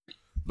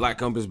Black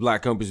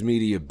Compass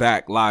Media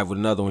back live with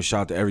another one.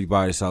 Shout out to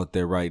everybody that's out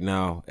there right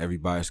now.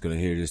 Everybody's gonna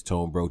hear this.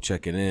 Tone Bro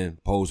checking in.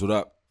 Pose, what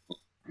up?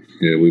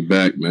 Yeah, we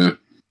back, man.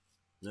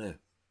 Yeah.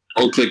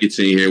 Whole clicker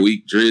team here.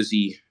 We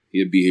Drizzy,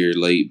 he'll be here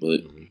late, but you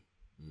know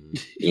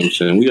what I'm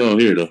saying? We all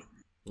here though.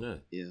 Yeah.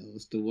 Yeah,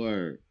 what's the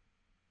word?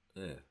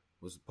 Yeah.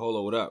 What's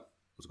Polo? What up?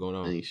 What's going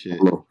on? Ain't shit.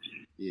 Hello.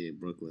 Yeah,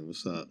 Brooklyn,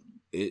 what's up?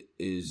 It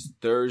is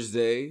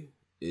Thursday.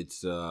 It's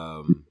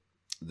the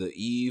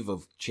eve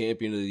of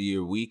Champion of the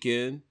Year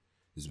weekend.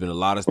 There's been a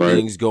lot of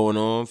things going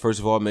on.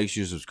 First of all, make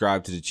sure you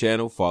subscribe to the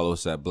channel. Follow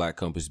us at Black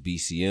Compass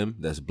BCM.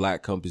 That's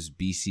Black Compass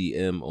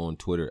BCM on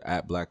Twitter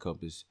at Black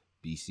Compass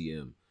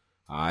BCM.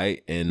 All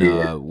right. And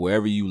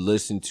wherever you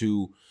listen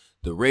to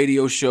the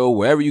radio show,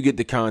 wherever you get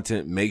the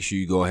content, make sure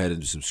you go ahead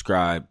and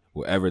subscribe,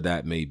 wherever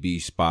that may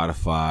be,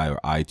 Spotify or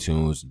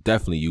iTunes,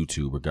 definitely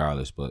YouTube,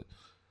 regardless. But,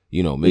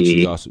 you know, make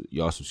sure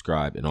y'all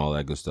subscribe and all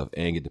that good stuff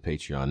and get the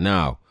Patreon.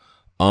 Now,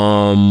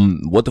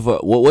 what the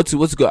fuck? What's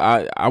go?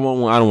 I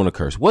don't want to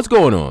curse. What's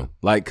going on?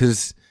 Like,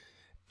 cause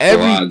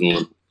it's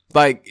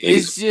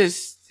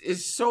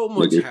so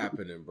much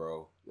happening,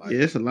 bro. Like,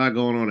 yeah, it's a lot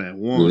going on at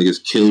once.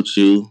 Niggas killed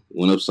you,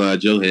 went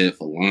upside your head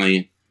for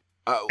lying.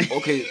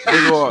 Okay,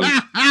 first of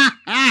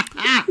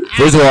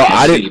all,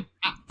 I didn't.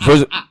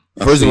 First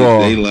of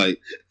all, Daylight.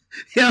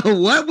 Yo,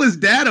 what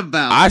was that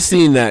about? I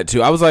seen that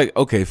too. I was like,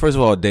 okay, first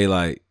of all,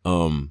 Daylight.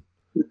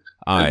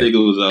 I think it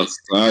was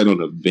outside on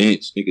the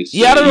bench. Nigga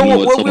said, I don't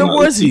know where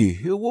was he?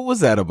 What was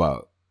that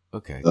about?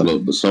 Okay.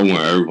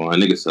 Somewhere, everyone.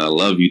 Nigga said, I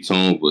love you,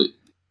 Tone, but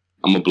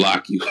I'm going to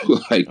block you.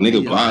 Like,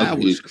 nigga, that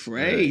was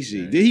crazy.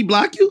 Yeah. Did he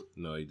block you?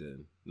 No, he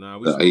didn't. Nah,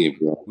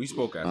 we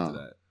spoke after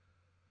that.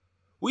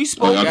 We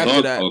spoke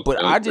after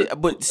that,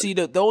 but see,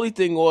 the only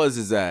thing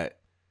is that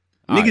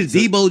niggas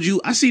deboed you.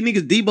 I see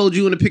niggas deboed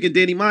you in the pick of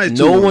Danny Myers.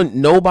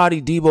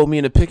 Nobody deboed me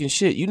in the pick and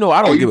shit. You know,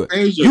 I don't give a. I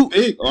have shit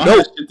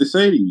to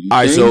say to you. All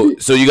right,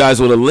 so you guys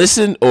want to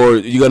listen, or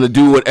you gonna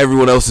do what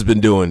everyone else has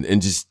been doing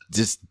and just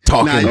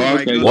talking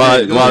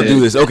while I do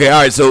this? Okay,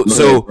 all right. So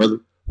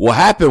what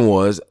happened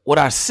was what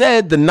I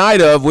said the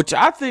night of, which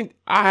I think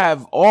I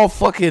have all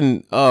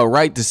fucking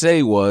right to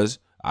say was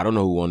I don't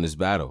know who won this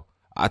battle.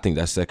 I think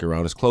that second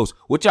round is close,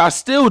 which I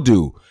still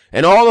do.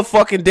 And all the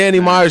fucking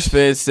Danny Myers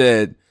fans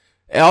said.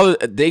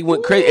 They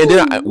went crazy. And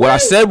then what I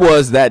said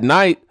was that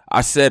night, I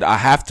said, I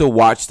have to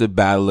watch the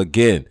battle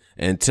again.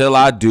 Until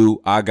I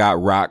do, I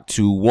got rocked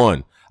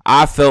 2-1.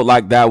 I felt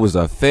like that was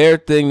a fair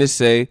thing to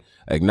say,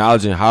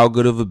 acknowledging how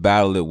good of a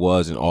battle it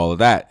was and all of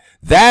that.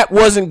 That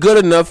wasn't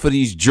good enough for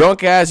these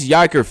drunk ass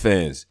Yiker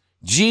fans.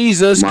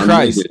 Jesus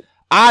Christ.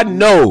 I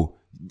know.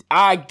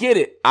 I get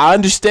it. I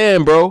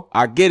understand, bro.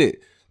 I get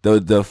it.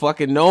 The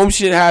fucking gnome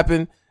shit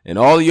happened. And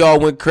all of y'all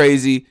went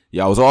crazy.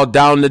 Y'all was all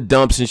down in the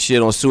dumps and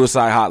shit on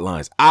suicide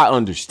hotlines. I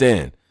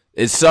understand.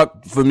 It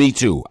sucked for me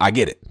too. I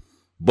get it.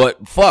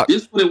 But fuck.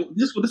 This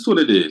what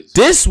it is.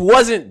 This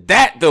wasn't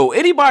that though.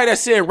 Anybody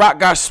that's saying Rock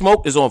got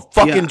smoked is on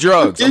fucking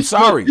drugs. I'm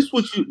sorry. That's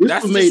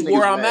just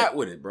where I'm at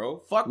with it, bro.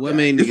 Fuck what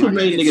made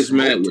niggas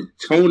mad with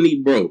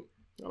Tony, bro.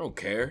 I don't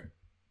care.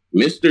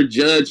 Mr.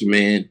 Judge,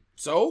 man.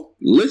 So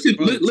listen,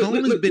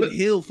 Tony's been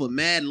healed for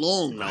mad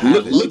long now.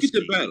 Look at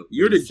the battle.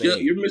 You're the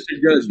judge. You're Mr.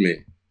 Judge,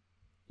 man.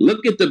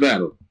 Look at the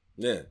battle.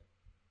 Yeah.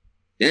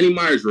 Danny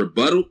Myers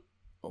rebuttal.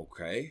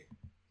 Okay.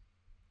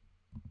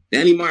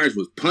 Danny Myers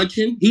was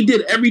punching. He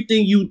did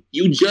everything you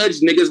judge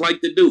niggas like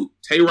to do.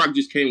 Tay-Rock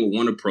just came with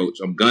one approach.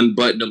 I'm gun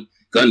butting him,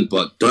 gun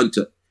butt,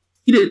 dunta.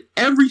 He did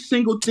every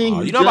single thing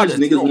you judge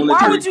niggas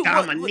want to do.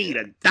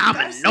 Dominator,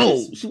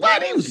 dominoes. Why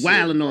they was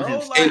wilding on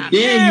him? And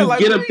then you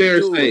get up there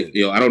and say,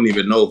 yo, I don't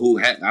even know who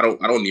I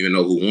don't even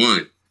know who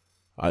won.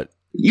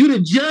 You the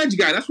judge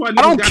guy. That's why I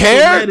don't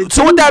care.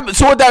 So what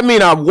that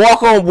mean? I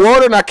walk on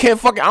water and I can't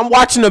fucking. I'm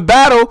watching the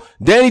battle.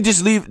 Danny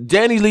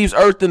leaves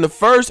Earth in the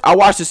first. I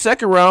watch the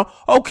second round.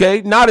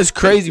 Okay, not as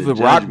crazy for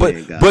Rock,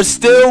 but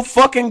still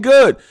fucking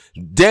good.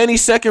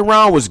 Danny's second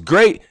round was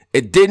great.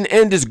 It didn't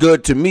end as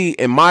good to me,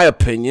 in my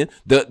opinion.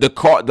 The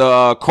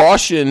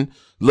caution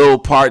little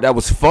part that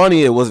was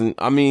funny. It wasn't.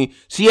 I mean,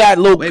 she had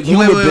little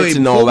humor bits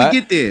and all that.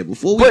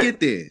 Before we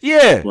get there,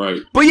 yeah, right.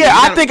 But yeah,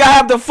 I think I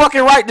have the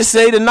fucking right to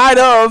say the night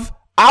of.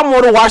 I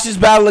want to watch this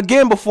battle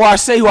again before I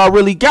say who I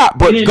really got.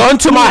 But gun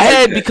to my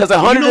head because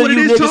 100 of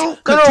you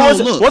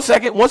niggas. One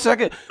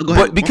second.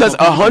 But because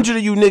 100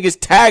 of you niggas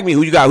tag me,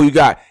 who you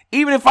got?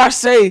 Even if I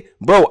say,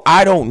 bro,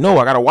 I don't know,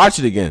 I gotta watch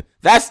it again.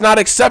 That's not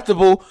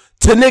acceptable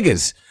to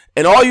niggas.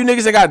 And all you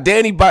niggas that got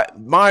Danny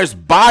Myers'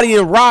 body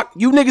and Rock,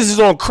 you niggas is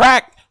on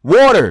crack,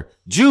 water,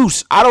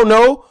 juice. I don't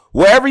know.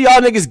 Wherever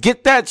y'all niggas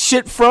get that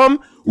shit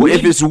from,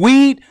 if it's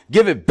weed,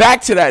 give it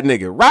back to that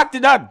nigga. Rock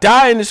did not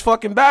die in this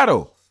fucking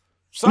battle.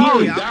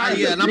 Sorry, and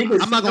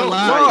I'm not gonna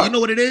lie. You know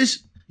what it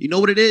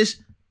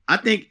is? I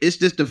think it's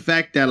just the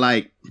fact that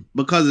like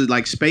because of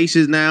like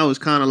Spaces now is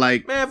kind of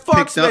like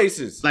fuck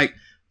Spaces. Up. Like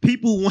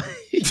people want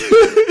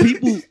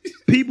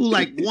people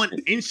like want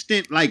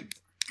instant like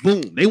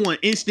boom. They want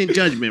instant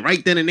judgment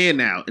right then and there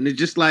now, and it's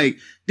just like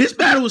this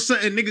battle was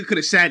something nigga could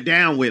have sat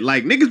down with.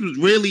 Like niggas was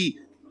really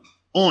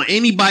on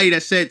anybody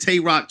that said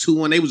Tay-Rock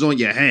 2-1. They was on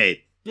your head.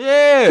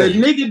 Yeah. The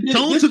nigga did,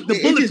 Tone took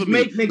the bullet for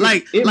me.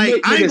 Like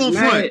I ain't gonna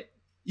front.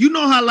 You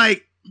know how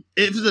like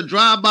if it's a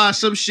drive-by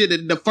some shit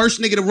and the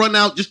first nigga to run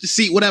out just to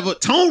see whatever,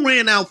 Tone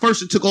ran out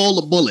first and took all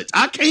the bullets.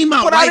 I came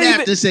out right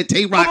after and said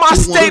Tay Rock. My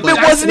statement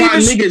wasn't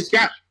even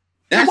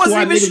That's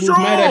why niggas was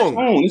mad at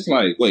Tone. It's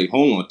like, wait,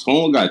 hold on.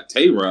 Tone got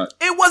Tay Rock.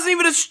 It wasn't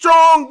even a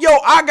strong,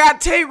 I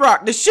got Tay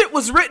Rock. The shit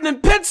was written in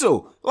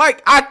pencil.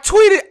 Like, I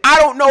tweeted, I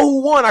don't know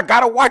who won. I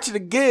gotta watch it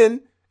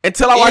again.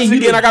 Until I watch it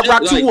again, I got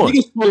Rock 2-1.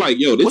 Niggas feel like,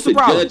 this is the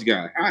judge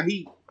guy.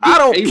 I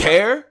don't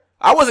care.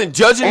 I wasn't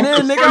judging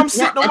then, nigga. I'm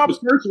sitting on my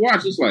first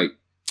watch. It's like,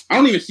 I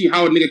don't even see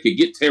how a nigga could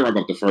get Tay Rock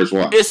off the first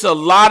watch. It's a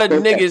lot of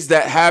niggas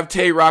that have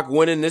Tay Rock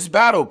winning this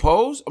battle,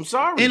 Pose. I'm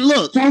sorry. And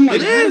look,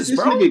 it is,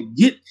 bro. Nigga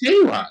get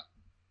Tay Rock.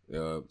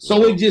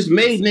 So it just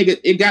made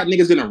it got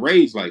niggas in a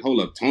rage. Like,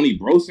 hold up, Tony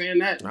Bro saying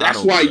that?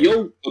 That's why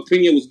your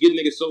opinion was getting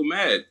niggas so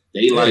mad.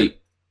 They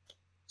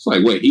it's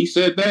like, wait, he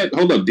said that?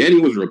 Hold up, Danny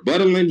was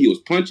rebuttaling, he was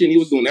punching, he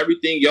was doing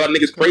everything y'all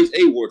niggas praised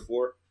A-Ward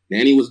for.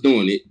 Danny was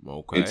doing it.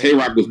 Okay. And Tay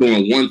Rock was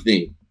doing one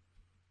thing.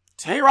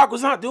 Tay Rock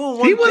was not doing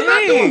one thing. He was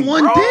not doing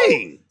one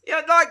thing.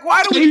 Yeah, like,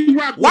 why do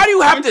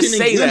you have to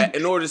say that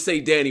in order to say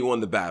Danny won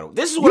the battle?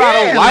 This is what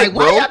I don't like,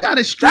 bro. Why y'all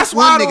gotta stress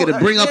one nigga to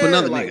bring up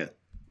another nigga?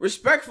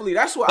 Respectfully,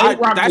 that's why I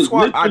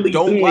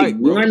don't like,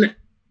 bro. One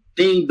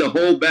thing the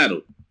whole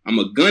battle. I'm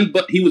a gun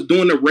butt. He was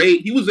doing the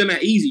raid. He was in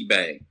that easy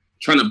bag,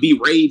 trying to be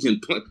rage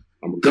and punch.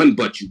 I'm a gun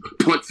butt you,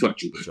 punch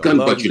fuck you, gun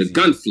butt you, the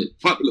gun flip.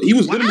 He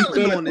was literally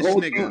doing that the whole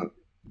time.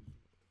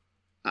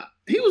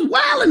 He was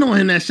wilding on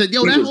him that shit.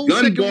 Yo, that whole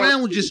second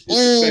round was just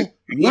all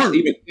work.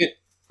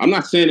 I'm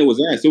not saying it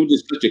was ass. It was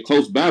just such a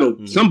close battle.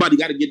 Mm-hmm. Somebody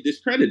got to get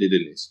discredited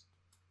in this.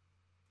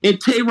 And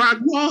Tay Rock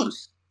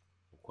lost.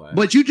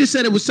 But you just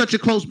said it was such a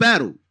close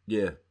battle.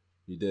 Yeah,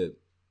 he did.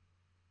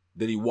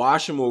 Did he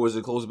wash him or was it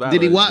a close battle?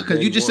 Did he wash?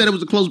 Because you just said it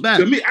was a close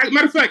battle. To me,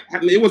 matter of fact,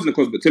 it wasn't a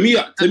close battle. To me,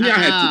 I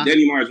had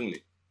Danny Myers winning.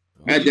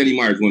 I had Danny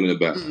Myers winning the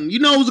battle. You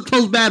know it was a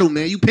close battle,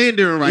 man. You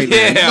pandering right now.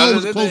 You know it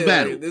was a close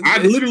battle. I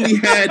literally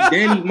had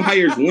Danny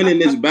Myers winning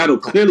this battle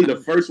clearly the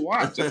first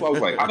watch. That's why I was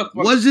like, how the fuck?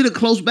 Was it a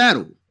close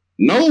battle?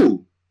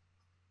 No.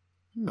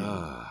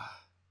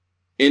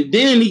 And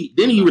then he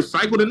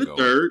recycled in the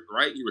third,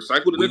 right? He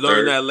recycled in the third. We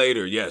learned that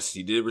later. Yes,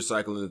 he did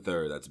recycle in the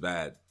third. That's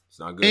bad. It's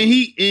not good. And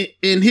he,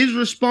 in his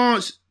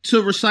response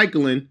to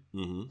recycling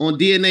on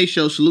DNA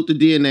show, Salute to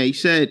DNA, he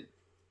said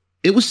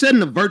it was set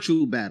in a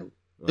virtual battle.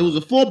 It was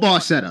a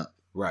 4-bar setup.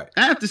 Right.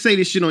 I have to say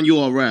this shit on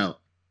URL.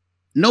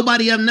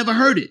 Nobody have never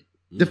heard it.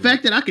 The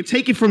fact that I could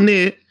take it from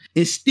there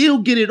and still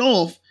get it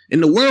off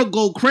and the world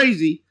go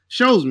crazy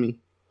shows me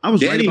I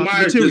was Danny right about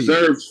Myers the material.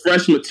 deserves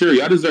fresh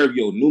material. I deserve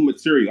your new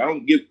material. I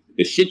don't give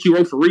the shit you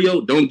wrote for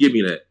Rio. Don't give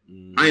me that.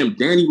 I am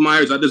Danny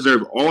Myers. I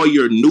deserve all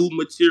your new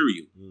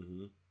material.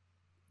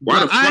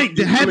 Why the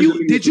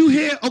fuck did you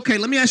hear? Okay,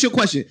 let me ask you a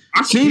question.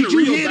 Did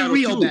you hear the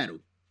Rio battle?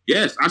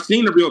 Yes, I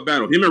seen the Rio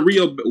battle. Him and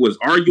Rio was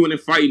arguing and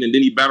fighting, and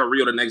then he battled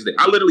Rio the next day.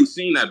 I literally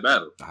seen that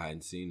battle. I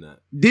hadn't seen that.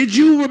 Did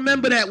you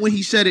remember that when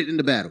he said it in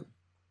the battle?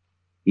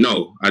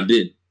 No, I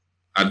did.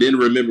 I didn't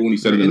remember when he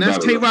said it in the battle.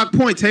 And that's Tay-Rock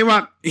point.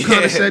 Tay-Rock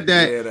kind of said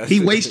that he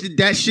wasted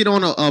that shit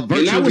on a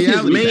virtual reality.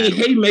 That was his main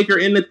haymaker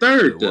in the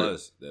third.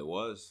 There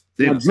was.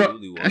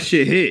 That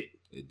shit hit.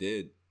 It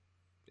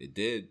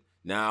did.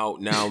 Now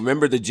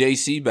remember the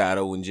JC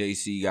battle when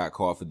JC got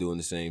caught for doing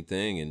the same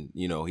thing, and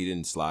he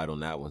didn't slide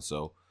on that one.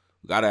 So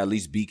we gotta at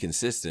least be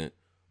consistent.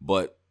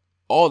 But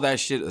all that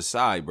shit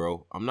aside,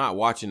 bro, I'm not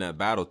watching that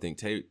battle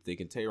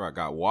thinking Tay-Rock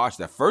got washed.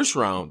 That first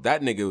round,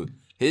 that nigga,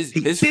 his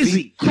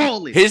feet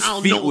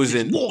was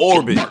in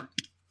orbit.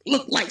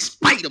 Look like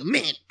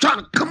Spider-Man trying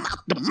to come out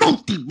the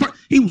multiverse.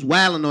 He was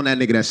wilding on that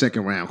nigga that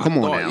second round. Come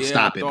on now,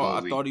 stop it.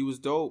 I thought he was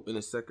dope in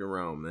the second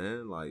round,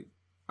 man. Like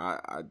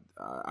I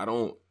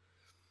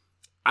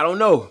don't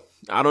know.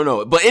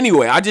 But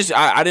anyway, I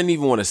didn't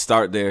even want to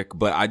start there,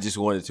 but I just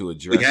wanted to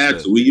address. We had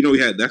to. We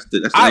had that's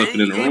the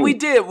elephant in the room.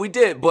 We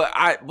did. But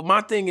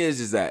my thing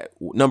is that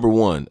number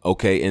one,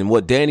 okay, and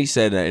what Danny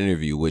said in that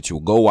interview, which you'll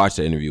go watch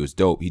that interview, is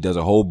dope. He does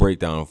a whole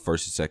breakdown of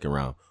first and second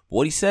round. But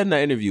what he said in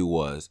that interview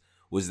was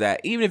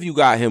that even if you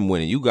got him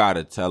winning, you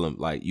gotta tell him,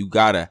 like, you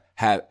gotta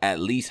at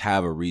least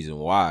have a reason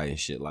why and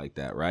shit like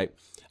that, right?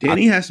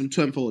 Danny has some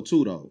 10-4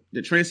 too, though.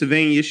 The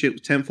Transylvania shit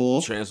was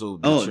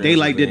 10-4.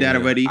 Daylight did that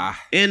already.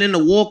 And in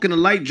the Walk in the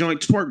Light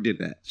joint, Twerk did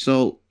that.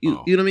 So, you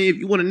know what I mean? If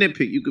you want to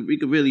nitpick, we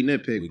could really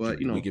nitpick.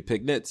 We could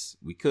pick nits.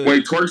 We could.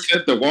 Wait, Twerk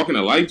said the Walk in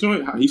the Light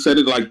joint? He said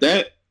it like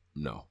that?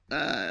 No.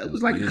 It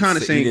was like a kind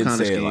of same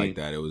kind of scheme. It like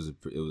that. It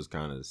was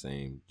kind of the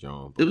same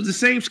genre. It was the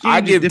same scheme.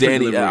 I give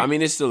Danny delivery. I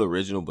mean, it's still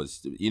original, but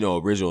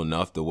original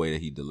enough the way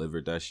that he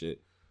delivered that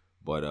shit.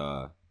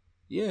 But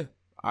yeah.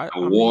 I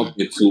walked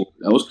into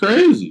that was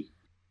crazy.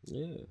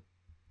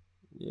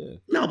 Yeah.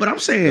 No, but I'm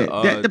saying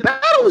that the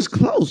battle is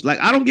close. Like,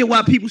 I don't get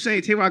why people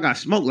say Tay-Rock got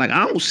smoked. Like,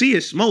 I don't see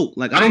it smoke.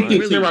 Like, I don't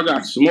think Tay-Rock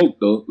got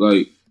smoked though.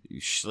 Like, you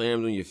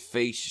slammed on your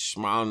face,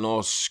 you're smiling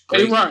all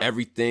scraped,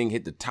 everything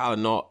hit the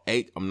Tylenol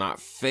ache. I'm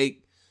not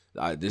fake.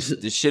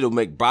 This shit'll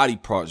make body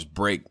parts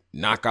break,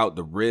 knock out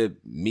the rib,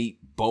 meat,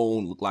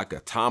 bone looked like a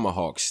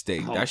tomahawk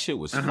steak. That shit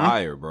was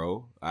fire,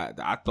 bro.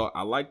 I thought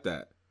I like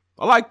that.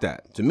 I like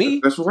that. To me,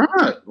 that's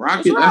right.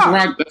 Rocket. That's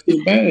Rock. That's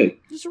his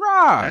bag. It's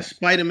right. That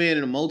Spider-Man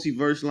in the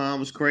multiverse line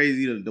was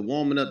crazy. The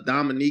warming up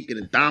Dominique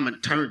and the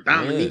turned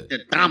Dominique to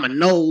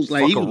Dominoes.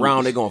 Like fuck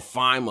around, they gonna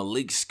find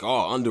Malik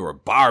Scar under a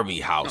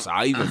Barbie house.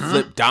 I even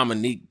flip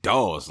Dominique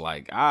dolls.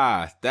 Like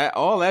that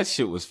all that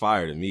shit was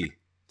fire to me.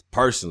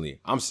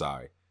 Personally, I'm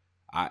sorry.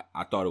 I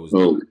thought it was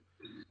dope.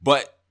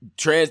 But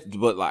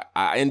like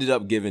I ended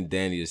up giving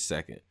Danny a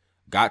second.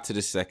 Got to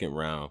the second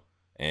round.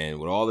 And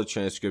with all the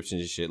transcriptions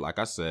and shit, like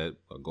I said,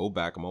 I'll go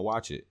back, I'm going to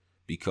watch it.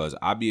 Because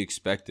I be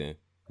expecting,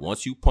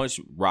 once you punch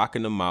Rock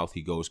in the mouth,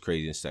 he goes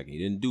crazy in second. He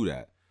didn't do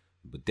that.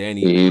 But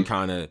Danny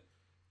kind of,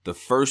 the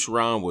first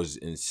round was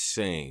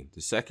insane.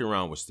 The second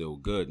round was still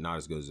good, not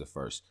as good as the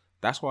first.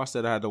 That's why I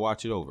said I had to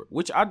watch it over.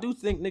 Which I do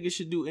think niggas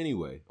should do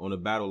anyway on a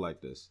battle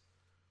like this.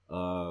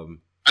 I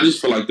just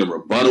feel like the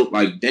rebuttal,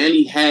 like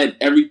Danny had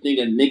everything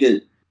a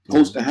nigga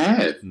supposed to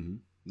have. Mm-hmm.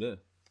 Yeah.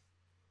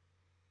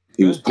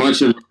 He was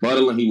punching,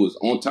 rebuttaling. He was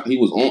on top. He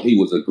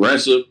was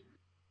aggressive.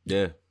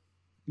 Yeah.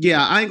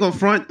 Yeah, I ain't gonna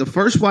front. The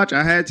first watch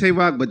I had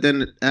Tay-Rock, but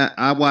then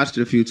I watched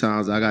it a few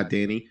times. I got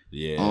Danny.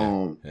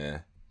 Yeah.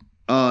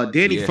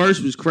 Danny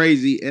first was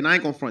crazy, and I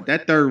ain't gonna front.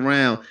 That third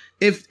round,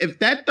 if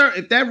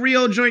that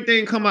Rio joint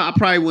didn't come out, I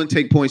probably wouldn't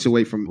take points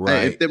away from.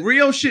 Right. If the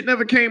Rio shit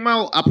never came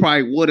out, I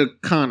probably would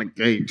have kind of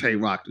gave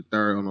Tay-Rock the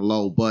third on the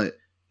low, but.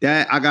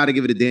 That I gotta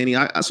give it to Danny.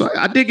 So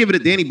I did give it to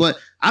Danny, but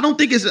I don't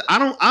think it's. I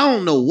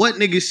don't know what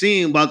niggas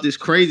seeing about this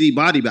crazy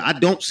body bag. I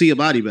don't see a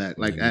body bag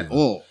at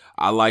all.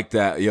 I like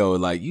that, yo.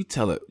 Like you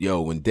tell it,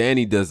 yo. When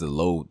Danny does the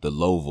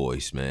low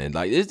voice, man.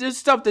 Like it's just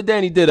stuff that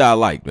Danny did. I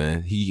like,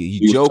 man.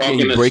 He joking,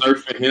 he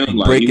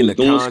breaking the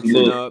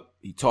content up.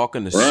 He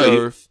talking to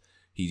Surf.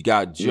 He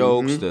got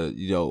jokes.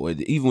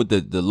 Even with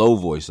the low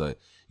voice, like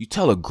you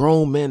tell a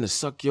grown man to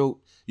suck yo,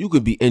 you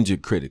could be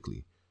injured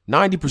critically.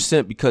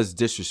 90% because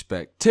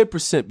disrespect,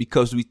 10%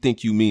 because we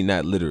think you mean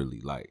that literally.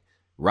 Like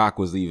Rock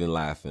was even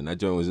laughing. That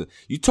joint was.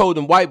 You told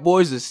them white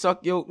boys to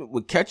suck yo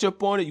with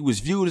ketchup on it. You was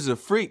viewed as a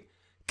freak.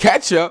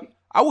 Ketchup.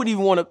 I wouldn't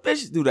even want a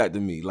bitch do that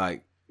to me.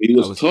 Like he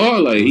was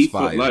tall. Like he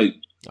felt like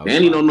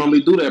Danny don't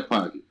normally do that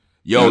pocket.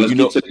 Yo, let's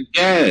get to the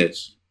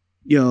gas.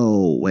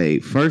 Yo,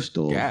 wait. First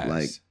off,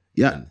 like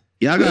y'all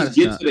let's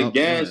get to the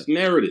gas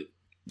narrative.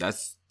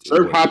 That's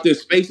Surf hopped in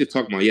space and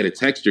talking about the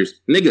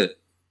textures, nigga.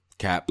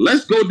 Cap.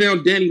 Let's go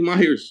down Danny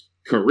Myers'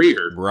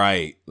 career.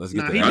 Right. Let's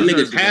get that. Our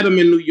niggas had him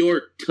in New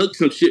York, took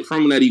some shit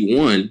from him that he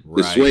won,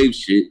 the Swave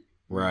shit.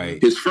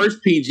 Right. His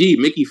first PG,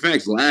 Mickey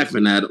Fax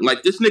laughing at him.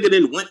 Like, this nigga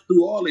didn't went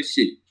through all this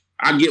shit.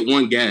 I get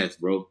one gas,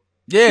 bro.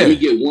 Yeah. Let me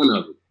get one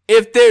of them.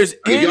 If there's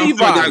anybody. Y'all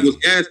feel like I was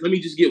gas, let me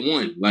just get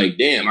one. Like,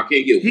 damn, I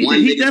can't get one.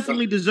 He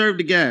definitely deserved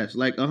the gas.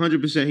 Like,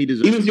 100% he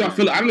deserved it. Even if y'all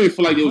feel I don't even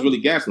feel like it was really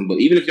gassing, but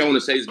even if y'all want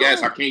to say it's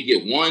gas, I can't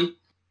get one.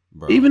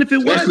 Bro. Even if it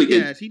was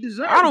gas, he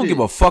deserved it. I don't give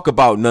a fuck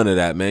about none of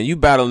that, man. You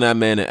battling that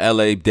man in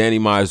L.A. Danny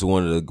Myers is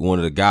one of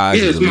the guys.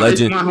 Yeah, he's a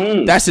legend. It's my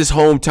home. That's his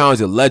hometown.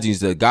 He's a legend.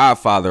 He's the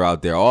Godfather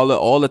out there.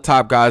 All the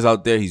top guys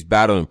out there, he's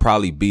battled and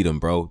probably beat him,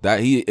 bro.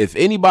 If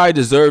anybody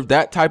deserved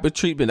that type of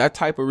treatment, that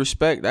type of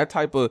respect, that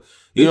type of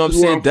what I'm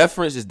saying,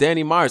 deference is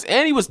Danny Myers,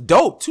 and he was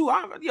dope too.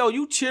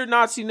 You cheer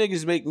Nazi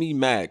niggas make me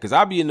mad because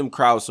I be in them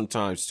crowds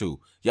sometimes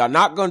too. Y'all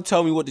not gonna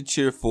tell me what to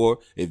cheer for.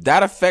 If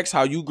that affects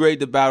how you grade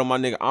the battle, my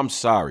nigga, I'm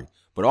sorry.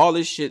 But all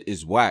this shit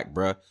is whack,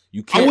 bruh.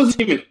 You can't. I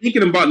wasn't even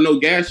thinking about no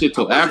gas shit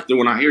till after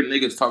when I hear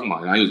niggas talking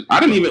about it.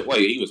 I didn't even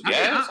wait. He was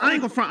gas. I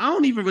ain't gonna front. I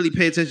don't even really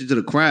pay attention to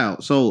the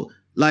crowd. So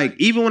like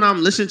even when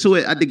I'm listening to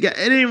it, it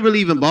didn't really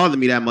even bother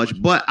me that much.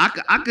 But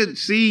I could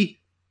see.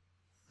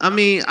 I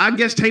mean, I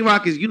guess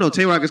Tay-Rock is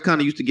Tay-Rock is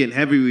kind of used to getting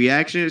heavy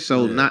reactions.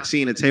 So not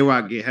seeing a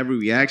Tay-Rock get heavy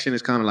reaction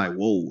is kind of like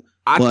whoa.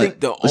 I think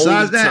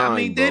besides that, I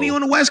mean, Danny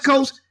on the West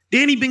Coast.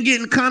 Danny been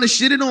getting kind of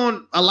shitted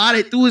on a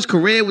lot through his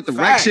career with the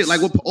rack shit,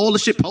 like with all the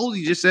shit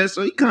Posey just said.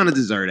 So he kind of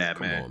deserved that,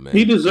 man.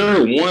 He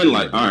deserved one.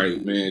 Like, all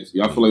right, man.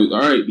 Y'all feel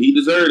like, all right, he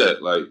deserved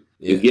that. Like,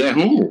 if you at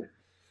home.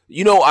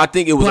 I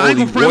think it was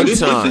only one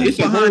time. It's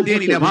behind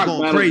Danny that was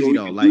going crazy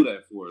though. Like,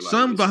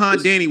 something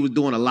behind Danny was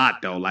doing a lot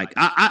though. Like,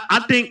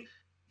 I think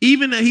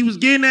even that he was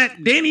getting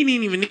that, Danny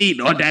didn't even need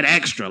that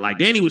extra. Like,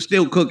 Danny was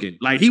still cooking.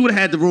 Like, he would have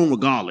had the room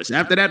regardless.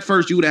 After that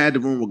first, you would have had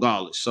the room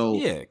regardless. So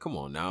yeah, come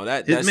on now.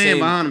 His man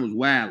behind him was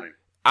wilding.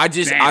 I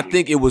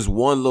think it was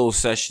one little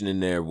session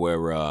in there where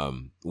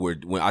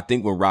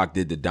when Rock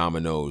did the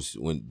Dominoes,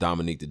 when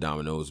Dominique the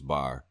Dominoes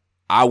bar,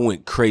 I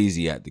went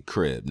crazy at the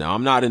crib. Now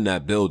I'm not in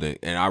that building,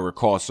 and I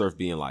recall Surf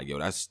being like, "Yo,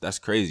 that's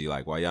crazy.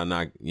 Like, why y'all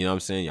not? You know what I'm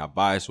saying? Y'all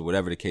biased or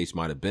whatever the case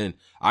might have been."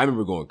 I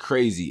remember going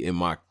crazy in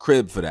my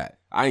crib for that.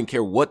 I didn't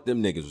care what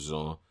them niggas was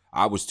on.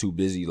 I was too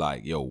busy.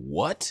 Like, yo,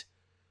 what?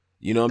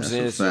 You know what I'm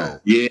saying? So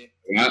yeah,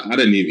 I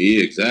didn't even.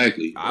 Yeah,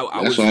 exactly.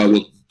 I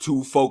was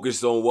too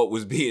focused on what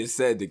was being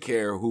said to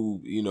care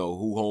who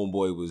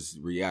homeboy was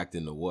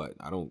reacting to what.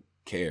 I don't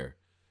care.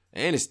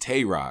 And it's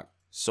Tay-Rock.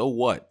 So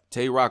what?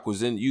 Tay-Rock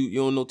was in you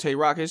don't know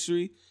Tay-Rock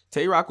history?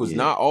 Tay-Rock was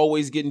not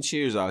always getting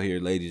cheers out here,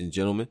 ladies and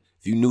gentlemen.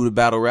 If you knew the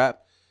battle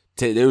rap,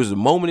 There was a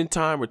moment in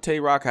time where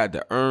Tay-Rock had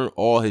to earn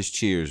all his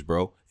cheers,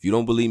 bro. If you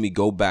don't believe me,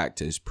 go back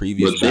to his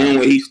previous. But then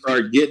when he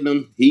started getting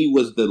them, he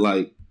was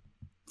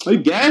they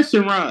gas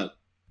and Rock.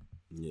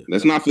 Yeah.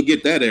 Let's not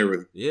forget that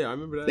era. Yeah, I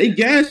remember that. They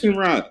gas and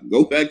Rock.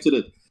 Go back to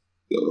the.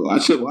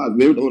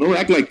 Don't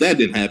act like that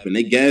didn't happen.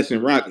 They gas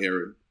and Rock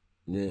era.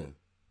 Yeah,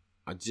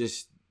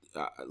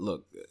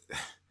 look.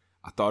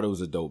 I thought it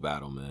was a dope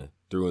battle, man,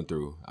 through and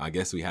through. I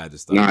guess we had to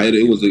start. Nah,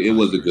 it was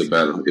a good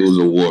battle. It was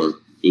a war.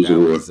 It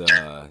was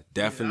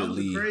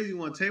definitely that was a crazy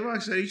one.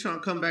 Tay-Rock said he's trying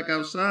to come back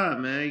outside,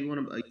 man.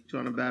 You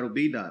trying to battle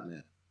B-Dot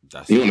now?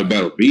 You want to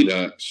battle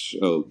B-Dot?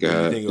 Oh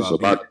God, it's a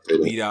lot to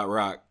say. B-Dot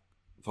Rock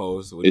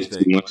pose. What it's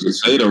too much to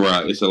say to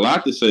Rock. It's a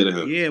lot to say to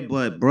him. Yeah,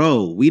 but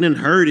bro, we done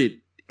heard it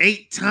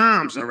 8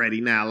 times already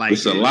now. Like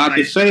it's a lot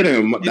to say to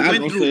him.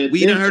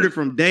 We done heard it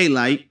from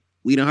Daylight.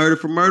 We done heard it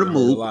from Murder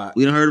Mook.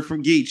 We done heard it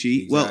from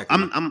Geechee. Exactly.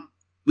 Well,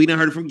 we done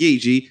heard it from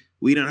Geechee.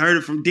 We done heard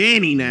it from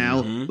Danny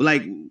now. Mm-hmm.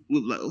 Like,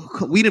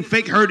 we done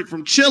fake heard it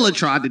from Chilla,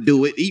 tried to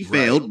do it. He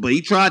failed, but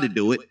he tried to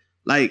do it.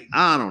 Like,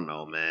 I don't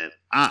know, man.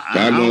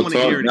 I don't want to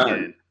hear it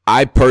again.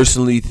 I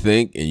personally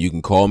think, and you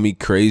can call me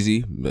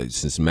crazy, but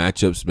since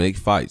matchups make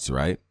fights,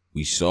 right?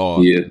 We saw,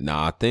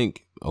 I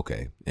think,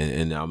 okay.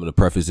 And I'm going to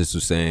preface this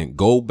with saying,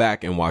 go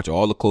back and watch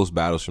all the close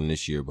battles from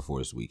this year before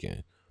this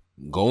weekend.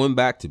 Going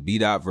back to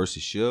B-Dot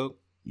versus Suge,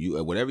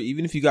 whatever,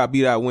 even if you got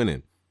B-Dot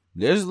winning,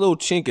 there's a little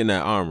chink in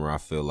that armor, I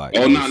feel like.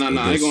 Oh, no.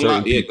 I ain't gonna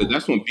lie. Yeah, because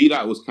that's when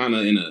B-Dot was kind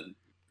of in a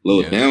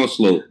little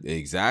downslope.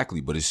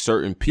 Exactly. But it's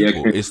certain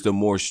people. Yeah, it's the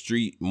more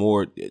street,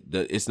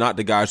 it's not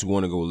the guys who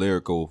want to go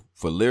lyric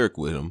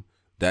with him.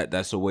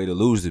 That's a way to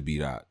lose the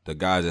B-Dot. The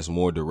guys that's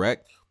more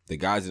direct, the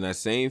guys in that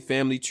same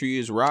family tree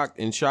as Rock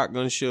and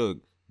Shotgun Suge,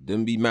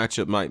 them be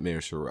matchup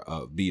nightmares for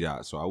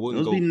B-Dot. So I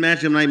wouldn't go. Those be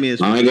matchup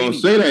nightmares. I ain't gonna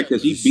say that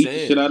because he beat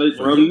the shit out of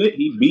Rum Nitty.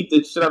 He beat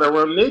the shit out of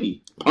Rum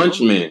Nitty. Punch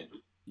Man.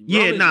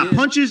 Yeah,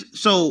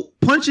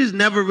 punches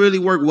never really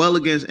work well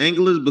against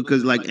anglers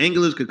because like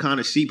anglers could kind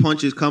of see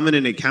punches coming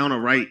and they counter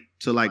right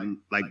to like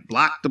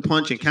block the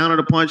punch and counter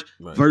the punch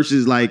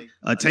versus like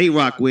a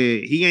Tay-Rock where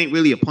he ain't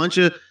really a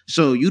puncher,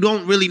 so you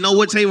don't really know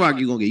what Tay-Rock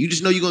you're gonna get. You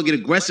just know you're gonna get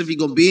aggressive, he's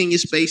gonna be in your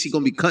space, he's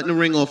gonna be cutting the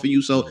ring off of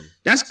you. So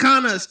that's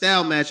kind of a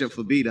style matchup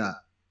for B-Dot.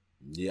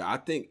 Yeah, I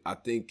think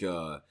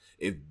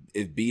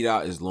if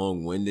B-Dot is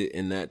long-winded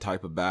in that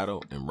type of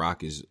battle and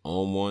Rock is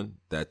on one,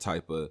 that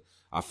type of,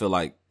 I feel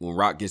like when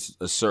Rock gets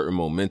a certain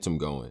momentum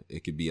going,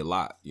 it could be a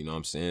lot. You know what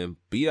I'm saying?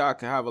 B-Dot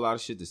can have a lot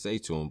of shit to say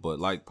to him, but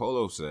like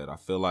Polo said, I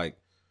feel like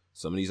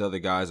some of these other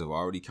guys have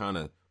already kind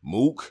of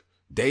Mook,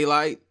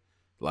 Daylight,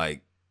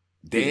 like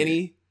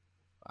Danny.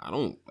 I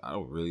don't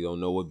really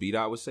know what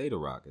B-Dot would say to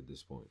Rock at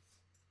this point.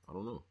 I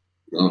don't know.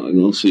 We're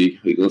gonna see.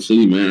 We're gonna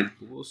see, man.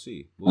 We'll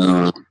see.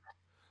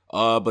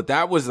 But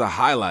that was the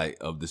highlight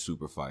of the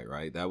super fight,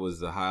 right? That was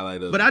the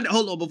highlight of. But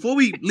hold on, before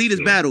we lead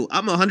this battle,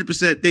 I'm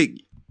 100% think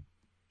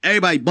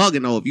everybody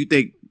bugging though if you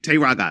think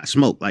Tay-Rock got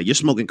smoked. Like you're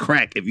smoking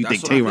crack if you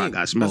think Tay-Rock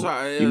got smoked.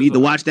 You need to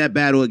watch that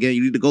battle again.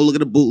 You need to go look at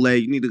the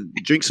bootleg. You need to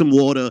drink some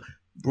water.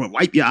 Bro,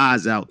 wipe your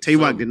eyes out.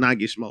 Tay-Rock did not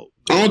get smoked.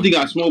 I don't think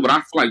I smoked, but I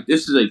feel like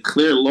this is a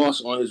clear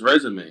loss on his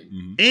resume.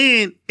 Mm-hmm.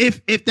 And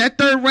if that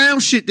third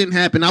round shit didn't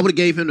happen, I would have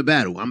gave him the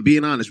battle. I'm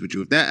being honest with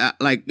you. If that,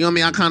 like, you know what I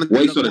mean? I kind of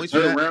wait. So the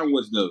third round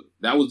was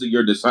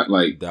your decide.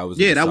 Like that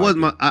was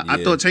my.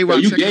 I thought Tay-Rock.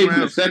 So you gave him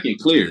the second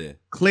clear. Yeah.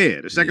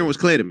 Clear. The second was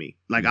clear to me.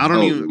 Like I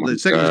don't even. The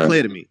second was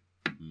clear to me.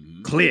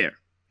 Mm-hmm. Clear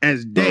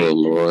as day. Oh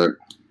Lord.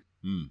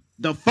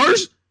 The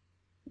first,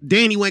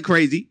 Danny went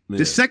crazy. Yeah.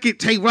 The second,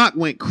 Tay-Rock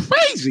went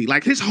crazy.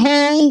 Like his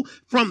whole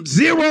from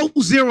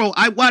 0-0.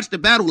 I watched the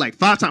battle like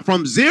 5 times.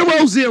 From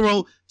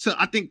 0-0 to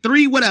I think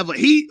 3, whatever.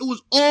 It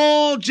was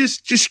all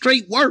just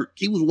straight work.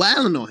 He was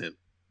wilding on him.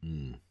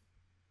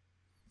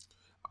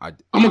 I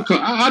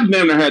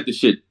never had the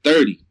shit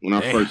 30 when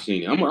I first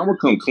seen it. I'm gonna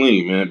come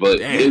clean, man. But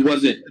it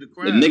wasn't.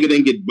 The nigga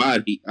didn't get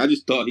body. I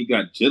just thought he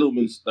got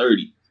gentleman's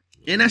 30.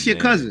 And that's your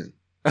cousin.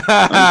 I just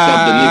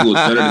thought the nigga was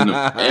better than him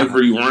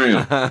every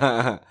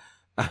round.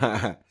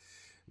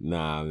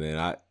 Nah,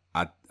 man.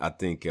 I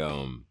think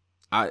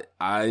I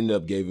ended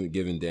up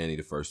giving Danny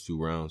the first 2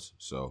 rounds,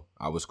 so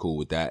I was cool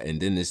with that.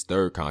 And then this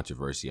third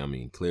controversy, I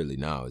mean, clearly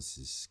now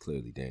it's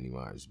clearly Danny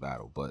Myers'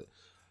 battle. But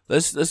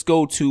let's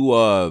go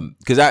to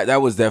because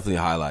that was definitely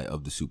a highlight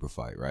of the super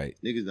fight, right?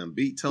 Niggas done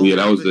beat Tony. Yeah,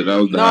 that was the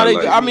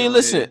highlight. I mean,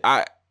 listen,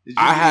 I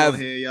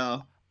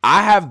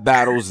have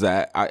battles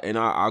that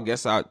I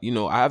guess I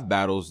have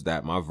battles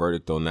that my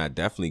verdict on that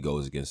definitely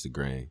goes against the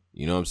grain.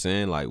 You know what I'm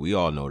saying? Like we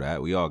all know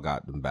that. We all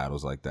got them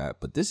battles like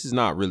that. But this is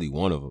not really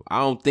one of them. I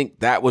don't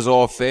think that was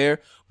all fair,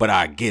 but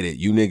I get it.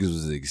 You niggas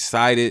was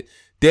excited.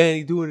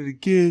 Danny doing it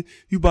again.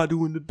 You about to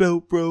win the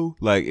belt, bro.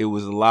 Like it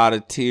was a lot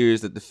of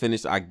tears at the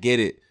finish. I get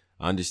it.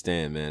 I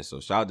understand, man. So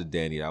shout out to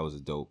Danny. That was a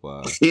dope.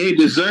 He ain't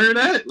deserve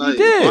that. Like,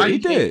 he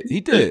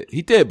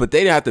did. But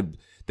they didn't have to.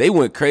 They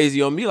went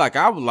crazy on me. Like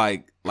I was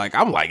like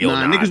I'm like, yo,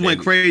 niggas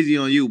went crazy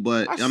on you.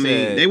 But I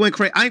mean, they went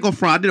crazy. I ain't gonna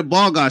front. I did a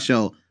Ball Guy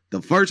show.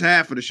 The first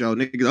half of the show,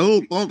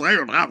 niggas,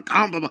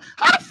 how the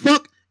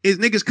fuck is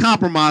niggas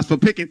compromised for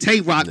picking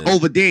Tay-Rock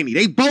over Danny.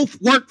 They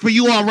both work for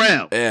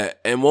URL. Yeah,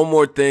 and one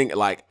more thing,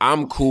 like,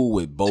 I'm cool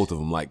with both of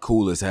them, like,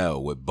 cool as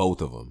hell with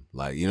both of them.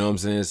 Like, you know what I'm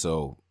saying?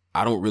 So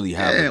I don't really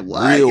have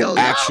a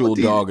actual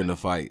dog in the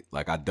fight.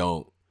 Like, I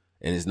don't.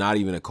 And it's not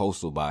even a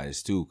coastal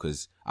bias, too,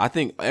 because I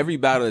think every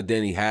battle that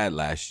Danny had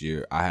last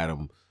year, I had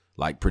him,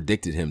 like,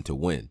 predicted him to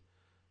win.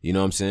 You know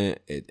what I'm saying?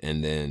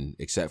 And then,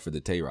 except for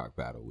the Tay-Rock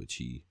battle, which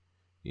he,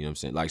 you know what I'm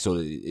saying? Like, so,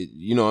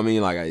 you know what I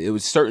mean? Like, it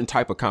was certain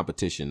type of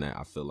competition that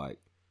I feel like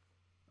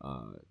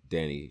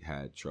Danny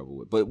had trouble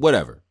with. But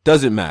whatever.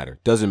 Doesn't matter.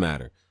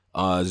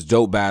 It's a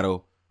dope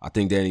battle. I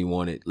think Danny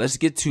won it. Let's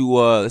get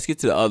to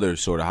the other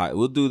sort of high.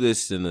 We'll do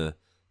this in a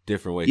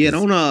different way. Yeah,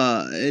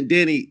 and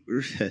Danny,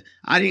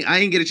 I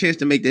didn't get a chance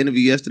to make the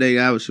interview yesterday.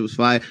 She was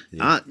fire.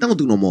 Yeah. Don't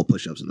do no more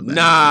push-ups in the back.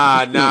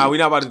 Nah, we're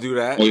not about to do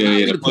that. Oh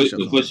yeah, the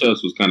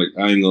push-ups was kind of.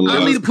 I ain't gonna lie.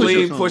 I need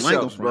clean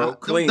push-ups, bro.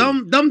 Clean.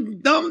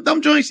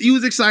 Dumb joints. You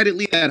was excited.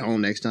 Leave at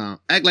home next time.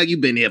 Act like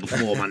you've been there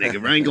before, my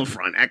nigga. I ain't gonna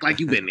front. Act like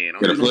you've been there.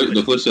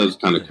 The push-ups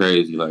kind of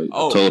crazy. Like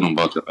I told him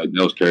about that. Like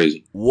that was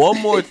crazy.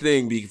 One more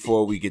thing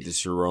before we get to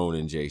Sharon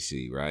and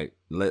JC, right?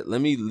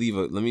 Let me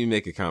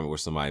make a comment where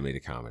somebody made a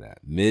comment at.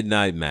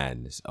 Midnight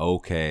Madness.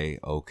 Okay.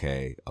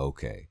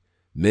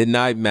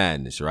 Midnight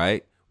Madness,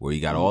 right? Where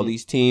you got all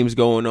these teams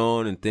going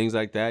on and things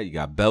like that. You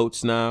got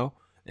belts now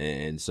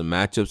and some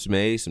matchups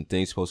made. Some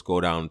things supposed to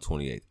go down on the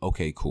 28th.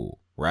 Okay,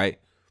 cool. Right?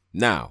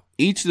 Now,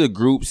 each of the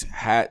groups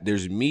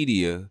there's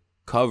media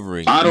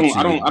covering. I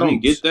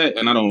don't get that,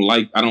 and I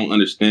don't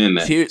understand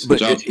that. Here's the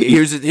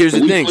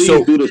thing.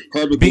 So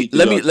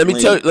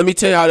let me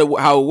tell you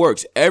how it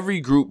works. Every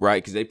group,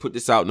 right? Because they put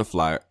this out in the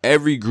flyer.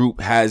 Every group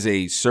has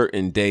a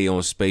certain day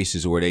on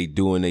Spaces where they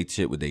doing their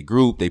shit with their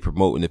group. They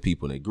promoting the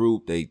people in their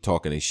group. They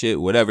talking their shit,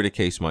 whatever the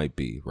case might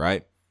be.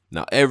 Right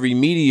now, every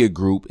media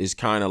group is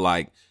kind of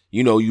like,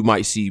 you know, you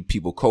might see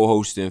people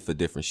co-hosting for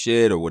different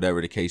shit or whatever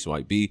the case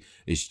might be.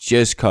 It's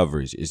just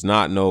coverage. It's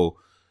not no.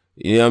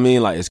 You know what I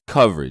mean? Like, it's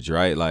coverage,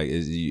 right? Like,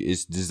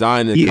 it's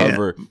designed to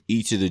cover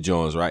each of the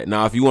joints, right?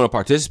 Now, if you want to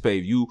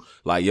participate, you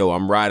like, yo,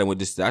 I'm riding with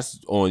this, that's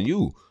on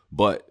you.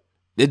 But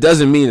it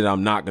doesn't mean that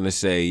I'm not going to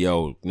say,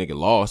 yo, nigga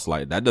lost.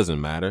 Like, that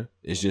doesn't matter.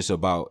 It's just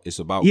about,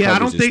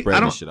 coverage and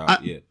spreading shit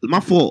out. My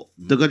fault.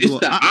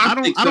 I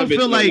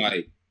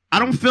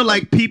don't feel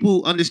like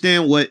people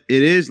understand what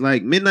it is.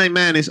 Like, Midnight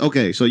Madness,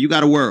 okay, so you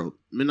got a world.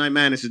 Midnight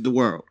Madness is the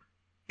world.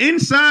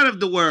 Inside of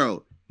the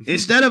world,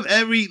 instead of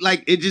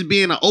it just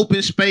being an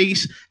open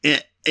space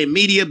and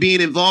media being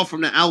involved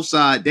from the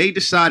outside, they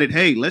decided,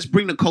 hey, let's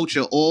bring the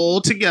culture all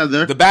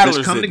together. The battlers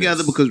let's come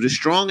together because we're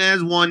strong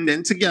as one,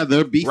 then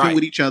together, beefing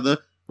with each other.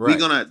 Right. We're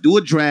going to do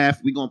a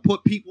draft. We're going to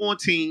put people on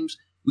teams.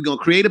 We're going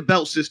to create a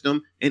belt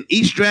system. And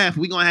each draft,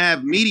 we're going to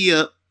have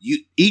media.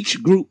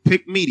 Each group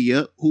pick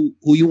media who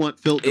you want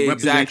filled to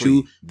represent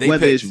you,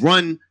 whether it's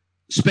run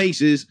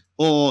Spaces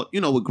or, you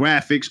know, with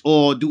graphics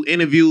or do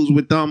interviews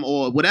with them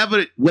or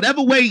whatever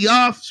way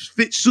y'all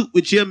fit suit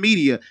with your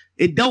media.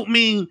 It don't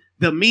mean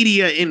the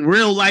media in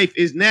real life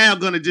is now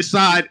going to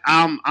decide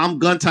I'm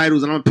gun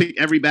titles and I'm going to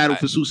pick every battle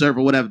for Sue Surf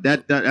or whatever.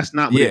 That's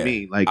not what it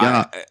means. Like,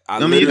 I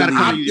mean, you got to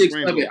optics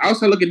of it. I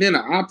was looking in the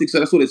optics, so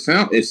that's what it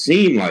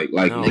seemed like.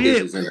 Like,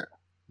 niggas is in it.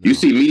 You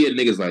see media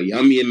niggas like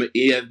Yummy and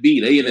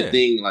EFB, they in the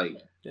thing like,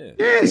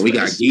 we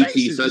got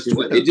Geechee, such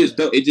and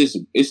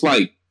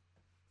such.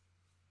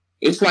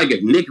 It's like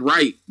if Nick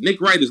Wright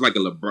is like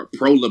a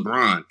pro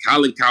LeBron,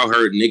 Colin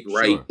Cowherd, Nick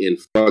Wright, and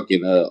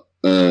fucking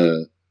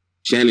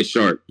Shannon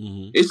Sharp.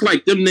 Mm-hmm. It's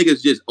like them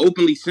niggas just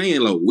openly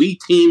saying like, we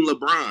team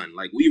LeBron,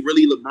 like we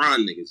really LeBron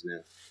niggas now.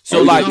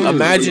 So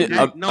imagine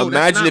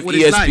if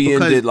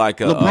ESPN did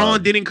like a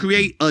LeBron didn't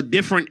create a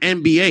different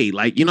NBA,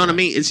 like, you know what I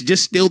mean? It's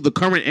just still the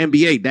current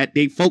NBA that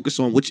they focus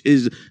on, which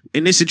is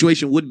in this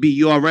situation would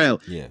be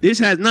URL. Yeah. This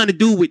has nothing to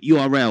do with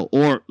URL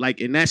or like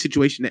in that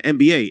situation the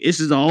NBA. This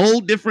is a whole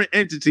different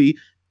entity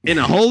in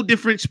a whole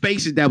different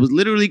Spaces that was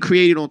literally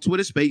created on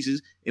Twitter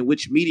Spaces in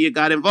which media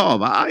got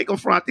involved. I ain't gonna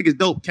front. I think it's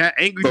dope.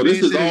 Angry so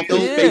this is all for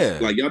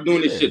Spaces. Like y'all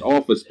doing this shit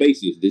all for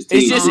Spaces. This team.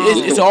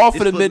 It's all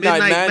for the Midnight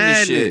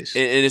Madness shit,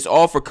 and it's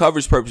all for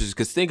coverage purposes.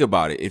 Because think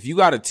about it, if you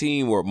got a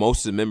team where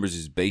most of the members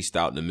is based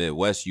out in the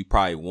Midwest, you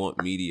probably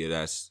want media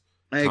that's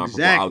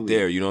comparable out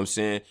there. You know what I'm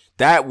saying?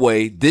 That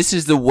way, this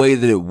is the way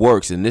that it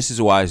works, and this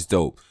is why it's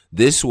dope.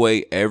 This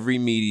way, every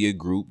media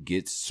group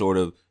gets sort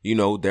of, you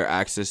know, their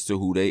access to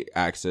who they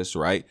access,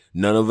 right?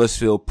 None of us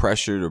feel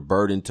pressured or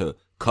burdened to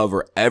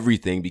cover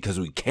everything because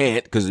we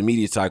can't, because the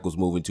media cycle's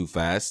moving too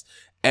fast.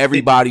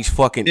 Everybody's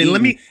fucking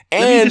eating.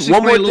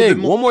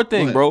 One more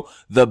thing, bro.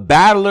 The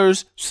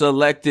battlers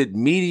selected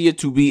media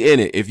to be in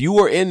it. If you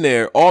were in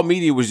there, all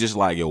media was just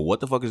like, yo,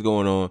 what the fuck is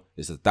going on?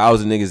 There's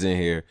 1,000 niggas in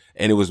here,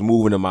 and it was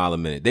moving a mile a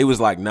minute. They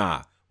was like,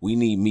 nah, we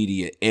need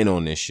media in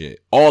on this shit.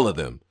 All of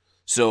them.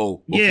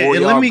 So before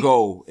y'all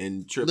go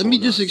and trip, let me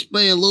just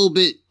explain a little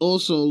bit,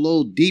 also a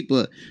little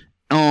deeper.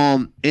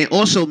 And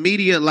also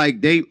media,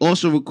 like they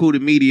also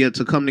recruited media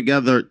to come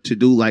together to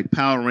do like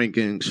power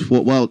rankings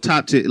for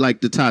top tier,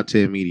 like the top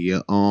tier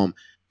media. To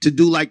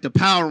do like the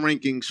power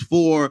rankings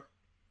for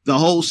the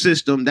whole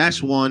system.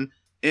 That's one.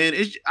 And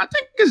I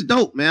think it's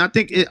dope, man.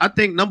 I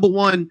think number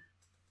one,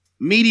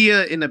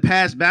 media in the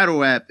past battle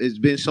rap has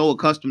been so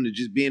accustomed to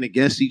just being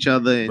against each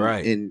other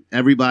and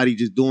everybody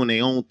just doing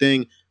their own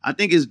thing. I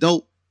think it's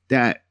dope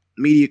that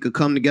media could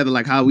come together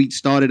like how we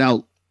started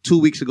out 2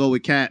 weeks ago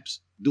with Caps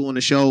doing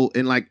the show,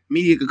 and like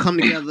media could come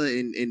together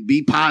and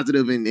be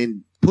positive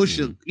and push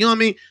you know what I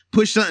mean?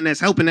 Push something that's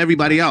helping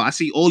everybody out. I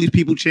see all these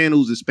people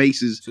channels and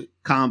spaces,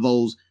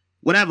 convos,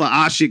 whatever.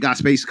 Our shit got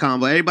space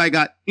convo. Everybody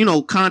got,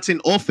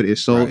 content off of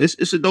this. So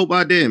it's a dope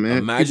idea, man.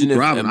 Imagine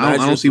I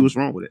don't see what's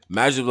wrong with it.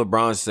 Imagine if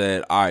LeBron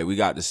said, all right, we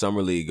got the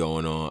Summer League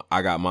going on.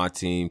 I got my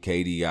team.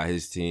 KD got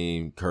his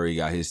team. Curry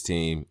got his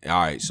team. All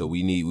right, so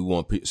we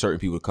want certain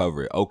people to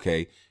cover it.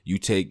 Okay, you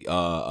take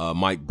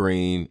Mike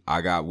Breen.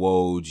 I got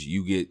Woj.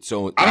 You get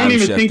so. I don't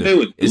even think they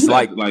would. It's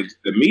like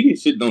the media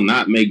shit do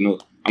not make no.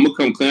 I'm gonna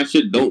come clean. That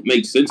shit don't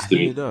make sense to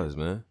me. It does,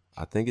 man.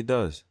 I think it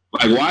does.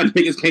 Like, why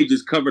niggas can't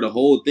just cover the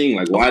whole thing?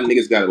 Like, why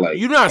niggas gotta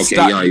you're not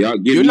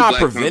you're not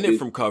prevented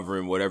from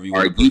covering whatever you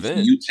want to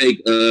prevent. You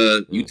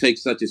take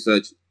such and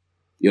such.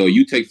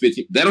 You take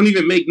 15. That don't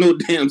even make no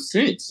damn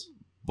sense.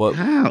 But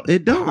how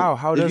it don't?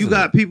 How does you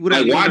got people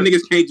that why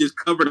niggas can't just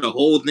cover the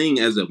whole thing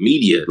as a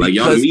media? Like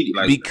y'all media,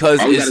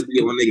 because it's gotta be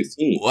on niggas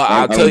team. Well,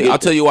 I'll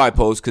tell you why,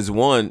 Post. Because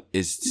one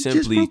is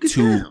simply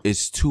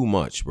it's too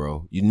much,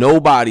 bro.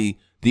 Nobody.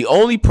 The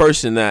only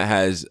person that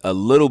has a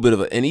little bit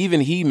of and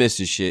even he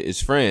misses shit is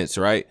France,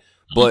 right?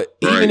 But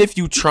even if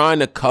you trying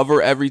to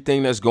cover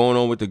everything that's going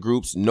on with the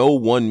groups, no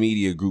one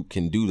media group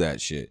can do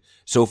that shit.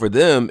 So for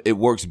them, it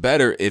works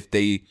better if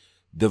they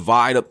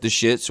divide up the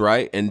shits,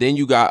 right? And then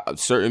you got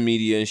certain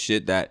media and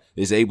shit that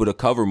is able to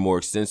cover more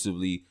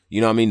extensively. You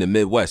know what I mean? The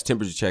Midwest,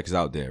 Temperature Check is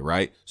out there,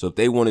 right? So if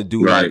they want to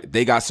do like,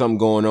 they got something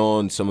going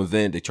on, some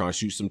event, they trying to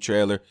shoot some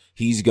trailer,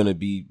 he's going to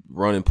be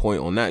running point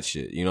on that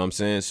shit. You know what I'm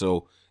saying?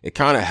 So it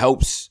kind of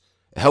helps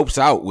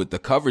out with the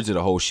coverage of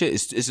the whole shit.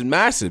 It's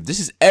massive. This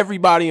is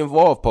everybody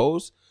involved,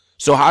 Pose.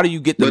 So how do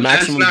you get the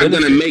maximum benefit?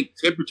 That's not going to make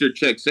Temperature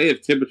Check. Say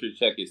if Temperature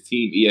Check is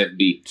Team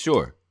EFB.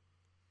 Sure.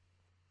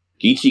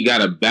 Geechee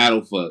got a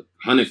battle for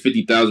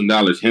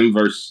 $150,000. Him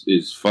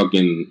versus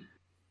fucking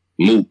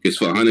Mook is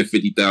for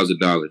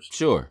 $150,000.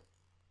 Sure.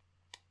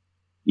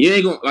 You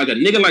ain't gonna, like a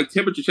nigga like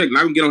Temperature Check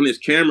not gonna get on his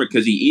camera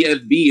because he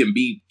EFB and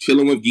be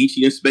chilling with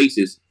Geechee in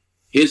spaces.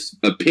 His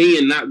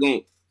opinion not gonna...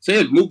 Say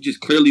if Mook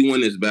just clearly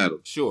won this battle.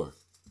 Sure.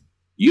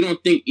 You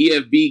don't think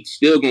EFB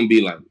still gonna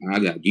be like, I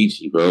got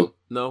Geechee, bro?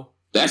 No.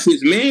 That's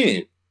his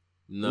man.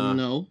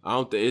 No. I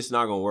don't think it's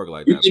not gonna work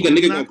like you that. You think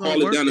a nigga gonna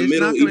call it down the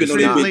middle even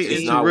though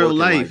it's not real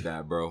life like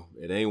that, bro.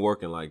 It ain't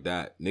working like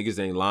that. Niggas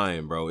ain't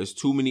lying, bro. It's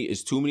too many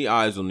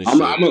eyes on this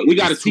shit. We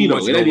gotta see though.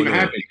 It ain't even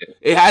happened yet.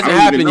 It hasn't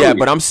happened yet,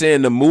 but I'm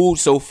saying the mood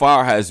so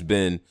far has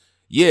been,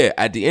 yeah,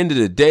 at the end of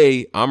the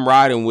day, I'm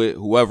riding with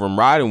whoever I'm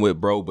riding with,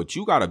 bro, but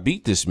you got to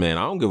beat this man.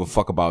 I don't give a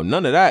fuck about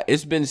none of that.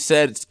 It's been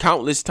said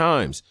countless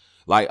times.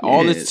 Like,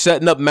 all this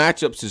setting up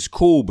matchups is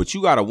cool, but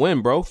you got to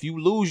win, bro. If you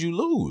lose, you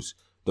lose.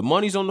 The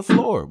money's on the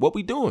floor. What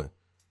we doing?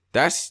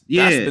 That's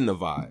been the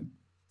vibe.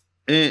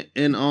 And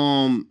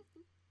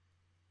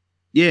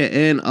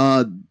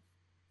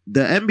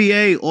the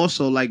NBA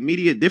also, like,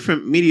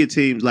 different media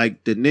teams,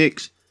 like the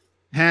Knicks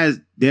has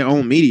their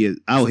own media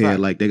out here.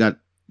 Like, they got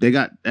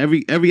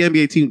every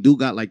NBA team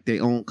got like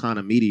their own kind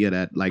of media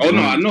that like. Oh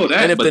no, I know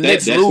that. And if the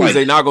Knicks lose, like,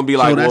 they're not gonna be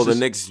like, well, the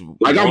Knicks.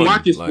 Like I'm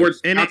watching sports,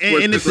 and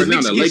if the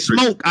Knicks get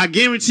smoke, I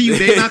guarantee you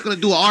they're not gonna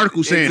do an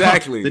article saying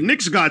exactly the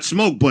Knicks got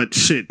smoke, but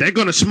shit, they're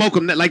gonna smoke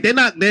them. Like they're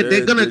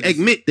gonna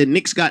admit the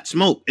Knicks got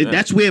smoke. Yeah.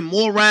 That's where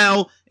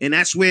morale and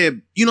that's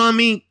where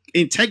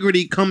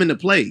integrity come into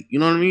play. You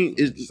know what I mean?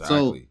 Exactly.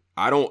 So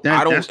I don't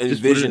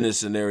envision a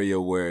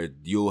scenario where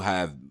you'll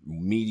have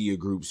media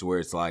groups where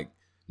it's like,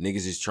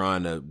 niggas is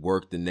trying to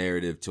work the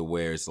narrative to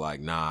where it's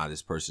like, nah,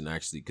 this person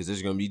actually, because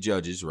there's going to be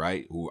judges,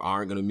 right, who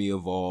aren't going to be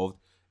involved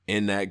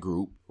in that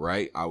group,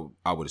 right?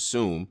 I would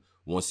assume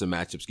once the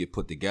matchups get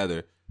put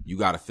together, you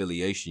got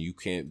affiliation. You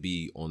can't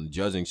be on the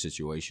judging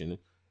situation,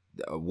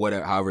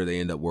 however they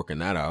end up working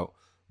that out.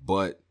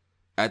 But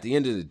at the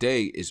end of the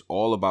day, it's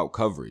all about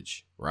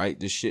coverage, right?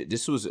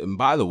 This was, and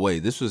by the way,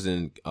 this was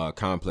in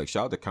Complex.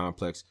 Shout out to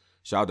Complex.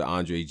 Shout out to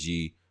Andre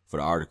G for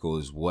the article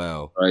as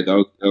well. Right, that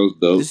was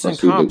dope. This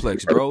is in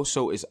Complex, bro.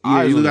 So it's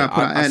eyes on gotta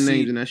put ad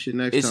names in that shit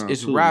next time.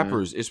 It's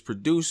rappers, man. It's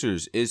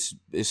producers,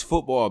 it's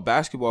football,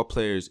 basketball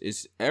players,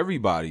 it's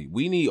everybody.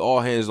 We need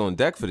all hands on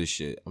deck for this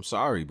shit. I'm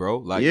sorry, bro.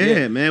 Like,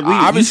 man, we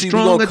obviously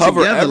stronger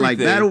cover together. Like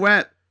battle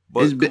rap.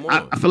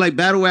 I feel like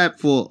battle rap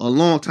for a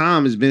long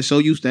time has been so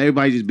used to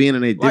everybody just being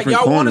in their different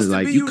corners.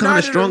 Like you kind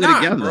of stronger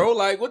together, bro.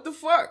 Like what the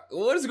fuck?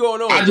 What is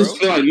going on? I just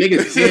feel like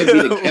niggas can't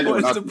be together.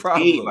 What's the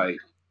problem? Like,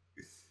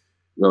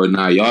 yo,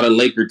 nah, y'all the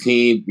Laker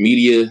team,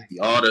 media,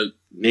 y'all the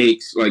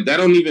Knicks. Like, that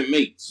don't even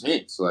make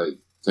sense, like,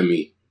 to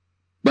me.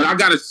 But I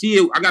gotta see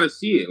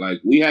it.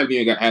 Like, we haven't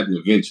even had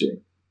the event yet.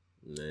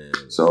 Man.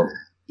 So.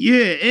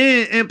 Yeah,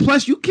 and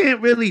plus you can't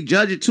really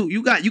judge it too.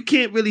 You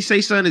can't really say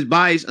something is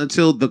biased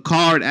until the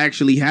card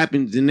actually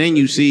happens, and then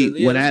you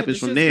see what happens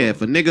from there.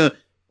 If a nigga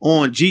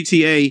on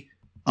GTA,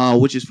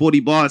 which is 40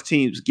 bars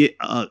teams, get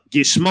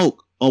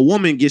smoke, a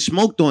woman get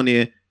smoked on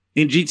there,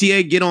 and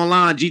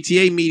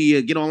GTA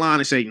media get online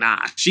and say,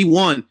 nah, she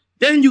won,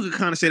 then you can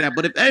kind of say that.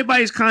 But if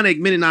everybody's kind of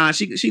admitting, nah,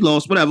 she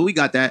lost, whatever, we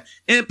got that.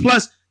 And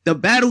plus, the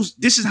battles,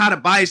 this is how the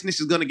biasness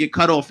is going to get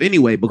cut off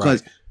anyway,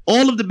 because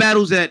all of the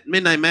battles at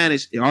Midnight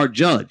Madness are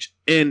judged.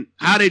 And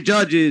how they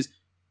judge is,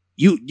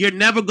 you're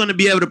never going to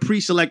be able to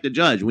pre-select a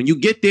judge. When you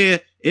get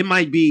there, it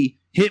might be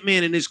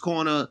Hitman in this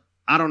corner,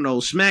 I don't know,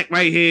 Smack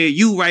right here,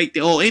 you right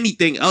there, or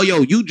anything. Oh, yo,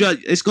 you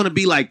judge. It's going to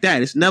be like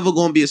that. It's never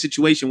going to be a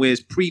situation where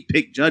it's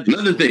pre-picked judges.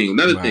 Another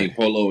thing,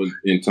 Polo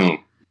and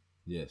Tom.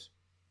 Yes.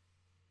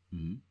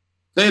 Mm-hmm.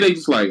 Say they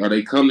just like, or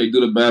they come, they do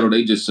the battle,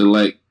 they just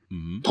select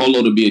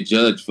Polo to be a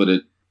judge for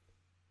the.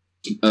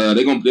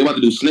 They're about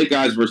to do Snake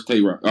Eyes versus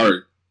Tay-Rock,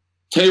 or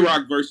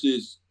Tay-Rock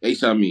versus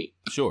Ace Amin.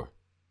 Sure.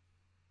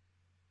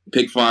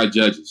 Pick 5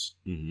 judges.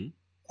 Mm-hmm.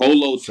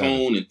 Polo,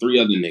 Tone, and 3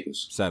 other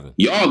niggas. 7.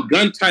 Y'all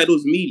Gun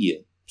Titles Media.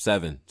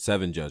 7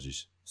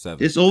 judges.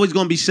 7. It's always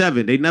gonna be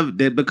 7. They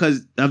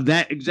because of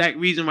that exact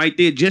reason right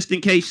there. Just in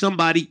case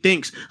somebody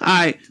thinks, all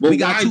right, we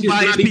got 2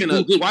 biased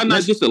people. Why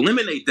not just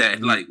eliminate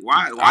that? Like,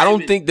 why I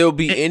don't think there'll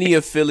be any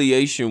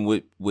affiliation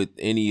with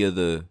any of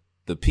the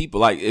people.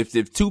 Like,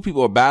 if 2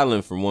 people are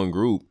battling from one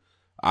group,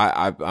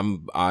 I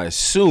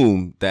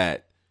assume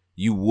that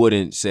you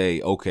wouldn't say,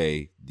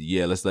 okay,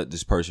 yeah, let's let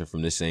this person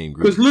from the same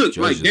group. Because look,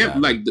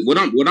 what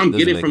I'm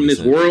getting from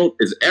this world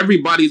is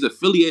everybody's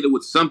affiliated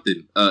with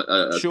something,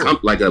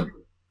 like a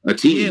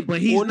team. Yeah,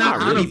 but he's not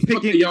really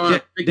picking.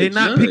 They're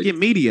not picking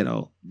media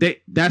though.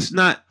 That's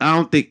not. I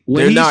don't think.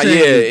 They're not. Yeah,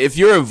 if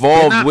you're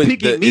involved with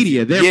picking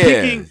media, they're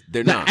picking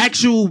the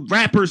actual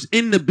rappers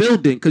in the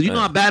building. Because you know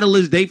how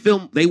battlers they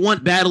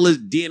want battlers.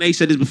 DNA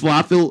said this before.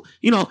 I feel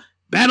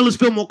battlers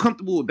feel more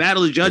comfortable with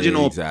battlers judging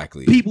or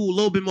people a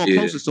little bit more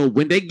closer. So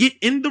when they get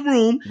in the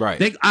room,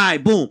 they all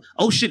right, boom.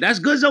 Oh shit, that's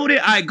Goods over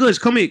there. All right, Goods,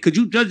 come here. Could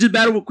you judge this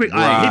battle real quick? All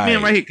right,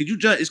 Hitman right here. Could you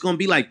judge? It's gonna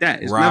be like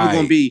that. It's never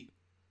gonna be.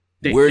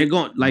 They're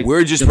going like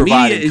we're just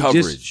providing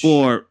coverage just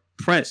for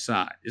press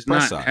side. It's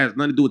has nothing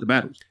to do with the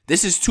battles.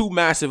 This is too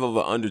massive of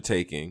an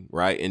undertaking,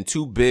 right? And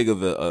too big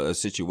of a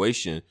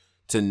situation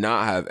to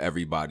not have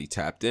everybody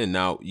tapped in.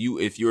 Now,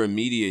 if you're in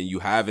media and you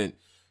haven't,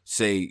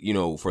 say,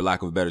 for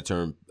lack of a better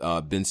term,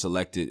 been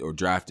selected or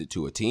drafted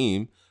to a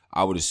team,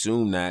 I would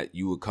assume that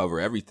you would cover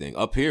everything.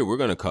 Up here, we're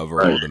going to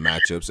cover all the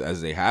matchups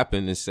as they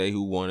happen and say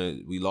who won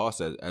and we lost,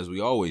 as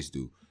we always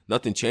do.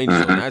 Nothing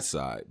changes on that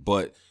side.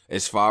 But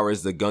as far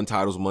as the Gun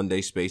Titles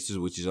Monday Spaces,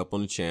 which is up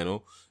on the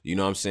channel, you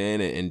know what I'm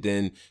saying? And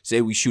then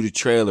say we shoot a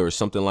trailer or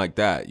something like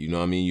that. You know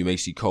what I mean? You may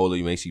see Cola,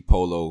 you may see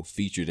Polo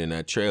featured in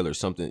that trailer or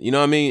something. You know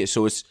what I mean?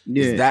 So it's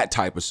that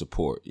type of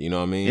support. You know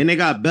what I mean? And they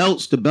got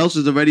belts. The belts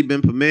has already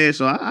been premiered.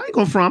 So I ain't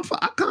going front.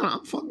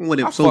 I'm fucking with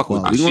it so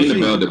far.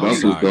 The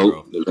belts was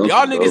dope.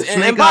 Y'all niggas,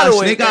 and by the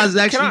way, Snake Eyes is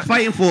actually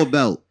fighting for a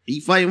belt. He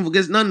fighting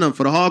against none of them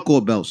for the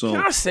hardcore belt. So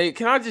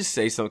can I just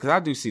say something? Because I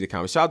do see the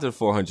comments. Shout out to the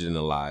 400 in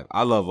the live.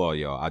 I love all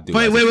y'all. I do.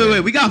 Wait.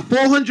 We got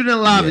 400 in the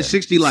live and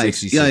 60 likes.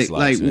 66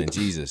 likes, man.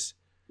 Jesus.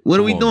 What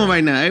are we doing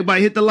right now?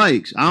 Everybody hit the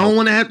likes. I don't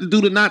want to have to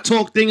do the not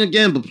talk thing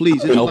again, but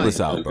please help us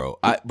out, bro.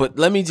 But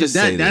let me just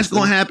say that's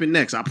going to happen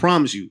next. I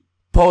promise you.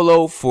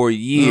 Polo for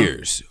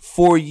years,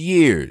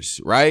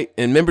 right?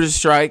 And members of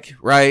strike,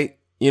 right?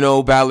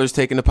 Battlers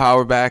taking the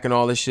power back and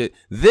all this shit.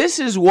 This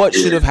is what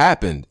should have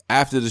happened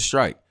after the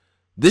strike.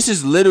 This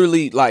is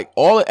literally like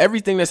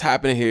everything that's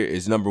happening here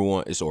is number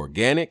one. It's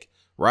organic,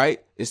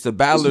 right? It's the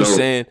battlers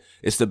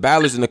it's the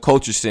battlers in the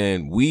culture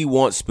saying, we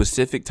want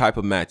specific type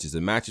of matches.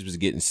 The matches was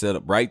getting set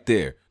up right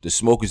there. The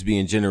smoke is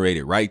being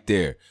generated right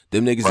there.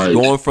 Them niggas is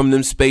going from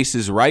them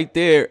spaces right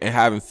there and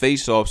having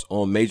face-offs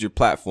on major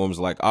platforms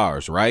like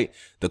ours, right?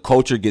 The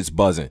culture gets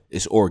buzzing.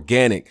 It's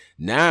organic.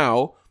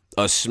 Now,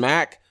 a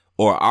Smack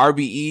or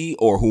RBE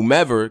or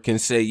whomever can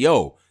say,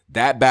 yo,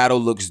 that battle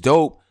looks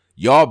dope.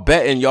 Y'all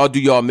betting, y'all do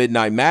y'all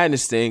Midnight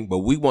Madness thing, but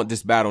we want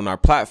this battle on our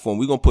platform.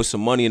 We're going to put some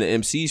money in the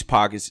MC's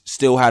pockets,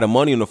 still had the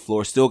money on the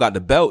floor, still got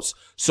the belts.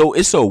 So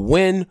it's a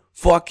win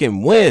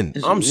fucking win.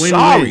 I'm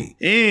sorry.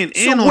 And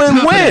on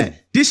top of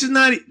that, this is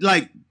not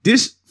like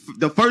this,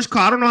 the first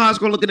card, I don't know how it's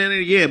going to look at the end of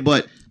the year,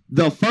 but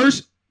the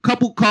first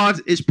couple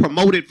cards is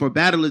promoted for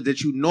battlers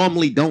that you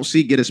normally don't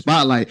see get a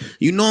spotlight.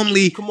 You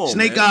normally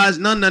Snake Eyes,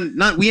 none.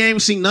 We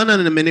ain't seen none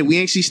in a minute. We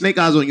ain't see Snake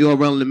Eyes on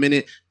URL in a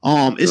minute.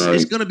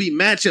 It's gonna be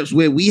matchups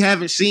where we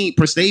haven't seen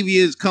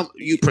Prestavia,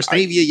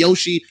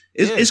 Yoshi.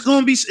 It's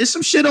gonna be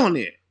some shit on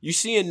there. You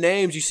seeing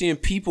names, you seeing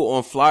people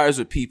on flyers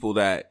with people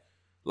that,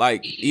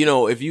 like,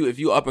 if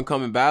you up and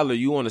coming battler,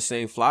 you on the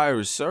same flyer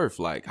as Surf.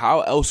 Like,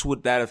 how else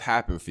would that have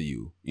happened for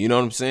you? You know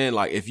what I'm saying?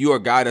 Like, if you're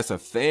a guy that's a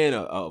fan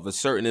of a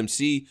certain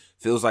MC,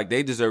 feels like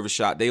they deserve a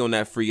shot, they on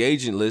that free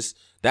agent list,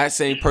 that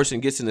same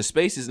person gets in the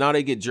spaces, now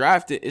they get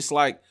drafted. It's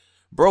like,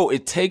 bro,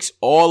 it takes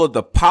all of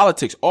the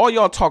politics. All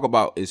y'all talk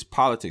about is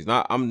politics.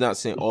 I'm not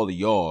saying all of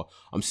y'all.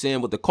 I'm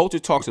saying what the culture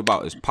talks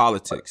about is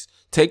politics.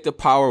 Take the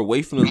power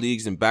away from the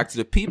leagues and back to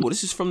the people.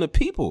 This is from the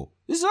people.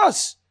 This is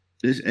us.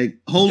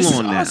 Hold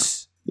on now.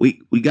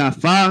 We got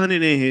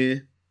 500 in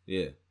here.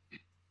 Yeah.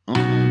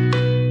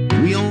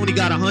 We only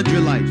got 100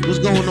 likes. What's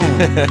going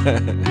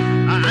on?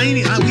 I We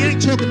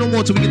ain't talking no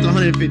more till we get to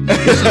 150.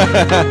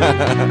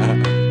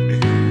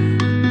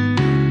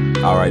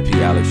 R.I.P.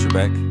 Alex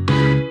Trebek.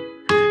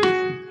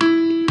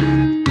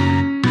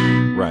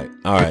 Right.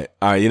 All right.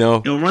 You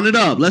know. Yo, run it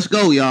up. Let's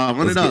go, y'all.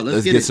 Run it up.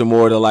 Let's get some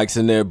more of the likes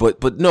in there.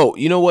 But no,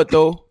 you know what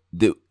though?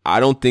 I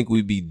don't think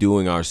we'd be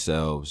doing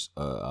ourselves.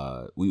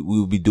 We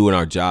would be doing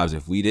our jobs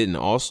if we didn't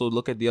also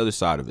look at the other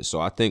side of it.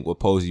 So I think what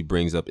Posey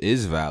brings up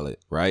is valid,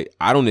 right?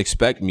 I don't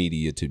expect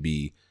media to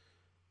be,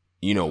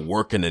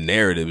 working the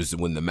narratives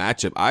when the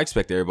matchup. I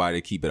expect everybody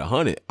to keep it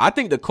 100. I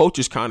think the coach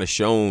has kind of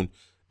shown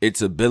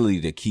its ability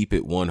to keep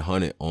it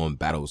 100 on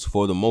battles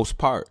for the most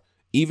part.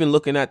 Even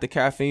looking at the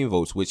caffeine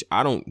votes, which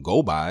I don't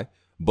go by,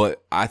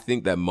 but I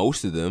think that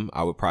most of them,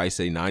 I would probably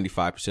say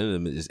 95% of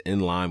them is in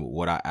line with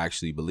what I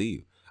actually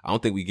believe. I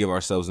don't think we give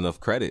ourselves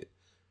enough credit.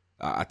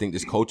 I think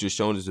this coach has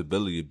shown his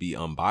ability to be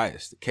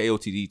unbiased. The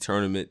KOTD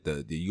tournament,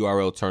 the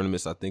URL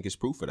tournaments, I think is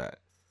proof of that.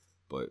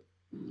 But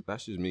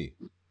that's just me.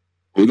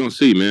 We're going to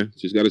see, man.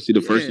 Just got to see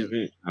the first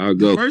event. How it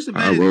go. The first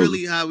event is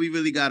really how we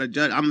really got to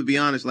judge. I'm going to be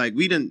honest. Like,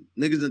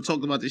 niggas done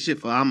talked about this shit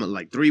for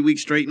 3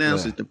 weeks straight now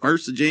since the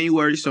 1st of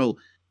January. So,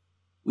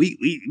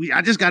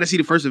 I just got to see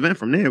the first event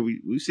from there.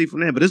 We see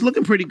from there. But it's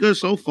looking pretty good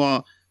so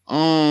far.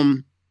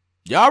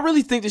 Y'all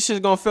really think this shit's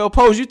gonna fail?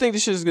 Pose, you think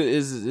this shit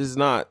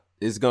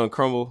is gonna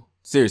crumble?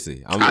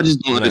 Seriously, I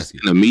just don't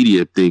understand the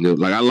media thing.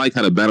 Like, I like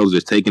how the battles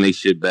is taking their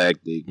shit back.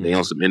 They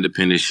on some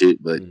independent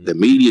shit, but the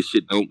media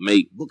shit don't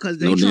make because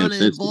they trying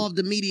to involve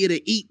the media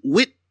to eat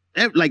with.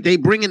 Like, they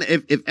bring in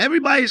if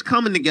everybody's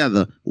coming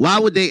together, why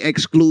would they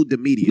exclude the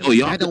media? No,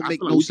 y'all, that don't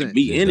make no sense.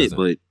 Be in it,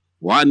 but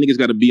why niggas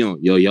got to be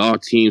on y'all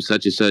team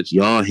such and such,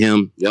 y'all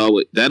him,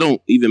 y'all? That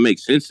don't even make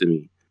sense to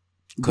me.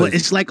 But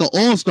it's like an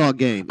all-star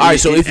game. All right,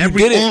 so if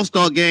every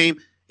all-star game,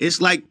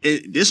 it's like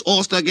this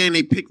all-star game,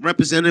 they pick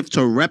representatives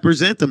to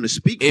represent them, to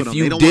speak for them. If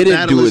you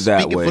didn't do it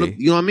that way,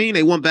 you know what I mean?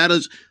 They want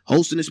battlers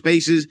hosting the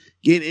spaces,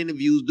 getting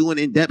interviews, doing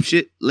in-depth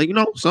shit. Like,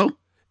 so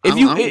if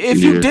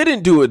you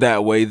didn't do it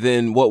that way,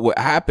 then what would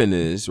happen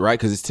is, right,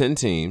 because it's 10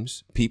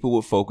 teams, people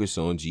would focus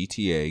on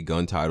GTA,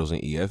 gun titles,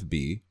 and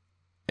EFB,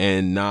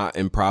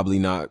 and probably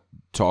not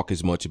talk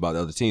as much about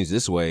the other teams.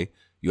 This way,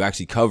 you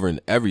actually covering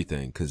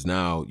everything, because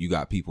now you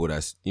got people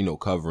that's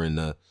covering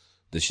the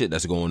shit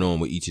that's going on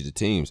with each of the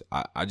teams.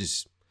 I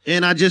just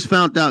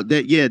found out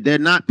that they're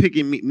not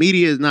picking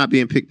media is not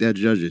being picked as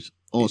judges.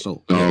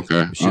 Also,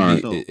 okay,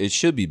 it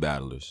should be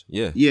battlers.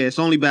 Yeah, it's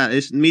only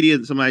it's media.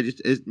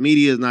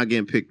 Media is not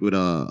getting picked with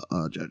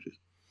judges.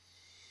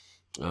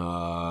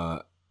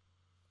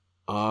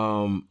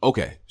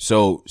 Okay.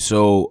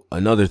 So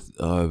another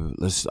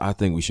I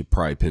think we should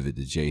probably pivot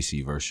to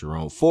JC versus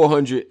Sharon.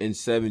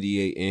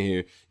 478 in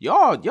here.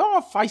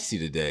 Y'all feisty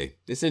today.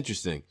 It's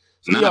interesting.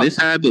 So this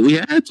happened. We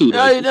had to.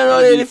 No,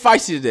 they're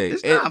feisty today.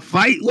 It's not a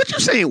fight. What you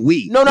saying?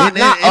 We? No, not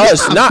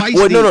us.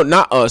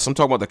 Not us. I'm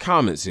talking about the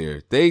comments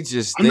here.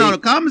 The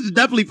comments is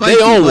definitely feisty.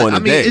 They own one. I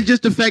mean, it's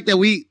just the fact that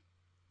we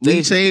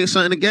say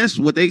something against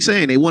what they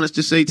saying. They want us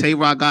to say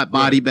Tay-Rock got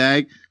body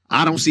bag.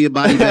 I don't see a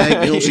body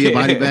bag. You don't see a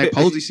body bag.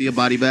 Posey see a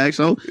body bag.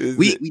 So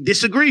we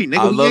disagree,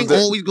 nigga. We ain't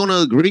always gonna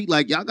agree.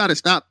 Like, y'all gotta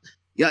stop.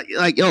 Yeah,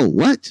 like, yo,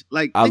 what?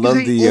 Like, I love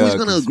ain't always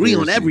gonna agree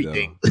on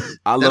everything.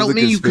 I love that don't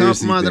mean you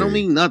compromise. That don't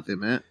mean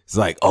nothing, man. It's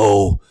like,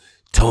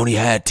 Tony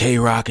had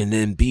Tay-Rock, and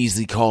then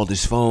Beasley called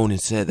his phone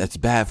and said that's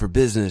bad for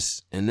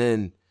business, and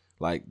then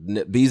like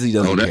Beasley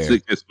doesn't care. That's a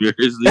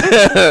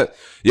conspiracy.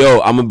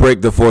 Yo, I'm gonna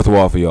break the fourth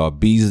wall for y'all.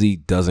 Beasley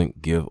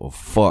doesn't give a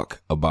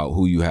fuck about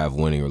who you have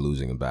winning or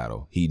losing a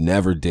battle. He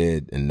never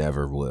did and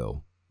never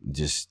will.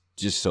 Just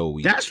so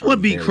we. That's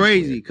what be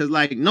crazy, because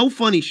like, no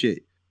funny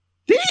shit.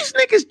 These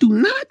niggas do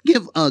not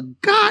give a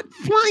god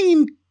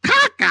flying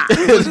caca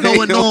what's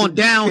going on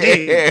down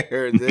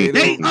here.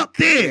 They up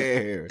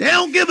there. They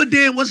don't give a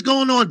damn what's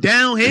going on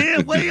down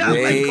here. Way up.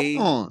 Like, come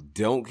on.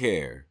 Don't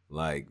care.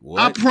 Like,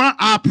 what?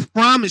 I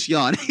promise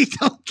y'all, they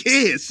don't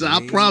care. So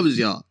I promise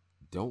y'all,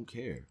 don't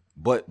care.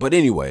 But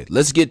anyway,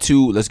 let's get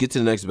to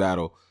the next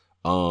battle.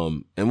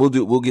 And we'll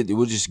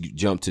just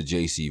jump to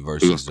JC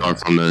versus. We'll start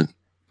from the.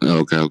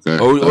 Okay.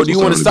 Or do you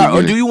want to start?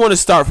 Or do you want to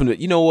start from the?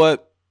 You know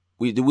what?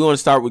 Do we want to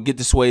start with get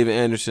the Swave and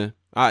Anderson?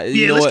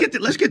 Let's get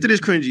to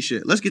this cringy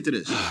shit. Let's get to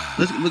this.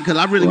 Because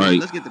I really want.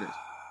 Let's get to this.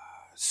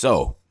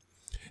 So,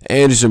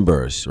 Anderson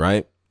Burris,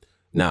 right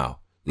now,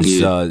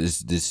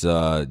 this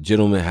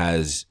gentleman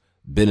has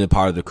been a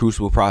part of the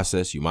Crucible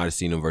process. You might have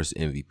seen him versus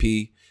MVP.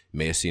 You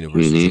may have seen him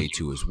versus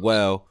J2 as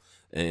well,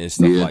 and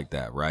stuff like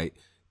that, right?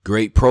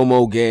 Great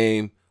promo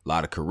game, a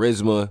lot of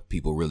charisma.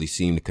 People really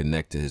seem to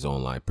connect to his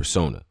online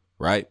persona,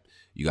 right?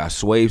 You got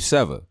Swave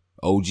Seva,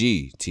 OG,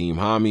 Team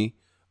Hami.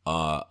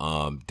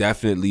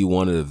 Definitely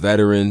one of the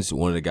veterans,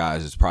 one of the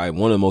guys that's probably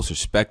one of the most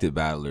respected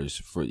battlers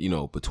for,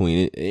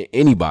 between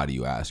anybody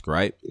you ask,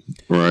 right?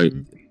 Right.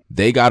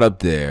 They got up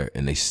there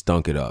and they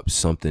stunk it up.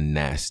 Something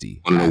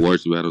nasty. One of the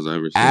worst battles I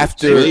ever seen.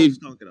 Swave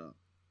stunk it up.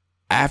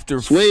 After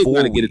Swave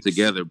got to get it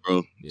together,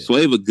 bro. Yeah.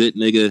 Swave a good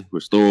nigga,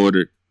 restore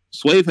order.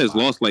 Swave has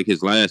lost like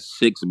his last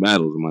 6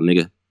 battles, my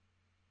nigga.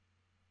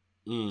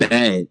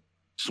 Bad.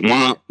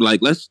 Swamp.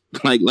 Let's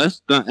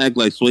not act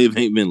like Swave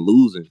ain't been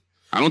losing.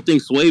 I don't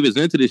think Swave is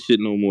into this shit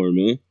no more,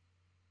 man.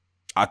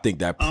 I think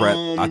that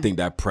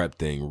prep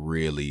thing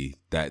really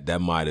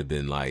that might have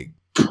been like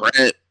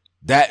prep.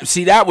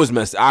 That was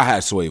messed. I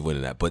had Swave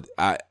winning that, but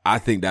I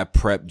think that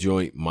prep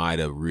joint might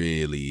have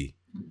really,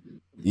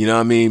 you know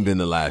what I mean, been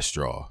the last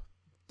straw.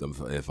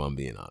 If I'm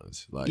being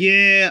honest,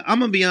 yeah,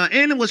 I'm gonna be honest.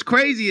 And what's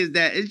crazy is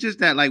that it's just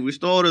that like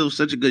Restorative was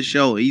such a good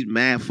show. He's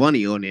mad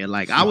funny on there.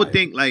 Like I would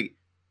think like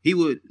he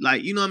would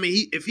like, you know what I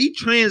mean. If he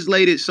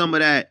translated some of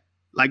that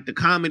like the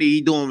comedy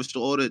he doing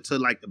Restorative to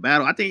like the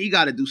battle, I think he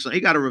got to do something.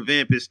 He got to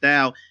revamp his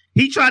style.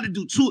 He tried to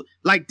do two.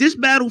 Like this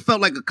battle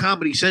felt like a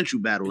Comedy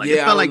Central battle. Like it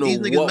felt like these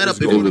niggas met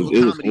up in front of a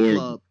comedy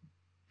club.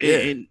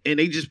 And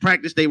they just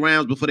practiced their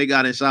rounds before they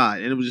got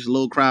inside. And it was just a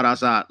little crowd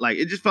outside. Like,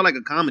 it just felt like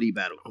a comedy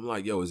battle. I'm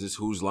like, yo, is this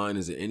whose line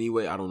is it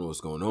anyway? I don't know what's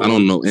going on. I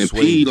don't know. And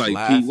P, like,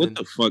 laughing. P, what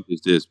the fuck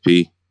is this,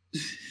 P?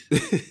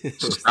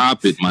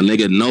 Stop it, my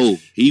nigga. No.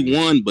 He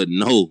won, but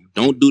no.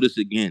 Don't do this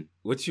again.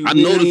 What you mean?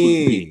 I know this was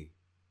P.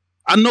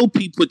 I know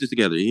P put this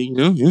together.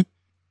 You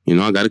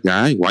know, I got a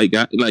guy, white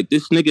guy. Like,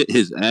 this nigga,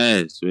 his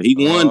ass. Man. He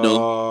won,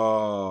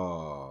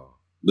 though.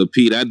 But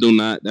P,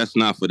 that's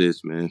not for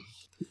this, man.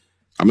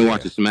 I've been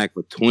watching Smack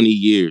for 20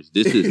 years.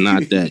 This is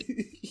not that.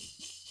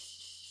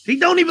 He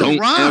don't even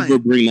rhyme. Don't ever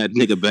bring that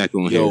nigga back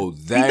on here.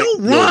 He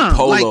don't rhyme.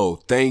 Polo, like,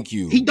 thank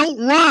you. He don't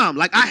rhyme.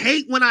 Like, I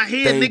hate when I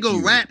hear a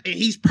nigga rap and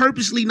he's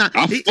purposely not.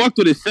 I fucked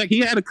with his second.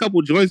 He had a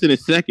couple joints in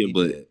his second,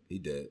 He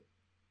did.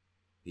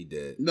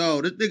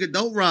 No, this nigga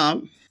don't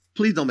rhyme.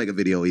 Please don't make a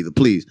video either,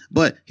 please.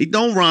 But he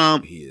don't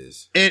rhyme. He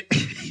is. And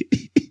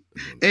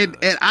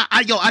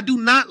I do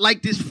not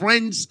like this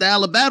Friends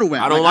style of battle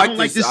rap. I don't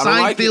like this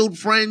Seinfeld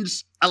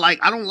Friends. I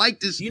don't like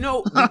this. You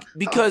know,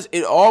 because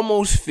it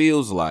almost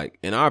feels like,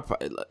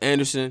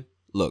 Anderson,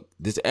 look,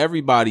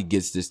 everybody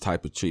gets this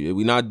type of treatment.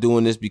 We're not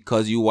doing this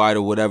because you white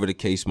or whatever the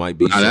case might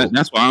be.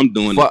 That's why I'm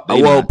doing it.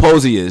 Well,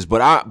 Posey is,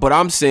 but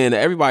I'm saying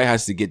that everybody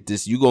has to get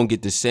this. You're gonna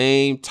get the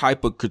same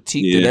type of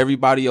critique that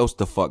everybody else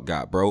the fuck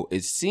got, bro.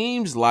 It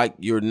seems like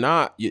you're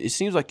not. It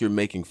seems like you're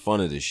making fun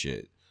of this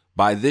shit.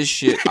 By this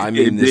shit, I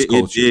mean this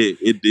culture.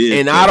 It did.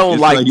 And I don't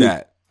like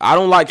that. I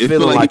don't like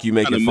feeling like you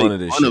making fun of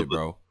this shit,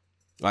 bro.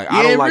 Like,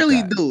 I don't like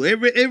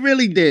that. It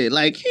really did.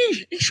 Like,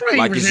 he's right.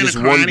 Like, it's just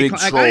one big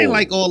troll. I ain't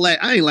like all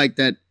that. I ain't like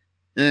that.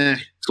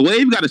 So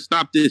Wave got to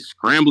stop this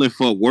scrambling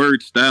for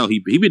word style. He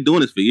been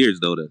doing this for years,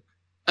 though.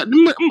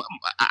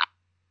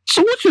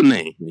 So what's your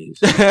name?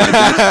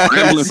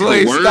 Scrambling for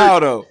words. Style,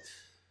 though.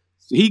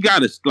 He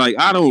got to, like,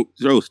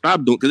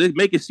 stop doing, because it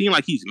make it seem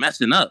like he's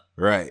messing up.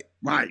 Right.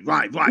 Right.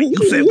 You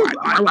said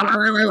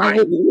right.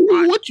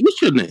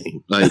 What's your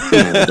name? Like,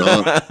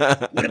 dog.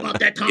 What about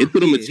that time? Get to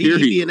the material.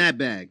 He be in that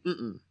bag. He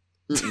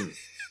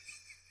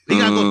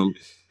got go.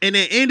 And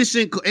then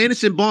Anderson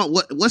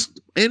Barnes. What's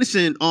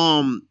Anderson?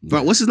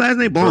 What's his last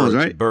name? Barnes,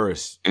 right?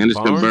 Burris.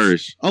 Anderson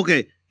Burris.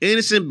 Okay,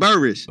 Anderson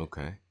Burris.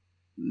 Okay.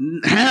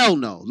 Hell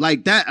no,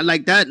 like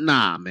that.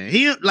 Nah, man.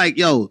 He like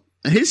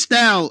his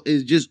style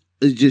is just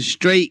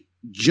straight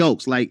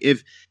jokes. Like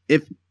if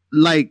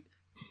like.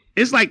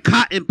 It's like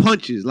cotton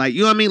punches, like, you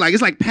know what I mean? Like,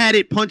 it's like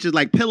padded punches,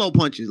 like pillow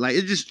punches. Like,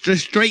 it's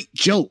just straight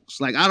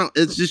jokes. Like,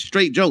 it's just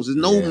straight jokes. There's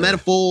no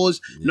metaphors,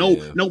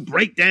 no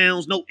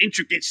breakdowns, no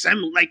intricate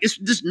like, it's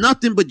just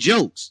nothing but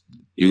jokes.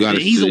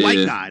 He's a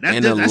white guy.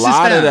 That's a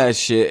lot of that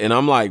shit. And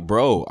I'm like,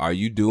 bro, are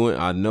you doing?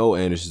 I know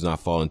Anderson's not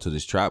falling into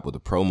this trap with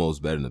the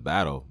promos better than the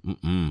battle.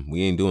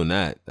 We ain't doing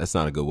that. That's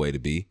not a good way to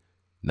be.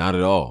 Not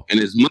at all. And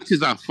as much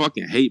as I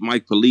fucking hate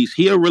Mike Police,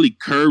 he'll really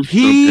curve that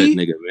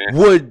nigga, man.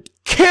 Would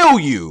kill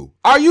you.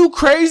 Are you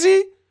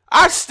crazy?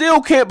 I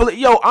still can't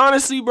believe.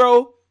 Honestly,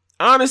 bro.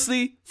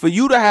 Honestly, for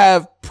you to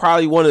have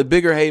probably one of the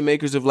bigger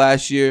haymakers of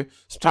last year,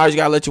 sometimes you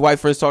gotta let your white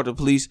friends talk to the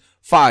police.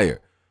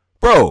 Fire.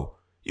 Bro,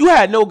 you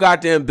had no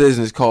goddamn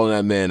business calling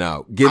that man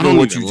out. Given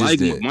what you just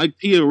did. Mike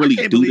P really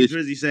do this.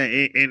 Drizzy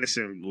said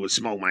Anderson would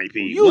smoke Mike P.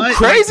 You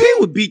crazy? Mike P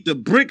would beat the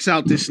bricks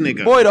out this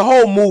nigga. Boy, the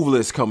whole move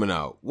list coming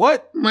out.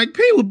 What? Mike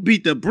P would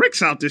beat the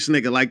bricks out this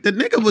nigga. Like the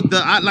nigga with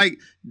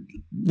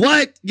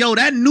what?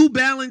 That New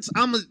Balance,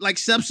 I'm a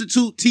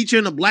substitute teacher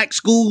in a black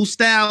school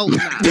style.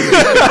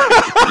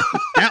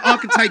 That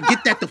archetype,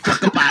 get that the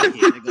fuck up out of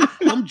here, nigga.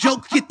 Them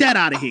jokes, get that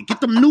out of here.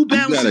 Get them New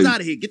Balances out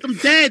of here. Get them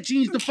dad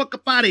jeans the fuck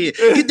up out of here.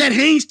 Get that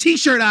Hanes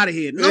t-shirt out of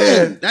here.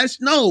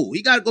 No,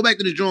 he got to go back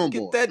to the drawing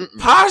board. Get that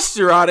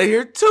posture out of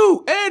here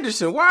too.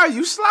 Anderson, why are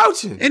you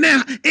slouching? And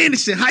now,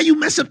 Anderson, how you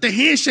mess up the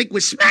handshake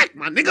with Smack,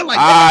 my nigga? Like,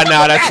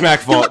 that's Smack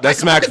fault. That's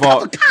Smack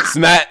fault.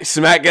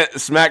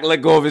 Smack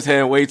let go of his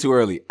hand way too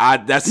early.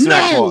 That's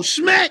Smack fault.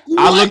 Smack. What?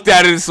 I looked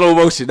at it in slow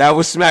motion. That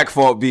was Smack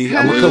fault, B.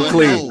 I'm gonna come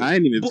clean. I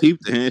ain't even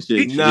peeped the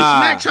handshake.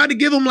 Smack tried to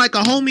give him like a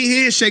homie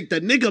handshake. The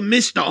nigga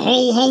missed the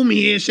whole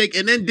homie handshake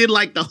and then did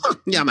like the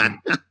yeah, man.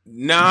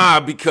 Nah,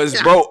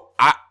 because bro,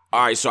 all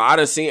right. So I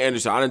done seen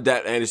Anderson. I done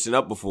dapped Anderson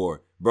up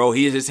before, bro.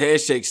 His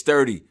handshake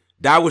sturdy.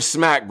 That was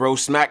Smack, bro.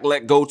 Smack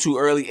let go too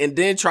early and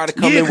then try to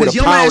come in with a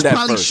your pound ass at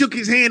probably first. shook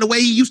his hand the way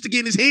he used to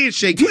get his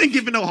handshake. You ain't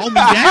giving no homie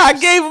dap. I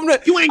gave him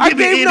the. You ain't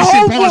giving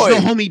Anderson Barnes no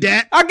homie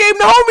dap. I gave him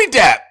the homie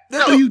dap.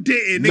 No, you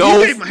didn't.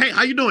 No. You hey,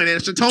 how you doing?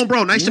 It's Tone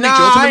Bro. Nice to meet you.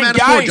 How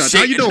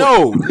you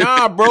doing?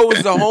 No, bro. It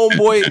was a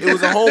homeboy. It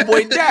was a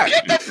homeboy dap.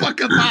 Get the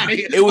fuck up out of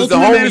here. It was the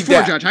homie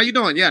dap. Judge. How you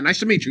doing? Yeah, nice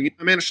to meet you.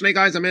 I manage Snake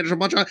Eyes. I manage a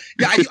bunch of.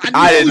 Yeah,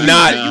 I did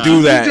not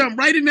do that. You jumped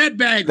right in that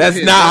bag.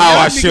 That's not how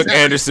I shook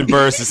Anderson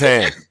Burns'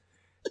 hand.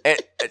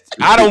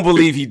 I don't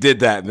believe he did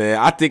that, man.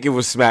 I think it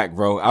was smack,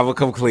 bro. I will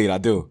come clean. I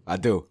do.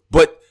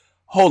 But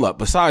hold up.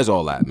 Besides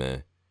all that,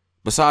 man.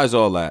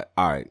 All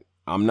right.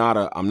 I'm not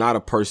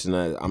a person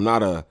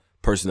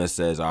that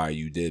says, all right,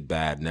 you did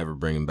bad, never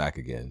bring him back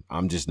again.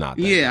 I'm just not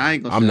that. Yeah, I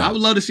ain't gonna say. I would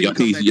love to see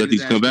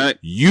Yuckies come back.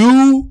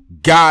 You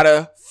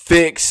gotta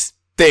fix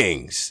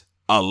things.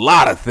 A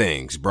lot of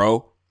things,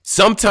 bro.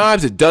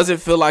 Sometimes it doesn't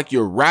feel like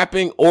you're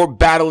rapping or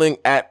battling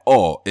at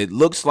all. It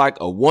looks like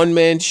a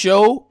one-man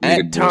show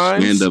at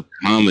times.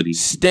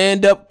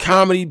 Stand-up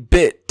comedy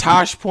bit.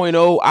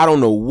 Tosh.0. I don't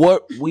know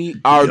what we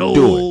are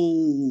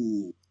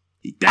doing.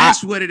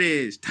 That's what it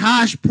is.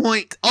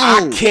 Tosh.0.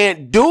 I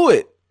can't do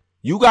it.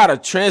 You gotta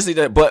translate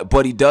that,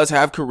 but he does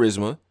have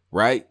charisma,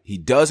 right? He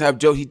does have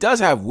jokes. He does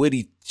have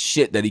witty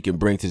shit that he can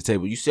bring to the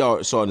table. You saw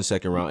in the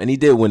second round, and he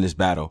did win this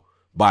battle,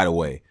 by the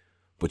way.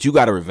 But you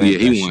got to revamp.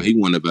 Yeah, he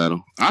won the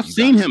battle. I've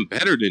seen him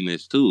better than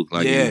this too.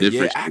 Like in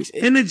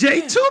the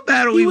J2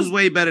 battle, he was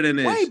way better than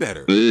this. Way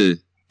better. Yeah.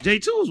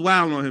 J2 was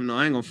wild on him though.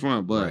 I ain't gonna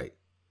front, but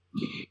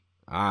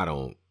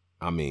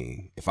I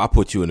mean, if I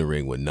put you in the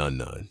ring with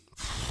none.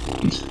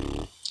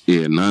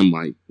 Yeah, none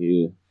like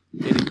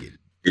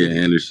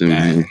Anderson,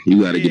 man.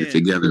 You got to get it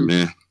together,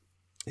 man.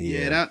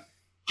 Yeah.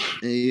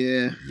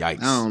 Yikes. I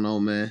don't know,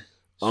 man.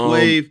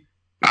 Swave.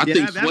 I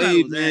think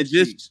Swave, man,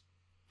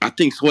 I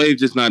think Swave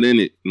just not in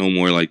it no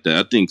more like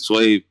that. I think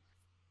Swave,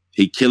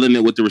 he killing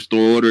it with the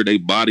Restore Order. They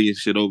bodying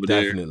shit over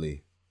there.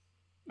 Definitely.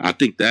 I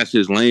think that's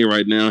his lane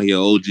right now. He an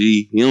OG.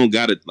 He don't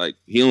got it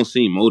he don't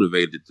seem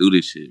motivated to do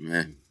this shit,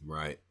 man.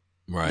 Right.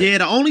 Yeah,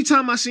 the only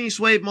time I seen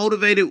Swave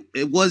motivated,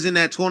 it was in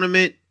that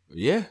tournament.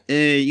 Yeah.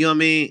 And you know what I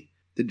mean?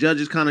 The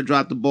judges kind of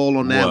dropped the ball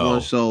on that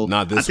one. So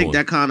I think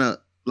that kind of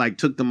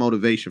took the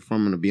motivation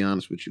from him, to be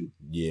honest with you.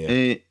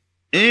 Yeah.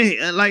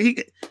 And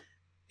like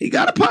he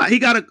got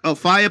a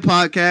fire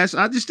podcast.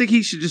 I just think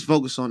he should just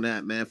focus on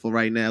that, man, for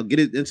right now. Get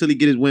it until he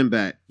get his win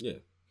back. Yeah.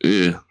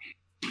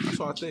 That's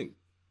what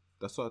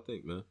I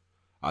think, man.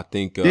 I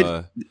think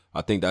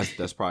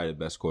that's probably the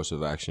best course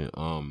of action.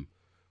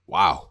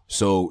 Wow.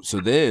 So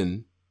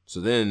then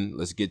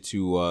let's get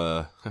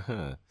to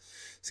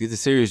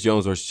Serious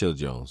Jones versus Chilla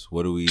Jones.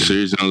 What do we?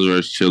 Serious Jones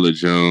versus Chilla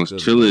Jones.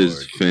 Chilla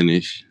is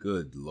finished.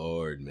 Good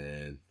Lord,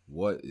 man.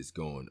 What is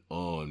going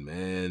on,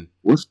 man?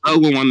 What's up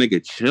with my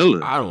nigga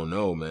Chilla? I don't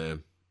know,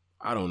 man.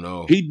 I don't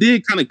know. He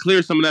did kind of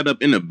clear some of that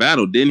up in the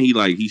battle, didn't he?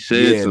 Like he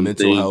said some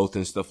mental health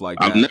and stuff like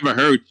that. I've never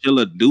heard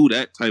Chilla do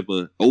that type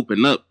of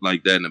open up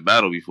like that in a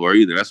battle before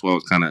either. That's why I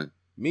was kind of.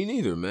 Me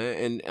neither, man.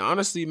 And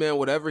honestly, man,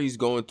 whatever he's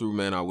going through,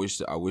 man, I wish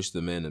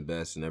the man the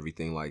best and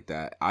everything like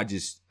that. I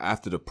just,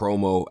 after the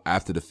promo,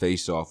 after the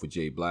face off with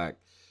Jay Black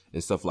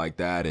and stuff like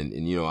that, and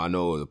you know, I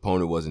know the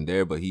opponent wasn't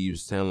there, but he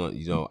was telling,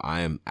 you know,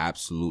 I am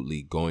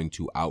absolutely going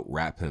to out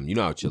rap him. You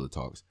know how Chilla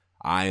talks.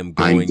 I am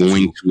going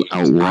to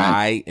out rap.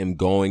 I am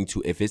going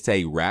to, if it's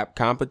a rap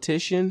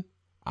competition,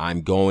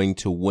 I'm going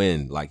to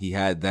win. Like he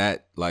had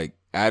that like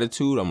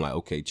attitude. I'm like,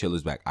 okay,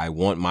 Chilla's back. I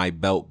want my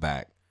belt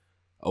back.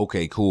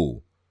 Okay,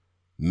 cool.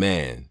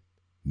 Man,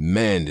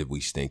 did we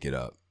stink it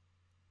up.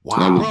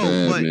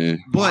 Wow.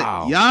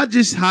 But y'all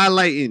just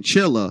highlighting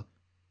Chilla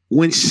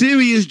when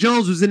Serious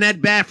Jones was in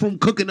that bathroom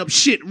cooking up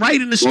shit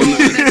right in the stall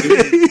next to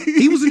him.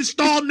 He was in the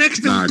stall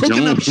next to him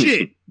cooking up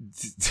shit.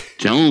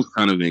 Jones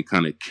been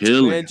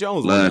killing. Man,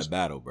 Jones won that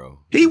battle, bro.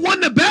 He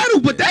won the battle,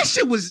 but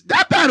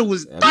that battle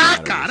was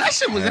that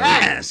shit was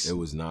ass. It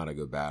was not a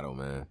good battle,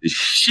 man. The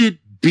shit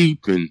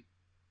beeping.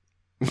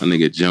 My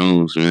nigga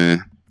Jones,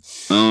 man.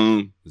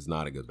 It's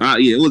not a good battle.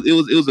 Yeah,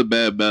 it was a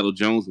bad battle.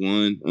 Jones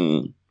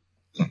won.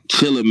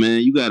 Chilla,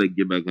 man, you gotta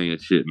get back on your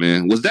shit,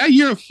 man. Was that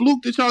year a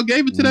fluke that y'all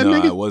gave it to that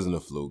nigga? No, it wasn't a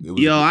fluke.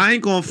 I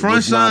ain't gonna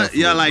front, son.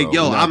 Yeah, like,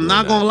 bro. I'm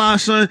not gonna lie,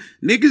 son.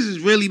 Niggas is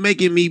really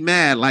making me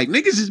mad. Like,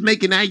 niggas is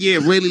making that year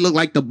really look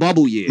like the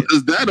bubble year.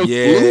 Is that a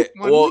fluke?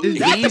 Well, is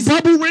that the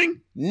bubble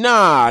ring?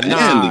 Nah.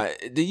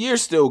 The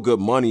year's still good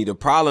money. The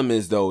problem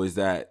is, though, is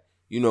that,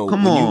 you know,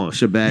 come on,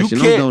 Sebastian,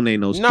 don't donate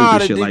no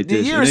stupid shit like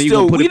this.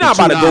 We're not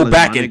about to go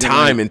back in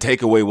time and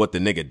take away what the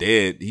nigga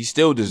did. He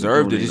still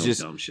deserved it.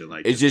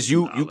 It's just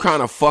you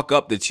kind of fuck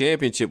up the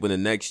championship when the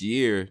next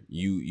year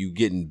you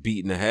getting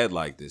beaten ahead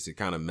like this. It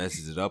kind of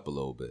messes it up a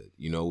little bit.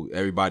 You know,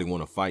 everybody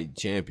want to fight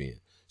champion,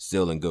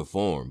 still in good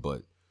form,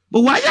 but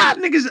why y'all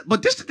niggas?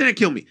 But this the thing that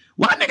kill me.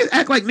 Why niggas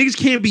act like niggas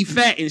can't be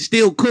fat and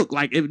still cook?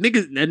 Like if a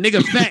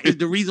nigga fat is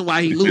the reason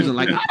why he losing.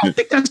 Like I don't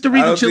think that's the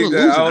reason Chilla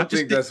losing. I don't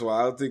think that's why.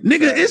 I don't think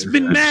nigga, it's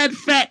been mad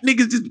fat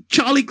niggas.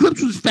 Charlie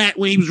Clips was fat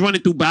when he was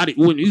running through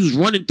when he was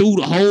running through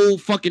the whole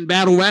fucking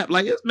battle rap.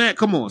 Like it's mad.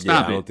 Come on,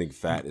 stop it. I don't think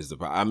fat is the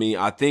problem. I mean,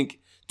 I think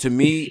to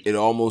me it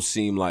almost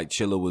seemed like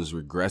Chilla was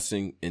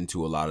regressing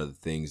into a lot of the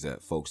things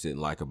that folks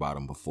didn't like about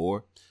him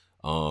before.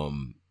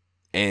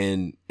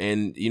 And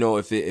you know,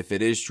 if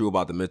it is true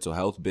about the mental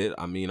health bit,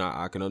 I mean,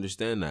 I can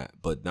understand that.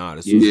 But nah,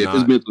 this was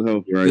not mental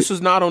health, right? This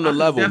was not on the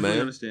level, man.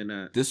 Understand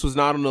that. This was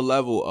not on the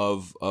level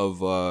of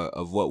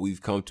what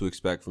we've come to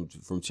expect from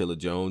Chilla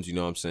Jones. You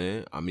know what I'm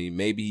saying? I mean,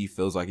 maybe he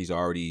feels like he's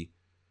already,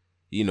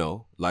 you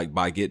know, like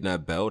by getting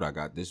that belt, I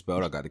got this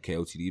belt, I got the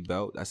KOTD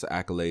belt. That's an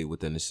accolade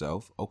within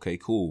itself. Okay,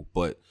 cool.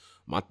 But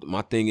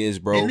my thing is,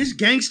 bro, and this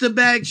gangster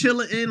bag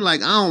Chilla in,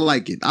 like, I don't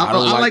like it. I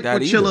don't like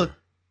what either. Chilla.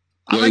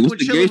 I like when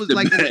Chilla was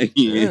like,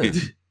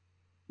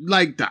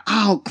 like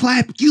I'll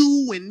clap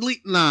you and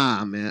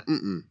nah, man.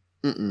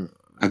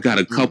 I got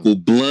a couple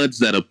bloods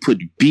that'll put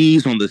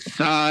bees on the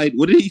side.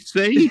 What did he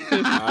say?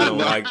 I don't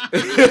like.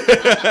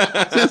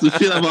 That's the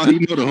shit about he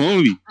know the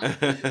homie.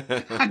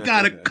 I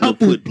got a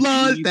couple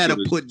bloods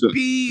that'll put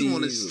bees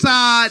on the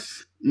side.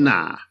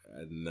 Nah,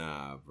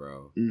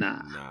 bro.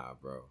 Nah,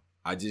 bro.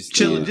 I just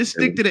Chillin'. Just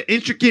stick to the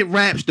intricate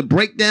raps, the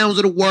breakdowns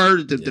of the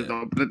words,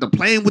 the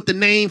playing with the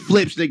name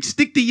flips. Like,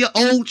 stick to your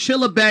old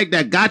Chilla bag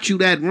that got you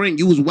that ring.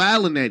 You was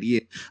wilding that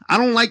year. I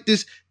don't like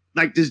this.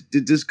 Like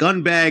this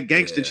gun bag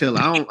gangster Chilla.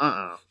 I don't.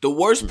 The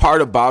worst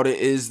part about it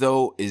is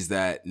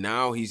that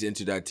now he's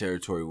into that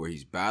territory where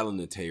he's battling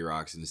the Tay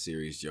Rocks and the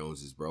Serious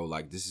Joneses, bro.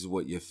 Like, this is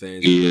what your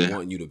fans have been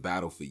wanting you to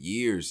battle for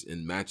years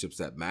in matchups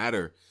that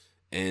matter.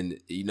 And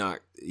you're not,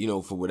 you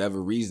know, for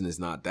whatever reason, it's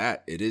not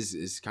that.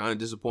 It's kind of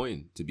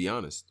disappointing, to be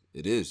honest.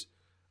 It is.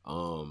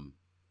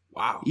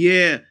 Wow.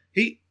 Yeah.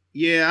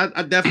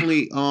 I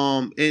definitely,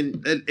 and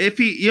if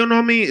he, you know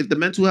what I mean? If the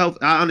mental health,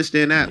 I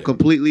understand that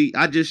completely.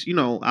 I just, you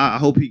know, I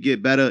hope he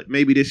get better.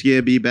 Maybe this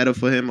year be better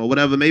for him or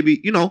whatever.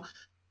 Maybe, you know,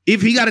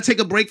 if he got to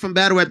take a break from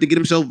battle rap to get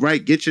himself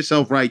right, get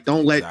yourself right.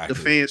 Don't let the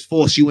fans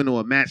force you into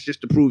a match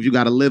just to prove you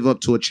got to live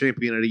up to a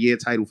Champion of the Year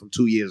title from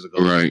 2 years ago.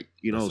 Right.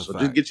 You know, so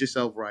just get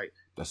yourself right.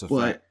 That's a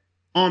fact.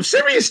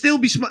 Sirius still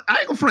be, I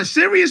ain't gonna front.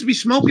 Sirius be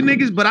smoking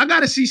niggas, but I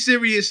got to see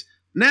Sirius.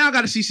 Now I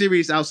got to see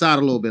Sirius outside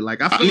a little bit. Like,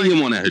 I need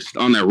him on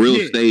that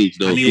real stage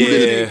though.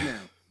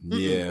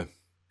 Yeah.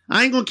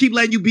 I ain't gonna keep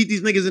letting you beat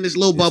these niggas in this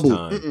little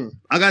bubble.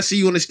 I gotta see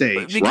you on the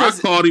stage. Rock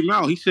called him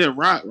out. He said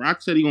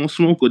Rock said he gonna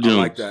smoke with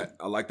Jones.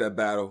 I like that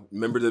battle.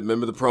 Remember the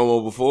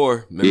promo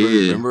before?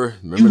 Remember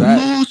that?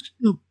 Lost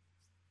him.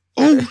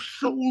 Oh,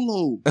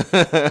 Solo.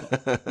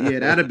 Yeah,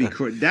 that'd be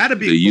on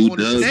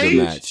the stage.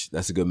 Match.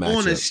 That's a good match.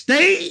 On the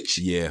stage,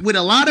 with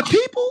a lot of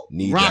people,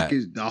 Rock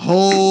is the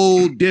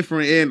whole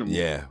different animal.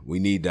 Yeah, we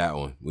need that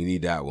one.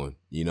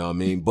 You know what I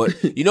mean?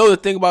 But you know the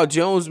thing about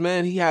Jones,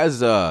 man, he has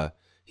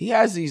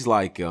these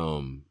like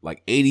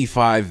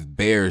 85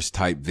 Bears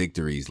type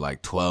victories,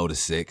 like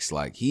 12-6.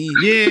 Like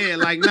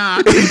like nah,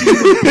 I gotta see you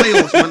in the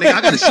playoffs, my nigga.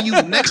 I gotta see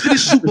you next to the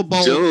Super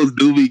Bowl. Jones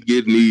do be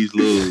getting these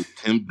little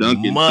Tim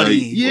Duncan money.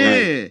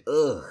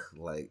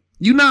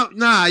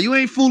 You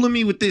ain't fooling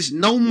me with this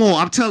no more.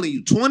 I'm telling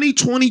you,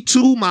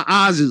 2022, my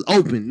eyes is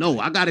open. No,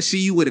 I gotta see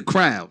you with a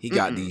crowd. He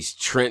got these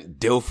Trent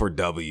Dilfer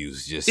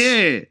W's just.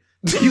 Yeah.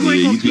 You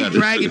ain't gonna keep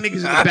dragging niggas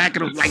in the back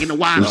of the, like in the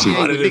wild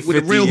shit with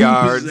the real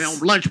yards on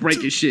lunch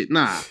break and shit.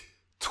 Nah.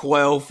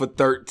 12 for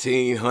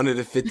 13,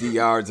 150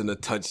 yards and a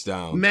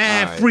touchdown.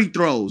 Mad free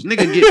throws.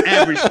 Nigga get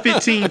average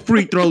 15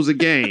 free throws a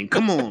game.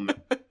 Come on,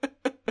 man.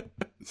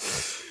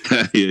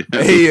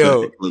 Hey,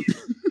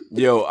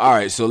 yo, all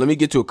right, so let me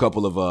get to a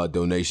couple of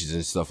donations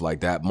and stuff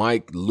like that.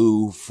 Mike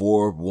Lou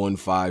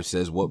 415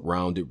 says, what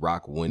round did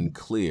Rock win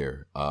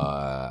clear?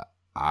 None,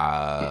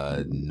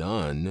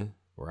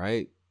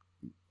 right?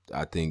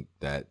 I think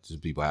that some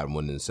people had him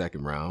win in the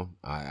second round.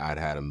 I'd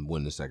had him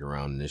win the second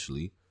round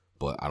initially,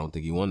 but I don't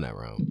think he won that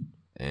round.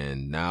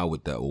 And now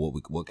with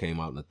what came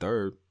out in the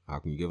third, how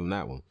can you give him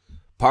that one?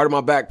 Part of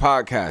my back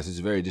podcast is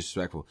very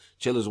disrespectful.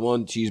 Chilla's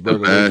one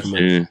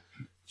cheeseburger.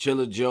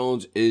 Chilla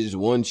Jones is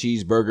one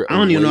cheeseburger. I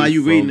don't even know how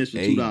you reading this for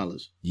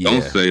 $2. Yeah.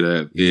 Don't say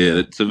that.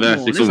 Yeah,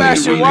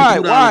 Sebastian,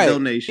 why?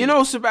 You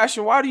know,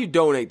 Sebastian, why do you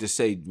donate to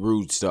say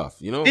rude stuff?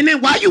 You know, and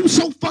then why you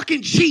so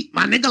fucking cheap,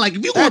 my nigga? Like,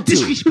 if you gonna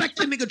disrespect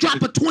that nigga, drop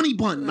a 20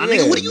 bun, my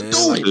nigga. What are you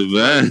doing?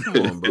 Like, come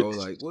on, bro.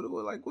 Like, what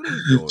are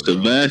you doing?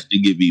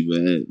 Sebastian get me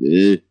mad,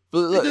 man. But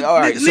look, all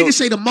right, nigga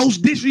say the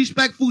most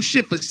disrespectful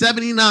shit for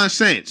 79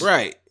 cents.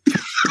 Right.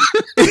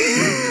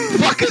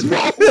 Fuck is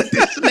wrong with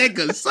this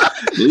nigga, son?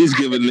 He's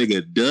giving nigga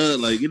a dud,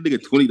 like, give nigga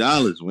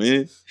 $20,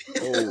 man.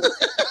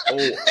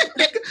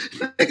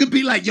 Nigga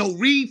be like, yo,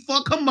 Reed,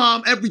 fuck her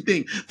mom,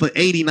 everything for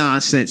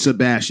 89 cents,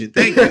 Sebastian.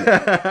 Thank you.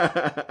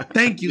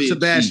 Thank you,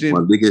 Sebastian.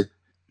 My nigga.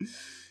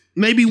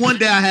 Maybe one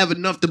day I have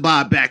enough to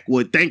buy a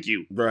backwood. Thank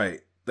you.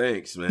 Right.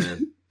 Thanks,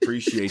 man.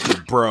 Appreciate you,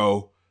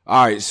 bro.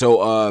 All right,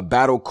 so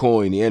Battle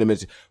Coin, the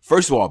animated.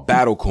 First of all,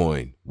 Battle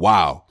Coin.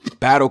 Wow.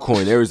 Battle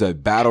Coin. There is a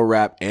battle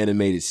rap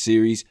animated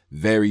series.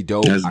 Very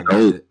dope.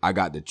 I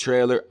got the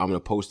trailer. I'm gonna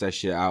post that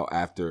shit out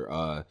after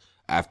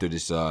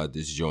this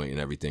joint and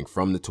everything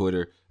from the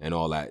Twitter and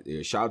all that.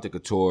 Shout out to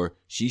Couture.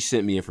 She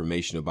sent me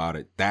information about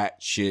it.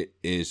 That shit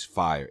is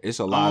fire. It's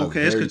a lot of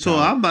okay, it's Couture.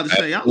 I'm about to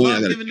say, I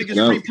love giving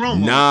niggas free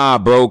promo. Nah,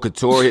 bro.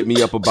 Couture hit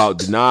me up about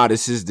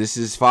this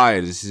is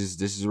fire. This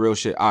is real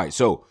shit. All right,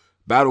 so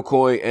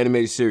Battlecoin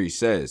animated series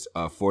says,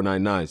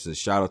 499 says,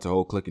 shout out to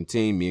whole Click and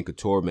team. Me and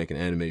Couture make an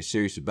animated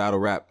series for battle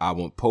rap. I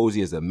want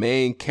Posey as the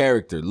main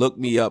character. Look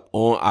me up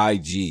on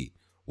IG.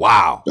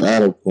 Wow.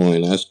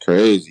 Battlecoin, that's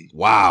crazy.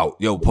 Wow.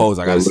 Yo,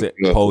 Posey, I gotta say,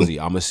 Posey,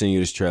 I'm gonna send you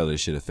this trailer.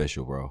 This shit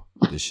official, bro.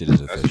 This shit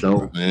is official. That's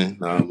dope, man.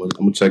 Nah, I'm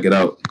gonna check it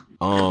out.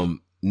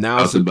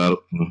 Now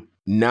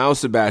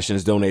Sebastian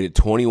has donated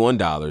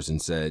 $21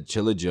 and said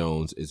Chilla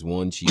Jones is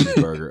one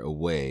cheeseburger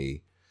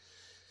away.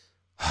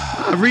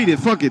 I read it.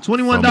 Fuck it.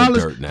 $21.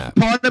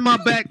 Pardon My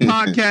Back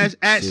podcast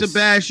at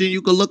Sebastian.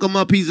 You can look him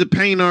up. He's a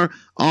painter.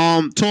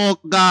 Tall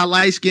guy,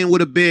 light skin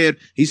with a beard.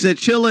 He said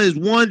Chilla is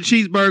one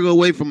cheeseburger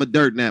away from a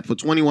dirt nap for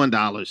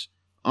 $21.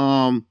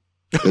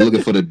 They're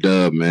looking for the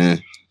dub,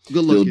 man.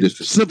 Good looking.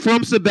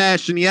 From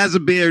Sebastian. He has a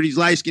beard. He's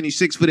light skinned. He's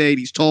 6'8".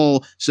 He's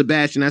tall.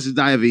 Sebastian. That's his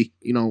Diavy.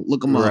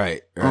 Look him up.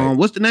 Right.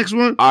 What's the next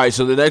one? All right.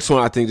 So the next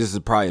one, I think this is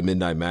probably a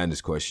Midnight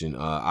Madness question.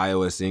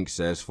 iOS Inc.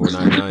 says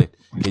 499.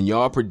 Can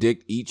y'all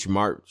predict each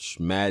March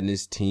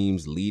Madness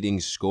team's leading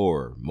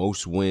scorer,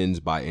 most wins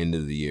by end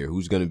of the year?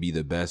 Who's going to be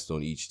the best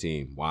on each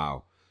team?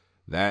 Wow.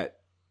 That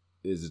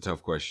is a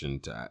tough question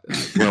to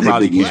ask.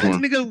 Probably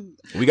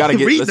we got to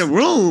get read the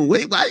room.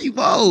 Wait, why you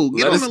vote?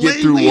 Let us get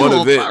through one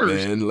event,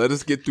 man. Let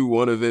us get through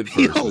one event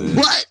first. Yo, man.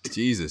 what?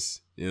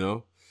 Jesus,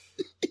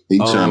 He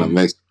trying to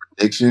make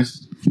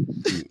predictions.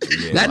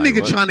 Yeah, that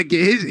nigga trying to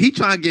get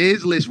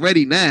his list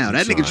ready now.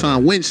 That nigga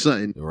trying to win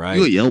something. Right.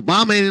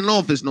 Obama ain't in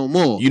office no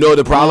more. You know what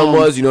the problem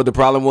was? You know what the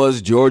problem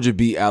was? Georgia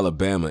beat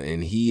Alabama,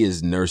 and he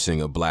is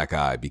nursing a black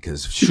eye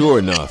because sure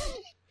enough,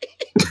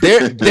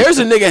 there's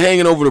a nigga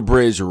hanging over the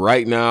bridge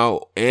right now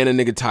and a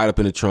nigga tied up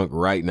in the trunk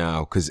right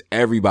now because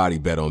everybody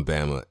bet on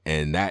Bama,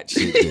 and that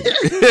shit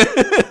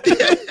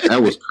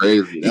that was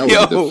crazy. That was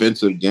a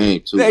defensive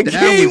game, too. That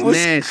game was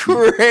nasty.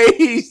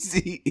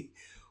 Crazy.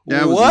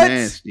 That was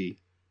nasty.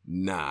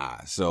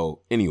 Nah.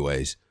 So,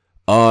 anyways,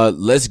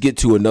 let's get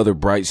to another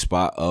bright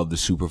spot of the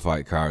super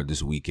fight card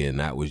this weekend.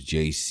 That was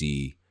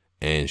JC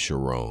and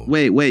Sharon.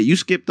 Wait, you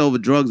skipped over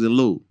drugs and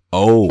loot.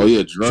 Oh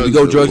yeah, drugs. Should we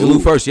go drugs and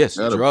loot first? Yes,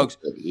 drugs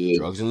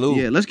and loot.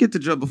 Yeah, let's get to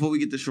drugs before we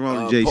get to Sharon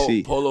and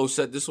JC. Polo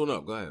set this one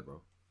up. Go ahead,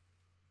 bro.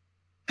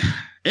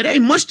 It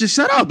ain't much to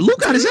set up. Luke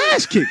got his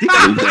ass kicked. He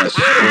got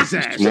his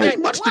ass. It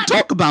ain't much to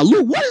talk about.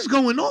 Luke, what is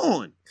going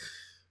on?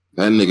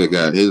 That nigga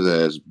got his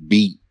ass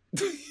beat.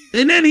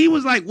 And then he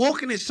was like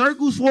walking in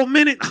circles for a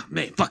minute. Oh,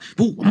 man, fuck.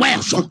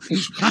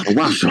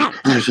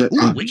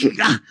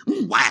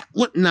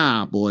 What?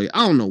 Nah, boy.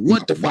 I don't know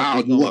what the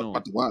fuck going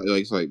on.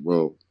 It's like,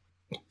 bro.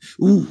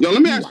 Yo,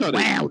 let me ask you this.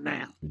 Wow,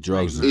 now.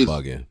 Drugs is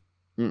bugging.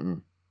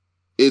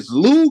 Is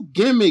Lou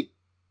gimmick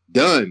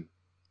done?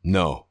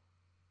 No,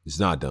 it's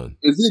not done.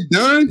 Is it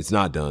done? It's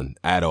not done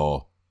at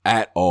all.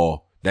 At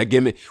all. That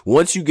gimmick,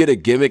 once you get a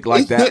gimmick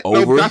like that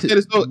over,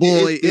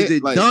 boy, is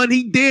it done?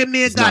 He damn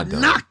near got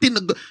knocked in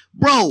the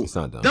bro. It's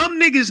not done. Them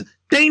niggas,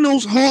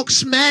 Thanos Hawk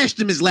smashed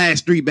him his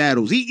last 3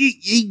 battles.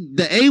 He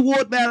the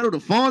A-Ward battle,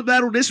 the Fawns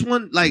battle, this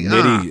one, like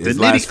his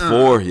last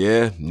 4,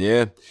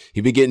 yeah.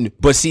 He been getting,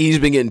 but see, he's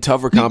been getting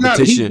tougher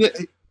competition.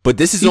 But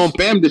this is on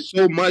spammed it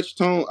so much,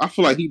 Tone. I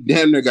feel like he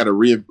damn near got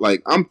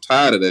to I'm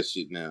tired of that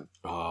shit now.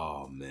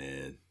 Oh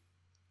man,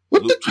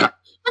 what the trap?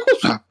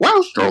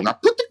 Wow, strong. I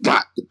put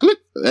the click.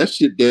 That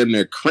shit damn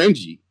near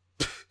cringy.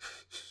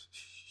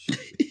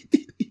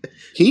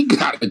 He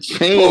got a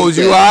change. Oh, was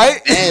you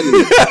right?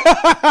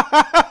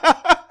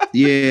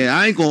 Yeah,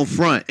 I ain't gonna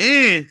front.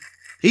 And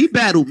he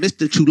battled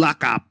Mr.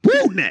 Chulaka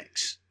Boo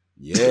next.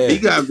 Yeah, he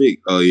got big.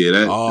 Oh yeah,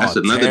 that's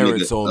another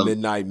Terrence nigga on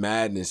Midnight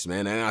Madness,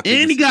 man.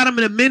 And he got him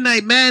in a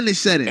Midnight Madness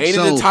setting. Ain't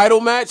it a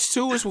title match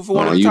too? It's for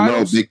one of the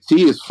titles. Big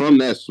T is from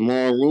that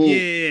small room.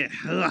 Yeah,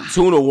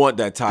 Tuna want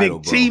that title.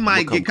 Big T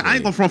might get. I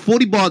ain't gonna front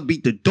 40 bars.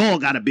 Beat the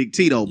dog out of Big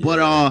T though. Yeah,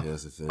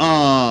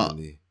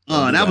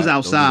 but that was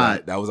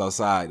outside. That was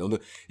outside.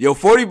 Yo,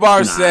 40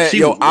 bars said,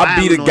 "Yo,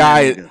 I beat a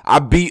guy. I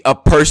beat a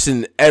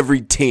person every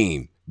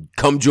team.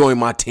 Come join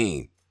my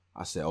team."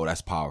 I said, "Oh,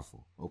 that's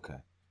powerful. Okay."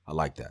 I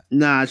like that.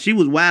 Nah, she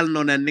was wilding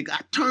on that nigga. I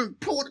turned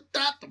Porter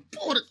dot to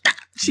Porter dot.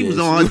 She was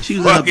on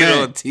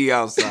T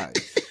outside.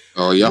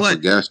 Oh, y'all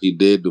forgot she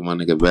did do my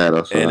nigga bad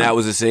outside. And that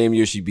was the same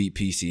year she beat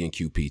PC and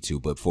QP too.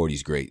 But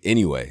 40's great.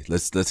 Anyway,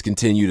 let's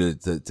continue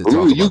to talk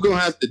about you gonna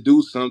have to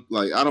do something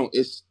like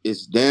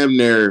It's damn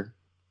near.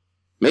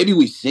 Maybe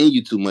we seen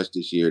you too much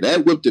this year.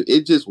 That whipped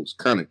it just was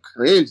kind of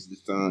cringe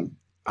this time.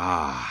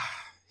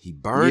 He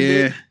burned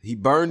it. He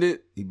burned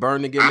it. He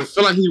burned the gimmick. I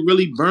feel like he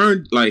really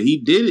burned. Like he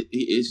did it.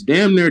 It's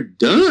damn near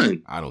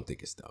done. I don't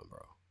think it's done, bro.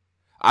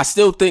 I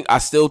still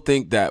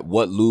think that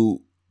what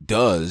Lou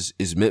does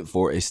is meant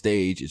for a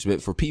stage. It's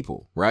meant for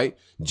people, right?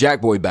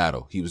 Jackboy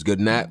battle. He was good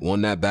in that.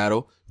 Won that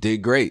battle.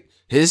 Did great.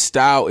 His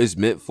style is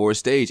meant for a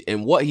stage.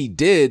 And what he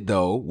did,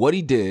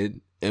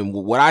 and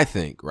what I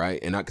think,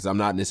 right? And because I'm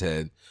not in his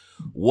head,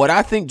 what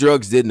I think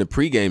Drugs did in the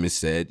pregame is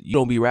said, you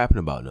don't be rapping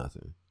about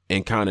nothing.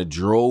 And kind of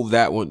drove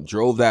that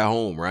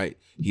home, right?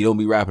 He don't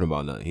be rapping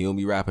about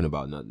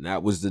nothing.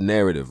 That was the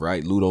narrative,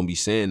 right? Lou don't be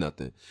saying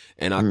nothing.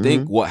 And I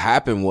think what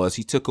happened was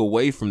he took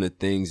away from the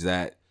things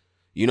that,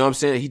 You know what I'm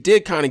saying? He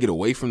did kind of get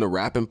away from the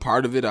rapping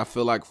part of it, I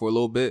feel like, for a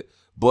little bit.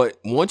 But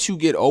once you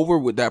get over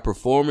with that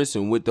performance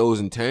and with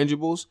those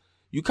intangibles,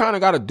 you kind of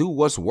got to do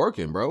what's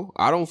working, bro.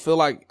 I feel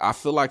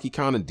like he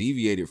kind of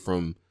deviated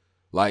from,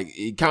 like,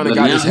 he kind of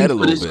got his head a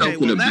little bit. Hey,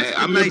 well,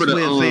 I remember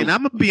I'm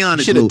going to be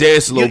honest. Should have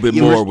danced a little bit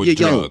more with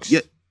drugs.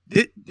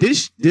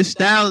 This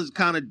style is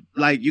kind of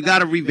like, you got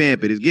to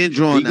revamp it. It's getting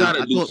drawn out.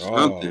 I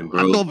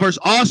thought versus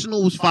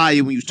Arsenal was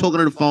fire when you was talking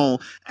to the phone.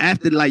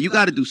 After, like, you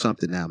got to do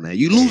something now, man.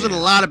 You losing a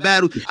lot of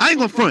battles. I ain't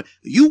gonna front.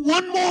 You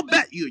one more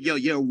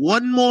you're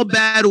one more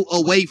battle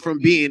away from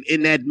being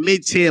in that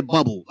mid-tier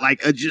bubble,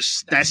 like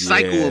just that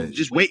cycle of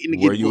just waiting to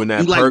get. You in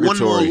that purgatory? Like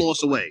one more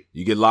loss away.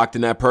 You get locked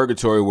in that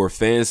purgatory where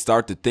fans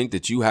start to think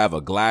that you have a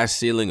glass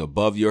ceiling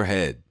above your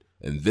head.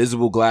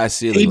 Invisible glass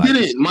ceiling. He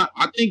didn't.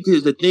 I think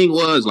the thing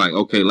was like,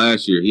 okay,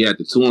 last year he had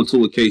the 2-on-2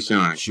 with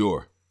K-Shine.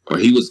 Sure. Or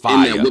he was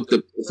in there with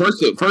the first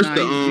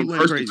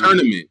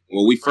tournament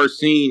when we first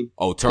seen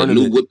tournament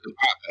the new Whip the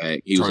Pop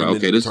act. He was like,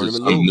 okay, this is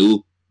something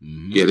new.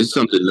 Mm-hmm. Yeah, this is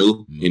something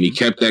new. Mm-hmm. And he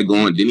kept that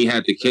going. Then he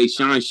had the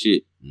K-Shine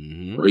shit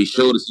where he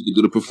showed us he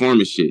could do the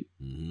performance shit.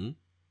 Mm-hmm.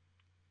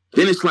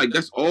 Then it's like,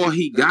 that's all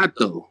he got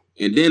though.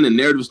 And then the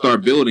narrative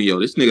start building,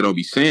 this nigga don't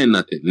be saying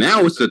nothing.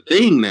 Now it's a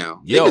thing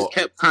now. Niggas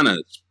kept kind of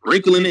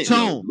sprinkling it.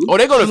 Tone.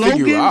 They're going to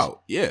figure it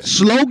out. Yeah.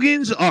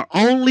 Slogans are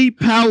only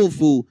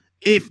powerful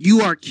if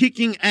you are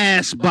kicking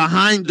ass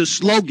behind the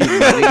slogan.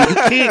 Nigga. You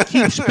can't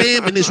keep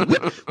spamming this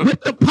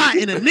whip the pot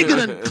and a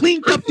nigga done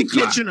cleaned up the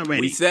kitchen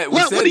already.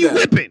 What are you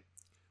whipping?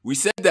 We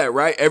said that,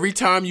 right? Every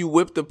time you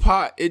whip the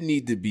pot, it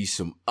need to be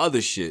some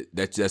other shit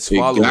that's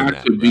following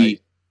that,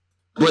 right?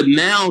 But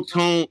now,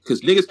 Tone,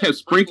 because niggas kept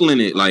sprinkling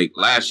it, like,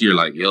 last year,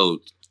 like,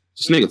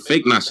 this nigga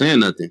fake not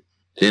saying nothing.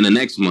 Then the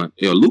next month,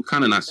 Luke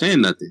kind of not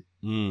saying nothing.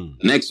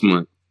 Next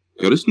month,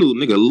 this new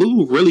nigga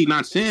Lou really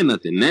not saying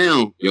nothing.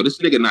 Now, this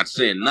nigga not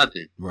saying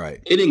nothing.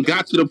 Right. It didn't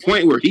got to the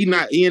point where he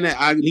not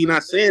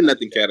saying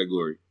nothing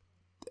category.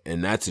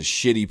 And that's a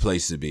shitty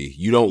place to be.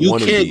 You don't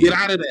want to be. You can't get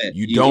out of that.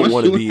 You don't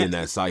want to be in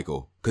that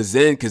cycle. Cause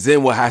then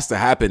what has to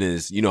happen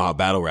is, you know how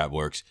battle rap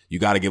works. You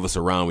got to give us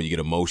a round where you get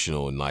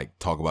emotional and like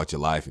talk about your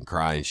life and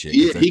cry and shit.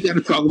 Yeah, he got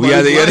to talk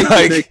about his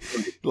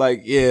life.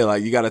 Like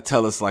you got to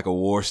tell us like a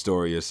war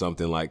story or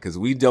something, like, cause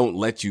we don't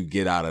let you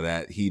get out of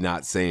that he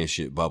not saying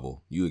shit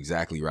bubble. You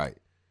exactly right.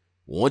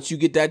 Once you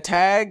get that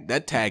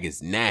tag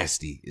is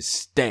nasty. It's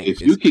stank. If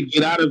you could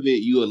get out of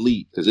it, you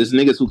elite. Because there's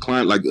niggas who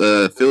climbed, like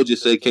Phil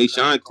just said,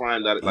 K-Shine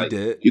climbed out of it. Like,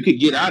 you could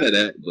get out of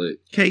that,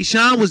 but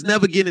K-Shine was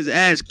never getting his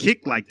ass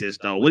kicked like this,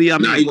 though. What do y'all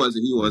mean? Nah, he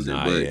wasn't.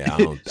 Nah,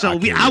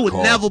 but yeah, I would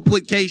never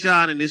put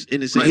K-Shine in the same.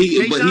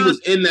 But he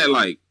was in that,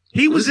 like,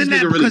 he was in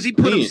that because he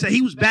put himself.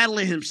 He was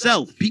battling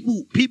himself.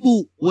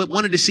 People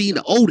wanted to see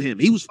the old him.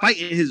 He was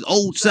fighting his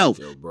old self.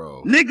 Yo,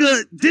 bro.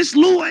 Nigga, this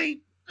Lou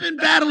ain't been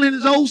battling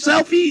his old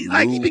self. He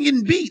been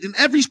getting beat in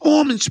every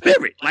form and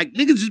spirit. Like,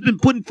 niggas just been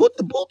putting foot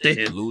to boot to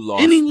him. Lou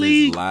lost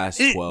his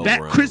last 12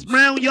 rounds. Chris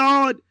Brown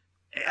yard,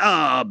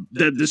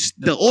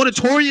 the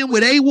auditorium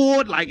with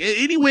A-Ward, like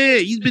anywhere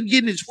he's been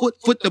getting his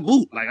foot to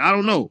boot. Like, I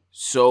don't know.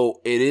 So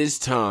it is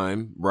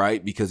time,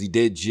 right? Because he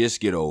did just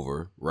get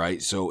over,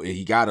 right? So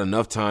he got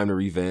enough time to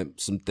revamp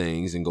some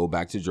things and go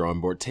back to the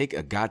drawing board. Take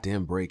a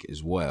goddamn break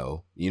as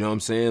well. You know what I'm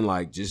saying?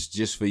 Like,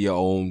 just for your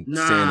own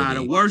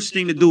sanity. The worst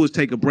thing to do is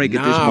take a break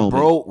at this moment.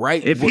 Bro,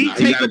 right? If he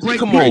take a break,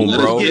 come on,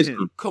 bro.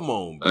 Come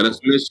on, bro. Let us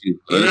miss you.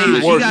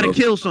 You gotta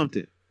kill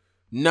something.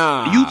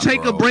 Nah, you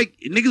take a break,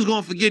 niggas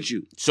gonna forget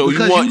you. So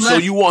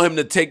you want him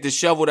to take the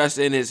shovel that's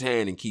in his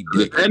hand and keep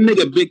digging. That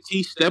nigga Big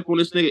T step on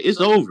this nigga,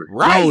 it's over.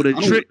 Right? The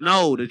trick.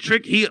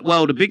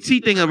 The Big T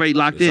thing already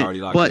locked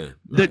in. But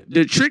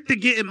the trick to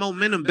getting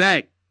momentum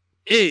back,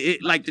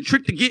 the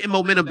trick to getting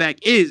momentum back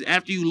is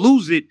after you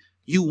lose it,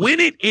 you win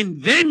it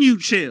and then you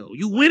chill.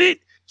 You win it,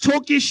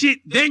 talk your shit,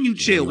 then you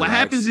chill. What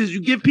happens is you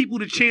give people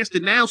the chance to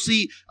now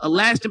see a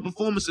lasting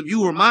performance of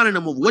you, reminding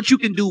them of what you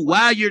can do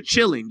while you're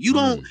chilling. You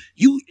don't,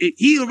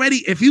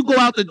 if you go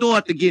out the door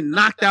after getting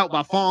knocked out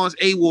by Fonz,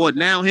 A-Ward,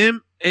 now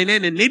him, and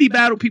then the Nitty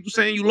battle, people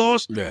saying you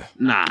lost,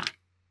 nah.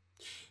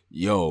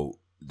 Yo,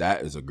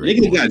 that is a great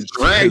nigga got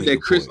dragged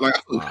at Chris, like,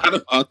 I forgot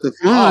about the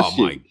Fonz shit.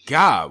 My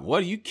God,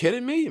 what, are you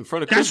kidding me? In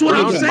front of Chris Brown?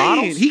 That's what I'm saying.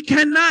 Models?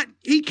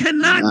 He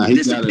cannot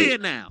disappear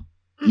now.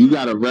 You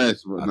gotta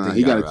rest, bro.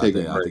 He gotta take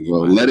a break,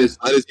 bro. Let his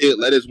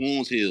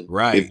wounds heal.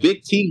 Right. If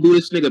Big T do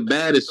this nigga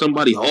bad at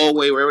somebody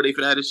hallway, wherever they for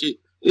that shit,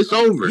 it's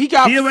over. He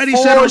already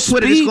said on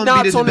Twitter it's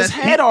gonna be his best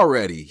head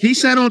already. He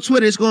said on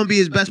Twitter it's gonna be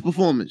his best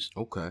performance.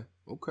 Okay.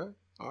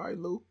 All right,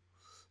 Lou.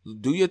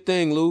 Do your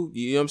thing, Lou.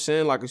 You know what I'm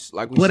saying? Like we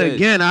said. But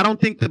again, I don't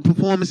think the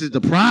performance is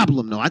the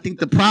problem, though. I think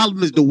the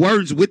problem is the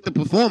words with the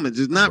performance.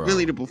 It's not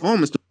really the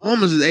performance. The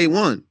performance is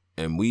A1.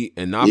 And we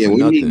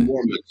need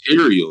more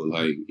material.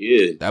 Like,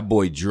 that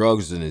boy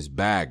drugs in his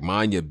bag.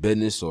 Mind your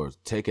business or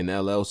take an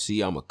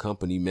LLC. I'm a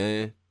company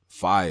man.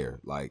 fire.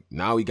 Like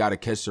now he got to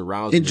catch the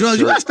rounds. And Drugs,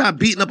 you gotta stop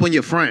beating up on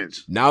your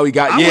friends. Now he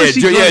got Drugs.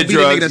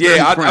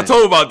 Yeah, I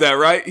told him about that,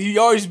 right? He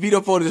always beat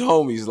up on his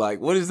homies.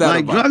 Like, what is that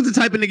like, about? Drugs the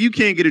type of nigga you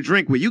can't get a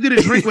drink with. You get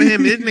a drink with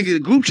him, this nigga, the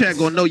group chat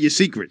gonna know your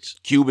secrets.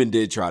 Cuban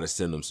did try to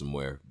send him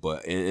somewhere,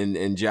 but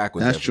and Jack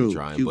was definitely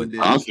trying. Cuban but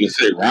I was gonna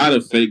say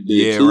Ryder fake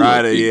did too.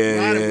 Ryder,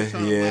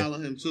 yeah.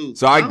 Him too.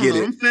 So I get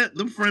it.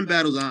 Them friend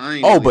battles, I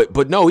ain't.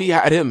 But no, he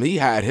had him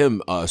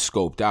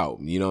scoped out.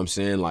 You know what I'm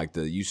saying? Like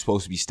you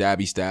supposed to be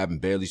stabbing,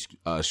 barely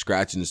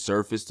scratching the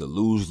surface. The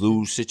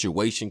lose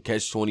situation,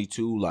 catch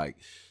 22. Like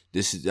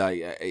this is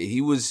like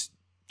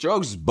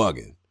Drugs is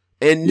bugging.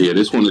 And yeah,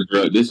 this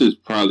is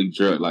probably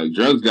Drugs. Like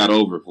Drugs got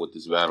over with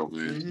this battle,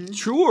 man. Mm-hmm.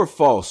 True or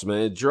false,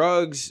 man?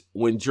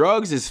 When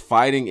Drugs is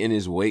fighting in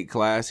his weight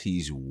class,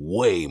 he's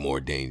way more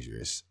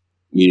dangerous.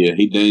 Yeah,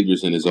 he's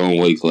dangerous in his own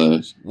weight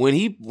class. When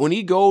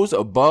he goes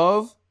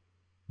above,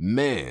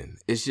 man,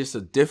 it's just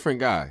a different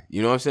guy.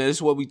 You know what I'm saying? This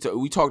is what we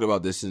talked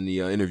about this in the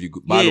interview.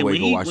 By the way,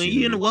 go watch it. When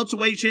he in the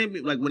welterweight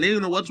champion, like when they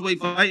in the welterweight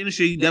fighting and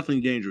shit, he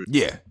definitely dangerous.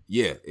 Yeah,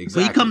 exactly.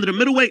 But he come to the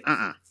middleweight,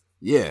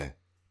 Yeah,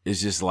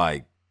 it's just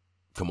like,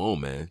 come on,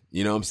 man.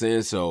 You know what I'm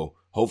saying? So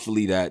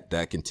hopefully that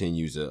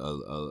continues a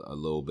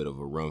little bit of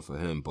a run for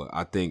him. But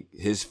I think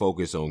his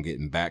focus on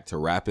getting back to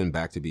rapping,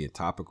 back to being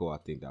topical, I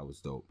think that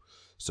was dope.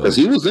 So because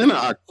he was in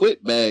I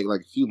Quit bag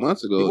like a few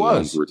months ago. He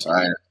was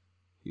retired.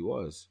 He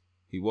was.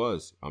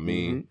 I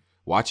mean,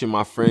 watching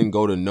my friend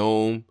go to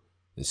Nome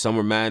and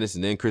Summer Madness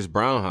and then Chris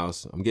Brown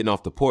house, I'm getting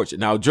off the porch.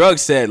 Now,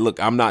 Drugs said,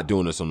 look, I'm not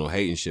doing this on no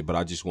hating shit, but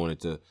I just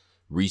wanted to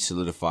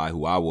re-solidify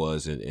who I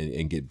was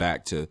and get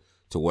back to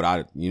what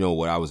I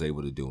was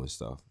able to do and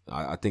stuff.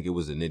 I think it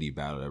was a nitty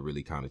battle that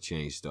really kind of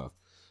changed stuff.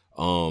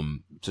 So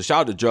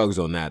shout out to Drugs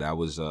on that. That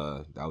was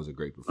a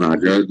great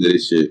performance. Drugs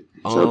did shit.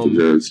 Shout out to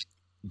Drugs.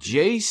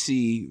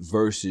 JC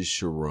versus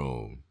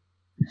Sharon.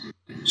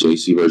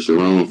 JC versus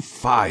Sharon.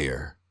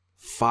 Fire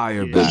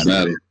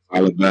battle.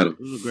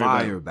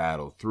 Fire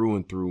battle through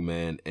and through,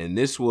 man. And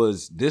this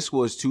was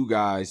two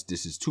guys.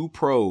 This is two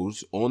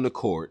pros on the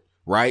court,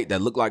 right?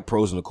 That look like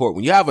pros on the court.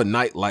 When you have a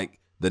night like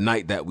the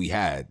night that we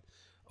had,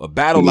 a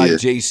battle like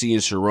JC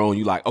and Sharon,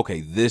 you like,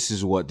 okay, this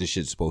is what this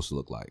shit's supposed to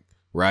look like,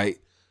 right?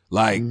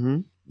 Like,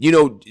 you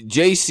know,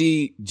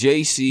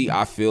 JC,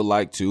 I feel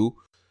like too,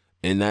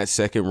 in that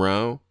second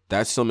round,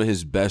 that's some of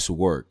his best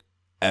work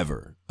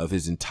ever of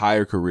his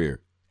entire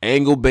career.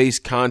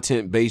 Angle-based,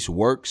 content-based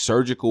work,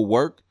 surgical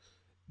work.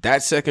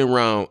 That second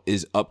round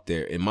is up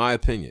there, in my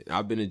opinion.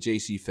 I've been a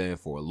JC fan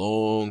for a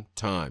long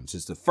time,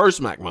 since the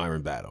first Mac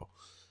Myron battle.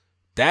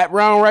 That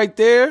round right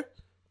there,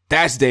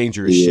 that's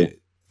dangerous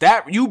shit.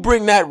 That you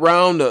bring that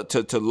round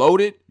to load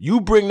it,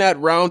 you bring that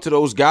round to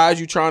those guys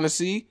you trying to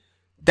see,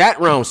 that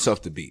round's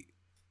tough to beat.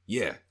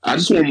 Yeah. I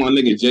just want my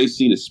nigga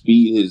JC to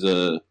speed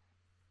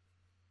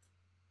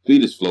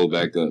his flow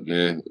back up,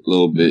 man, a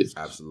little bit.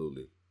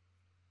 Absolutely.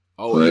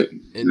 Oh, right.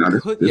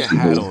 And put your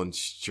hat on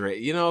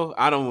straight. You know,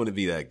 I don't want to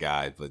be that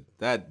guy, but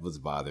that was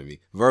bothering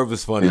me. Verb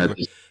was funny.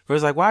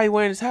 Verb's like, why are you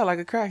wearing his hat like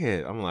a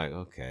crackhead? I'm like,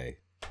 okay.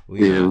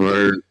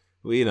 We're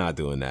not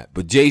doing that.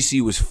 But JC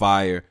was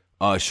fire.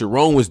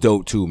 Sharon was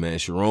dope too, man.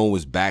 Sharon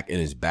was back in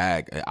his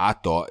bag. I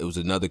thought it was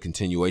another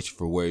continuation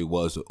for where he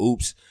was with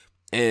Oops.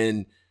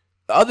 And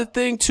the other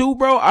thing too,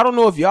 bro, I don't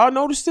know if y'all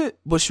noticed it,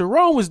 but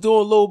Sharon was doing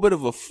a little bit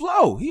of a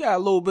flow. He had a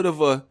little bit of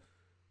a,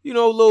 you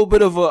know what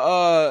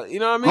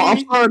I mean? I'm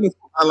starting to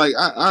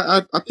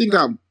I think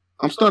I'm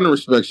starting to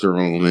respect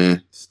Sharon,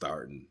 man.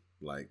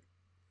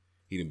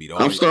 He didn't beat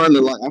all. I'm starting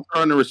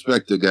to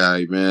respect the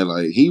guy, man.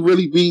 Like he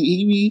really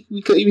be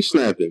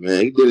snapping,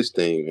 man. He did his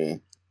thing,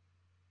 man.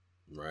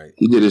 Right.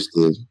 He did his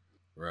thing.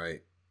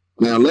 Right.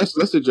 Now let's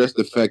address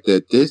the fact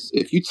that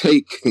if you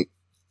take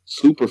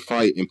Super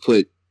Fight and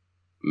put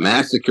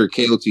Massacre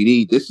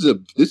KOTD,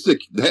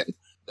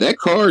 that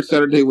card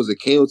Saturday was a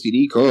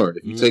KOTD card.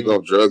 If you take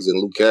off Drugs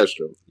and Luke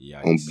Castro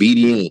on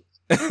BDN.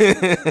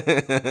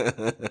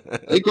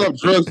 Take off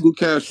Drugs, Luke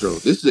Castro.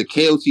 This is a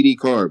KOTD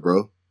card,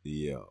 bro.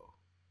 Yo.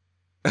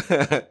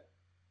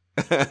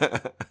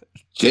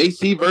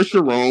 JC versus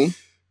Sharon.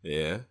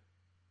 Yeah.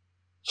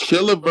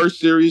 Chilla versus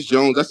Sirius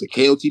Jones. That's a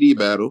KOTD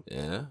battle.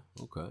 Yeah.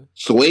 Okay.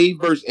 Sway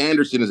versus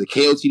Anderson is a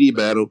KOTD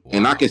battle. Wow.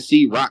 And I can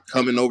see Rock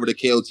coming over to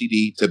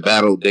KOTD to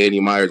battle Danny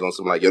Myers on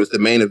something like, yo, it's the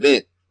main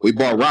event. We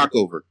brought Rock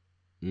over.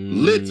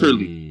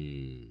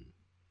 Literally.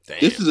 Damn.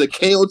 This is a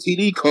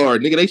KOTD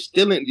card. Nigga, they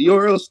stealing,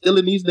 URL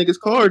stealing these niggas'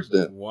 cards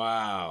then.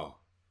 Wow.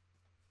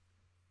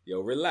 Yo,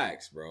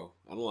 relax, bro.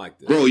 I don't like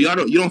this. Bro, you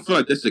don't feel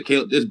like this is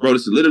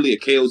literally a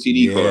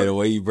KOTD card. Yeah, the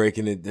way you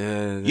breaking it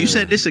down. You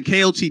said this a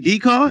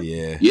KOTD card?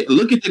 Yeah. Yeah,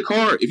 look at the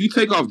card. If you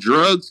take off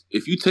Drugs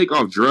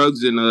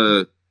and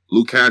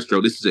Luke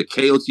Castro, this is a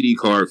KOTD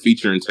card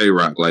featuring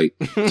Tay-Rock. Like,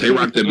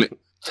 Tay-Rock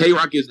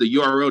is the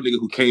URL nigga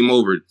who came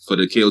over for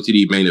the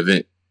KOTD main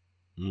event.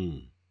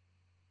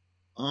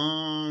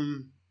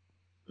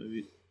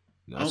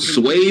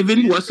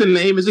 Swaven, what's the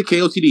name? Is a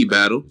KOTD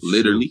battle,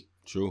 literally.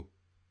 True.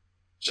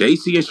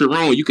 JC and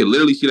Sharon, you can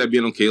literally see that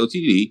being on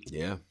KOTD.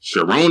 Yeah.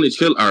 Sharon and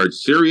Chilla are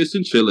Sirius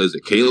and Chilla is a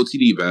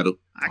KOTD battle.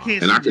 I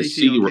can't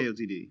see JC on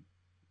KOTD.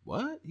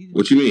 What?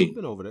 What you mean? He's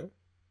been over there.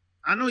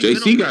 I know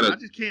JC got it. I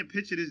just can't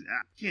picture this.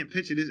 I can't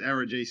picture this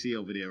era JC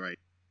over there, right?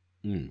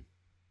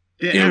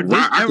 Yeah,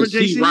 I can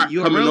see Rock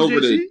coming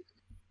over there.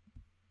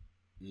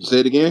 Say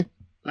it again.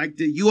 Like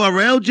the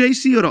URL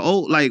JC or the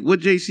old, like what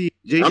JC?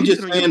 I'm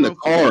just saying the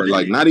card,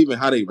 like not even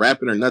how they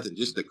rapping or nothing.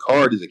 Just the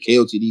card is a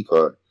KOTD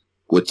card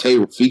with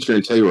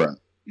featuring Tay-Rock.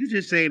 You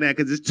just saying that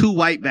because it's two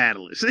white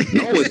battlers.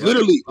 No, it's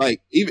literally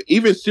like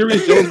even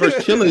Serious Jones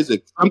versus Chilla is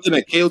something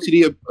that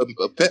KOTD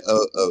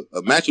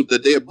a matchup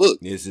that they have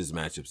booked. This is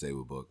matchups they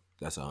would book.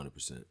 That's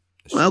 100%.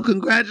 Well,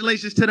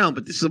 congratulations to them,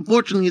 but this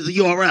unfortunately is a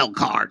URL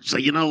card, so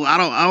you know I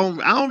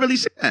don't really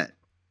see that.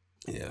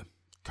 Yeah,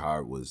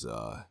 card was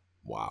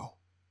wow.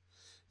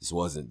 This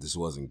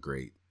wasn't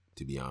great,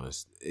 to be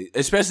honest.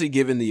 Especially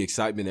given the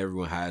excitement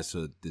everyone has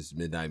for this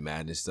Midnight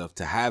Madness stuff,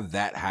 to have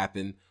that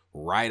happen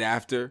right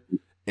after.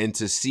 And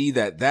to see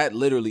that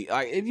literally,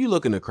 like, if you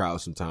look in the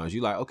crowd sometimes,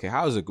 you're like, okay,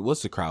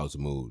 what's the crowd's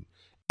mood?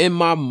 In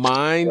my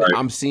mind, right.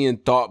 I'm seeing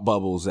thought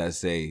bubbles that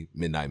say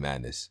Midnight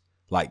Madness.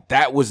 Like,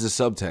 that was the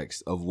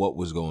subtext of what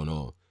was going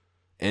on.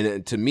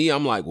 And to me,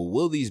 I'm like, well,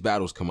 will these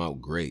battles come out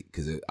great?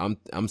 Because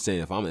I'm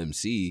saying if I'm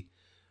MC,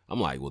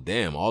 I'm like, well,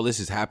 damn, all this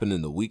is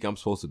happening the week I'm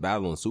supposed to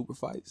battle on Super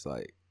Fights.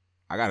 Like,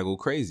 I got to go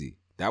crazy.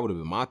 That would have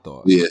been my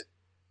thought. Yeah.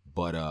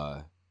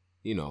 But,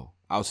 you know,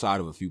 outside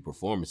of a few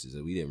performances,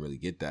 we didn't really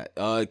get that.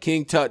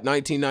 King Tut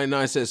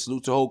 1999 says,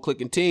 salute to whole click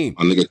and team.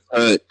 My nigga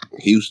Tut,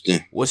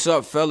 Houston. What's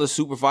up, fellas?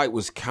 Super Fight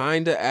was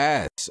kinda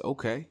ass.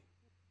 Okay.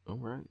 All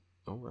right.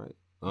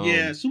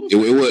 Yeah, Super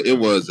Fight. It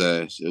was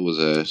ass. It was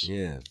ass.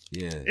 Yeah.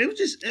 It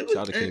was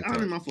I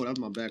don't know my fault. That was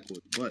my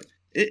backfoot. But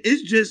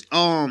it's just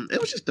it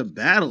was just the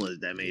battlers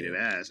that made it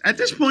ass. At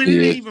this point,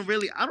 it ain't even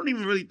really. I don't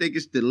even really think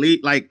it's the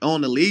league, like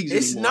on the leagues.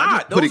 It's anymore.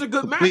 not. Those are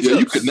good matchups. Yeah,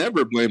 you could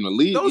never blame the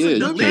league.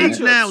 The leagues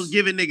now is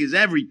giving niggas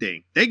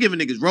everything. They giving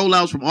niggas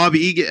rollouts from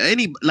RBE.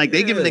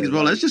 They giving niggas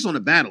rollouts. It's just on the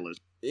battlers.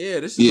 Yeah,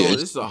 this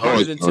is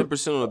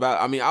 110% on the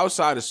battle. I mean,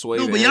 outside of Sway.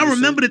 No, but y'all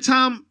remember the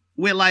time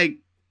where like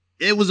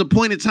it was a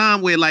point in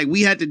time where like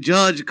we had to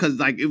judge because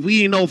like if we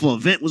didn't know if an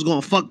event was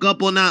gonna fuck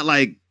up or not,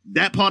 like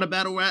that part of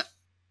battle rap.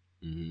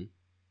 Mm-hmm.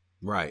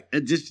 Right.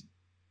 It just,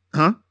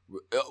 huh?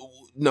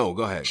 No,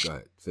 go ahead.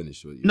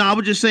 Finish with you. No, I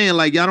was just saying,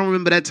 like, y'all don't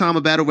remember that time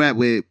of battle rap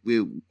where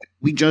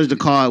we judged the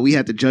card. We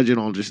had to judge it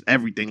on just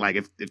everything. Like,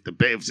 if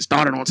it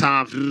started on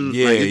time.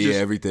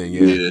 Everything.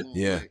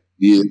 Yeah.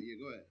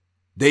 Go ahead.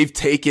 They've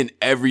taken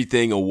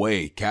everything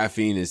away.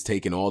 Caffeine has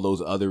taken all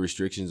those other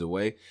restrictions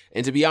away.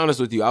 And to be honest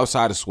with you,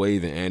 outside of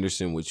Swave and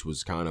Anderson, which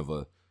was kind of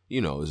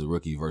is a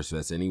rookie versus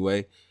vets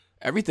anyway,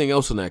 everything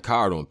else on that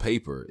card on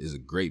paper is a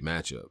great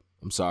matchup.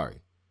 I'm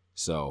sorry.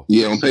 So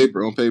yeah, on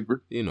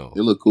paper, you know,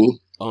 it looked cool.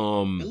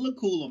 It looked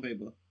cool on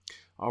paper.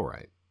 All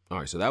right.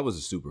 So that was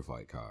a Super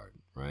Fight card,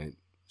 right?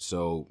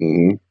 So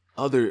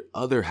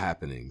other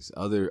happenings,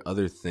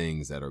 other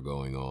things that are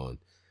going on,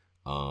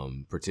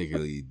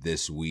 particularly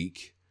this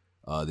week,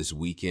 this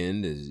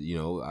weekend is, you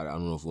know, I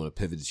don't know if we want to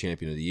pivot to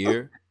Champion of the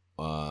Year.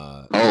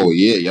 Oh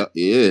yeah.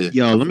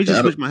 Yo, let me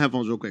just switch my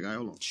headphones real quick. All right,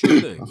 hold on.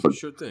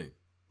 Sure thing.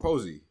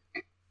 Posey,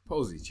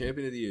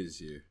 Champion of the Year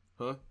this year,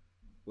 huh?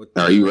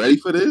 Are you ready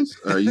for this?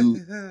 Are you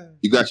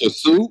got your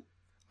suit?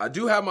 I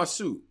do have my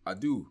suit. I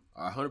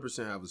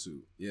 100% have a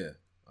suit. Yeah,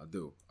 I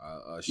do.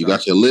 You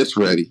got your list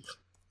ready?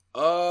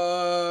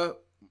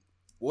 What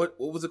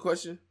was the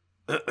question?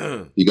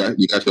 You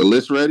got your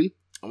list ready?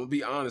 I'm gonna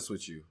be honest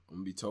with you. I'm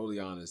gonna be totally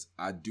honest.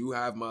 I do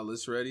have my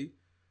list ready,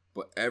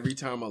 but every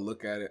time I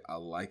look at it, I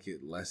like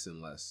it less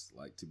and less.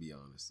 Like, to be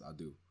honest, I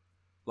do.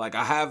 Like,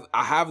 I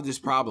have this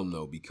problem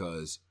though,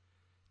 because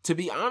to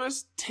be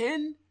honest,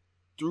 10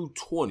 through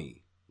 20.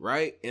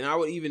 Right? And I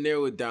would even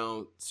narrow it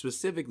down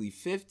specifically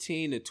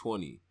 15 to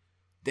 20.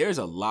 There's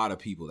a lot of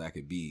people that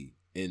could be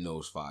in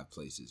those 5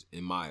 places,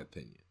 in my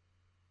opinion.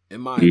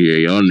 Y'all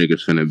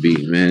niggas finna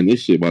be, man.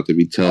 This shit about to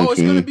be tough. Oh,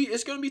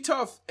 it's gonna be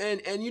tough.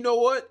 And you know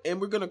what?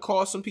 And we're gonna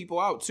call some people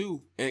out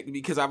too. And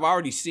because I've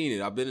already seen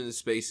it. I've been in the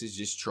spaces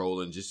just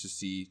trolling, just to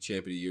see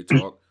Champion of the Year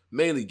talk.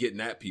 Mainly getting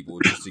at people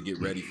just to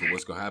get ready for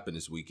what's gonna happen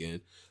this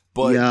weekend.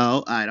 But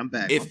all right, I'm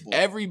back. If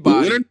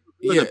everybody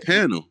the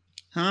panel.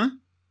 Huh?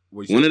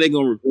 When are they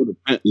gonna reveal the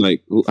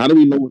like? How do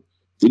we know?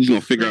 We just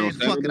gonna figure out.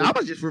 Fuck it, I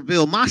was just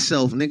reveal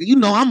myself, nigga. You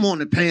know I'm on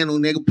the panel,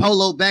 nigga.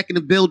 Polo back in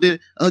the building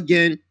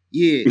again.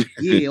 Yeah.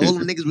 All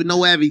them niggas with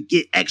no average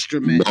get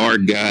extra, man. Bar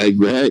guy,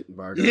 right?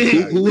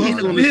 Who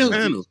else on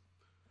the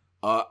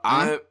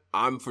panel?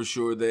 I'm for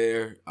sure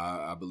there.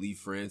 I believe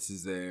France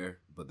is there,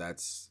 but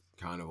that's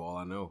kind of all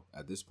I know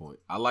at this point.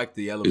 I like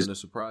the element of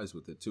surprise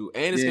with it too,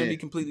 and it's gonna be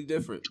completely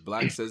different.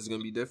 Black says it's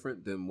gonna be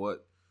different than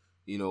what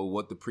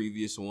the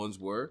previous ones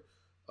were.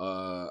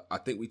 I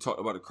think we talked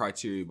about the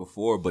criteria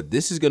before, but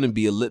this is going to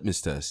be a litmus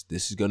test.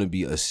 This is going to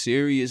be a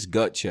serious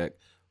gut check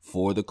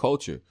for the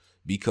culture,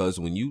 because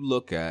when you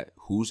look at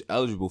who's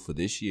eligible for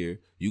this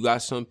year, you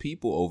got some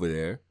people over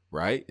there,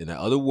 right, in the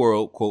other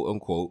world, quote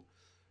unquote,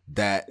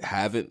 that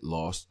haven't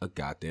lost a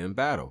goddamn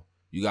battle.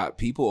 You got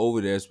people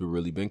over there that's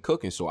really been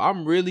cooking. So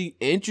I'm really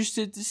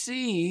interested to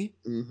see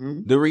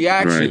the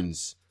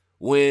reactions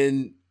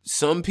when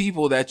some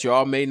people that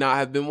y'all may not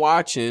have been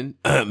watching,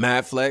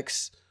 Mad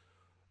Flex,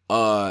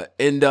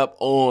 end up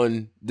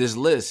on this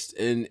list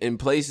in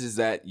places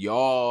that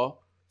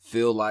y'all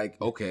feel like,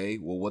 okay,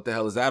 well, what the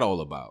hell is that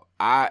all about?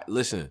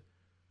 Listen,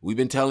 we've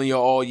been telling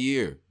y'all all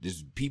year,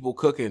 there's people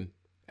cooking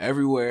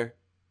everywhere.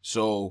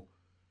 So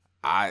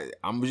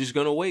I'm just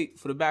gonna wait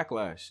for the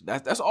backlash.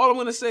 That's all I'm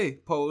gonna say,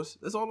 Pose.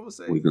 That's all I'm gonna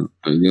say. We're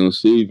gonna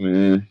see,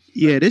 man.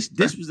 Yeah, this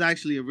was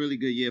actually a really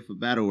good year for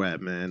battle rap,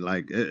 man.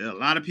 Like a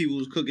lot of people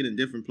was cooking in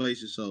different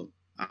places, so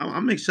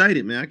I'm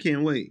excited, man. I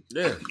can't wait.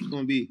 Yeah, it's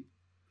gonna be.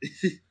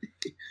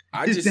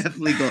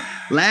 Definitely go.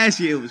 Last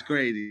year was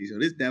crazy, so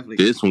this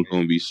one's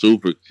gonna be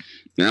super.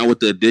 Now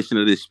with the addition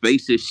of this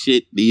Spaces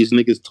shit, these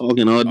niggas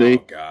talking all day.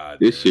 Oh God,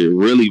 this shit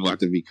really about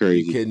to be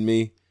crazy. You kidding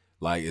me?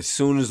 Like, as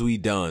soon as we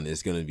done,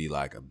 it's going to be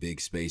like a big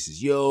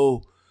Spaces.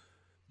 Yo,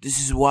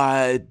 this is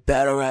why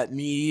battle rap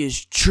media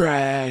is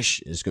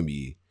trash. It's going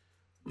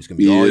to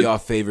be all y'all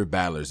favorite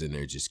battlers in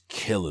there just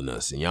killing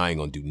us. And y'all ain't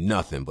going to do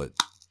nothing but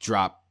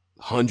drop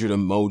 100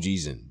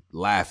 emojis and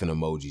laughing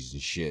emojis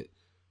and shit.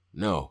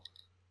 No.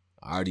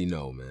 I already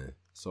know, man.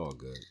 It's all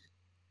good.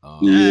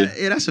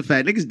 Yeah, that's a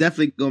fact. Niggas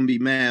definitely going to be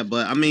mad.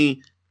 But, I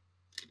mean,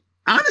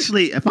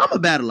 honestly, if I'm a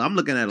battler, I'm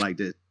looking at it like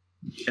this.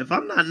 If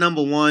I'm not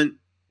number one,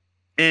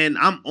 and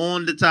I'm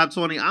on the top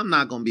 20, I'm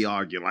not going to be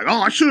arguing like,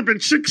 I should have been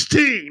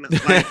 16. Like,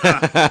 no,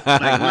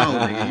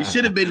 nigga, you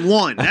should have been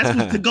 1. That's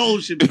what the goal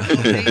should be.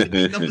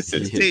 Number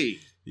 16.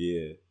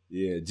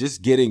 Yeah.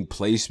 Just getting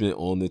placement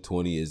on the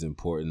 20 is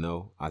important,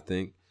 though, I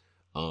think.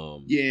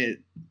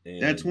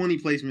 That 20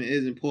 placement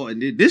is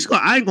important.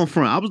 I ain't going to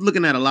front. I was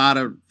looking at a lot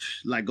of,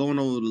 like, going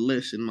over the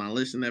list and my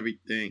list and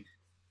everything.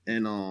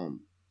 And,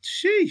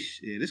 sheesh.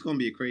 Yeah, this going to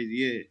be a crazy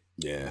year.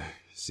 Yeah.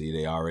 See,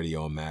 they already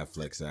on Mad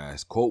Flex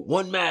ass. Quote,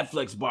 1 Mad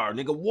Flex bar,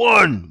 nigga.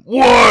 1.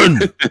 We're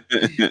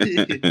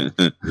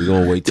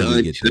going to wait till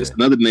we get there. That's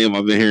another name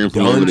I've been hearing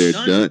from over there.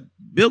 Dun.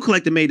 Bill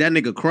Collector made that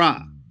nigga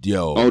cry.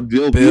 Yo,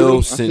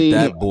 Bill sent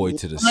that boy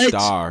to the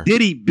star.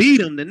 Did he beat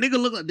him? The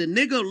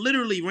nigga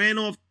literally ran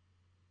off.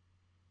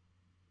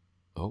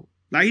 Oh.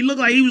 Like, he looked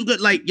like he was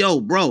good. Like, yo,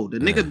 bro, the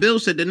nigga Bill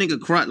said the nigga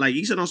cried. Like,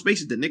 he said on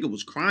Spaces, the nigga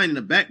was crying in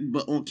the back,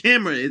 but on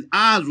camera, his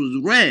eyes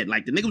was red.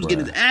 Like, the nigga was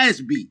getting his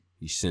ass beat.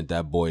 He sent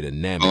that boy to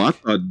Namek. Oh, I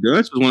thought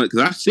Dutch was one because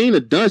I seen a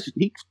Dutch.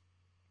 He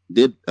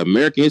did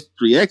American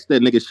History X.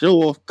 That nigga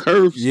show off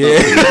curves. Yeah,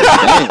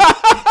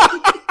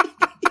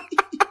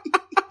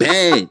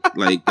 bad.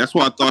 Like that's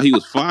why I thought he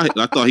was fine.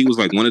 I thought he was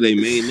like one of their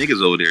main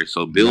niggas over there.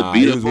 So Bill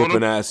beat he up was on whooping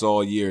him. Ass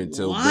all year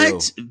until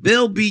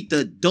Bill beat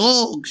the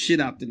dog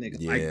shit out the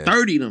nigga. Like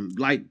 30 them.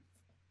 Like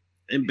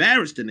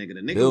embarrassed the nigga.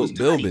 The nigga was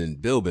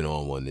tight. Bill been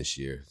on one this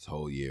year. This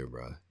whole year,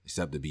 bro.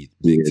 Except to beat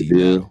Big T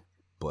battle.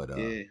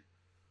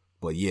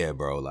 But yeah,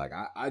 bro, like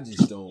I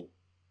just don't.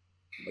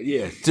 But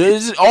yeah,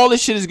 all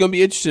this shit is gonna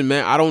be interesting,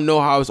 man. I don't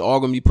know how it's all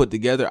gonna be put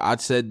together. I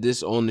said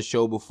this on the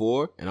show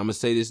before, and I'm gonna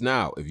say this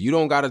now. If you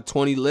don't got a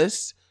 20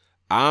 list,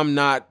 I'm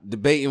not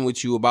debating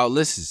with you about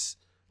lists.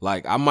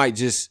 Like I might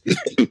just,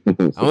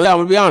 I'm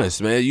gonna be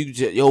honest, man.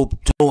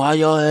 How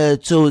y'all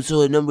had so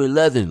at number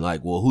 11? Like,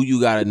 well, who you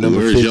got at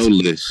number 15? Where's your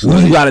list? Who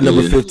you got at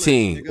number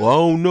 15? Well, I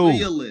don't know.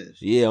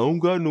 Yeah, I don't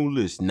got no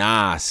list.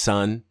 Nah,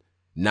 son.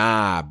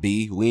 Nah,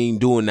 B. We ain't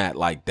doing that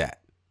like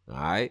that. All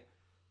right?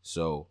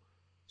 So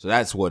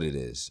that's what it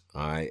is.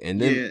 All right.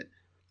 And then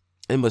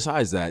and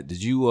besides that,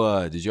 did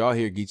y'all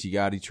hear Geechee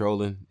Gotti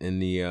trolling in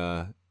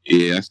the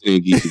Yeah, I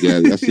seen Geechee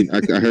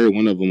Gotti. I heard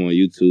one of them on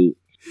YouTube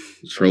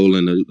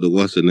trolling the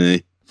what's her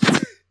name.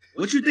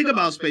 What you think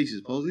about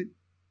Spaces, Posey?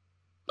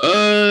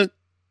 I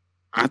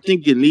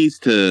think it needs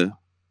to,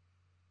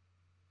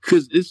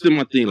 cause this is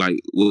my thing. Like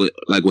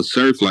with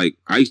Surf, like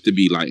I used to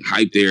be like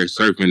hyped there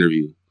Surf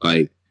interview.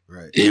 Like,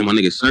 damn, my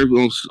nigga Surf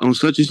on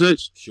such and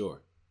such.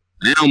 Sure.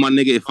 Now, my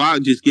nigga, if I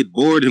just get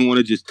bored and want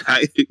to just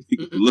type,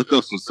 look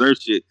up some Surf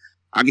shit,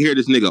 I can hear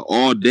this nigga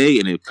all day,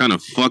 and it kind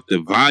of fucked the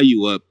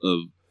value up of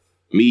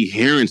me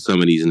hearing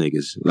some of these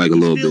niggas like a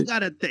little bit.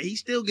 He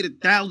still get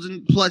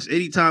 1,000+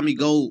 anytime he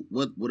go.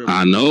 Whatever.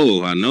 I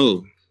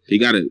know. He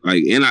got it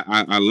like, and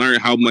I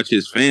learned how much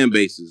his fan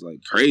base is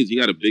like crazy. He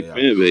got a big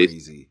fan base.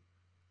 Crazy.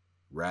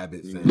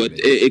 Rabid fan but base.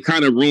 It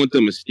kind of ruined the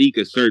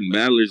mystique of certain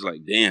battlers.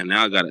 Like, damn,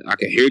 now I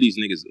can hear these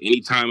niggas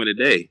any time of the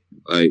day.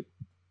 Like,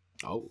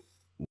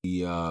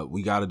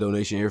 we got a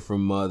donation here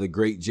from the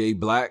great Jay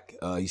Black.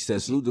 He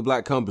says, salute the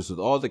Black Compass with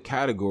all the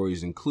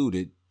categories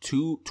included.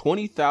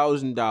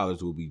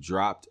 $20,000 will be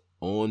dropped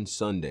on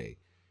Sunday.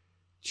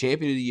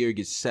 Champion of the year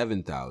gets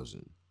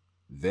 $7,000.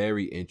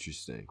 Very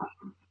interesting.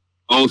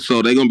 Oh,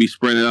 so they're gonna be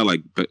spreading it out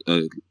like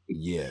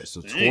yeah. So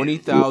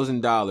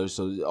 $20,000.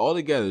 So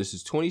altogether, this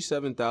is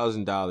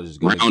 $27,000. Is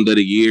round of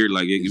the year.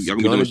 Like y'all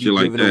gonna do shit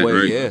like that, away,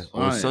 right? Yeah,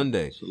 on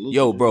Sunday. Absolutely.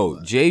 Yo,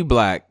 bro, Jay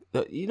Black.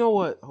 You know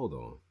what? Hold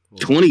on.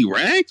 20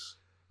 racks?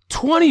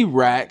 20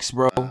 racks,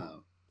 bro.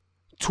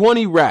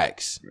 20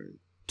 racks.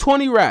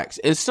 20 racks.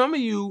 And some of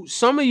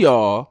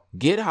y'all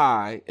get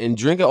high and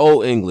drink an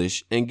Old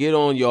English and get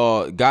on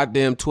y'all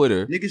goddamn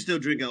Twitter. Niggas still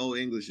drinking Old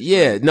English.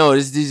 Yeah, no,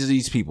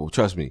 these people,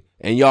 trust me.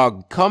 And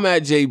y'all come at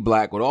Jay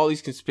Black with all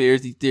these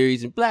conspiracy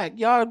theories and Black,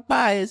 y'all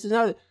biased and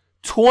other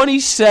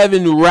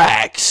 27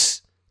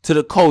 racks to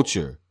the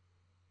culture.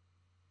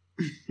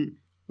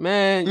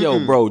 Man,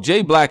 yo, bro,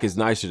 Jay Black is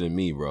nicer than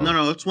me, bro.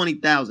 No,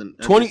 20,000.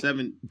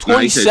 27.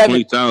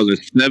 20,000.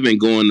 7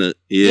 going to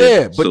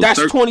but so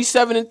that's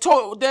 27 in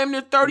total. Damn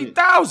near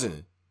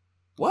 30,000.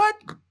 What?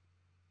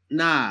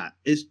 Nah,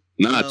 it's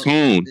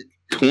Tone.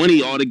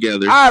 20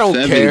 altogether. I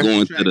don't care.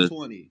 Going to the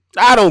 20.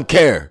 I don't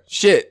care.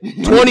 Shit,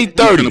 20,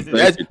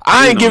 30.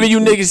 I ain't giving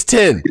you niggas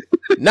 10.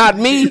 Not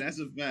me. That's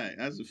a fact.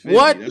 That's a fact.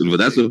 What?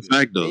 That's a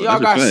fact, though. Y'all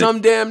got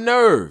some damn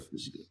nerve.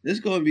 This is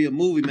going to be a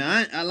movie,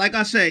 man. I like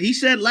I said, he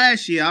said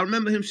last year. I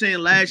remember him saying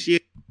last year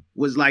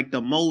was like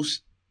the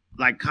most,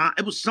 like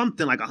it was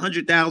something like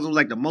 100,000 was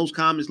like the most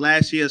comments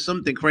last year,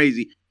 something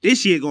crazy.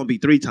 This year going to be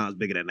 3 times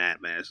bigger than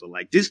that, man. So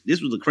like this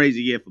was a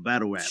crazy year for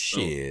battle rap.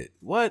 Shit. So.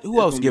 What? Who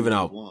else giving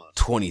out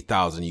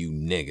 20,000? You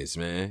niggas,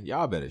 man.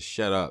 Y'all better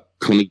shut up.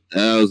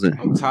 20,000.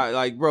 I'm tired.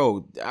 Like,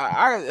 bro,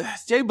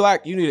 Jay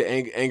Black, you need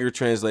an anger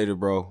translator,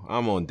 bro.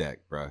 I'm on deck,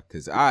 bro.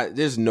 Because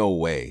there's no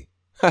way.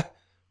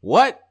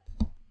 What?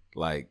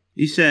 Like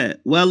he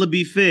said, well, to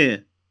be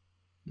fair,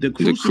 the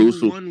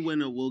Crucible 1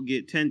 winner will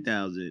get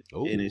 10,000,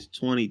 and it's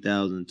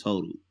 20,000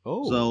 total.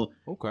 Oh, so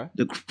okay.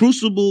 The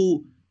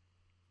Crucible.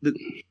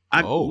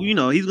 You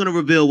know, he's gonna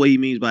reveal what he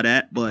means by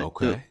that, but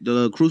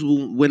the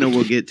Crucible winner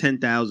will get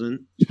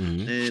 10,000,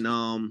 and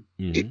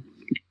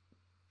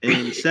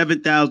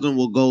 7,000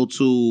 will go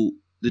to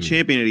the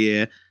champion of the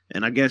year,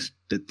 and I guess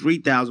the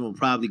 3,000 will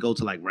probably go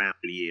to like round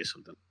of the year or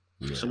something.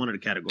 Yeah. So one of the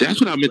categories. That's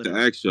what I meant to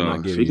ask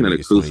y'all. Speaking of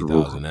the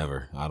Crucible,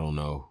 ever. I don't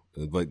know,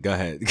 but go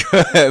ahead.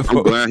 I'm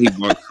glad he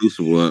brought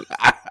Crucible up.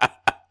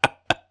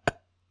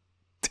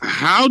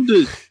 How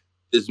does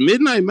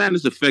Midnight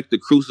Madness affect the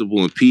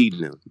Crucible and P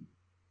them?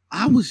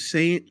 I was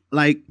saying,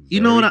 like,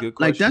 you know what?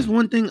 Like, that's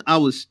one thing I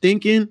was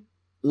thinking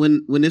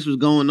when this was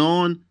going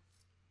on,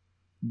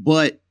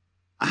 but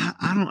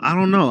I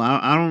don't know.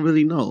 I don't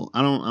really know.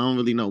 I don't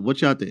really know.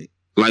 What y'all think?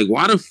 Like,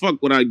 why the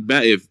fuck would I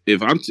bet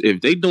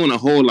if they doing a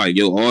whole like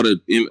all the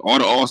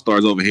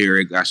All-Stars over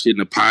here got shit in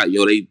the pot,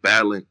 they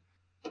battling.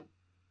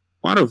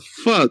 Why the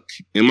fuck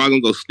am I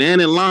gonna go stand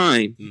in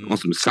line on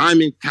some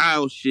Simon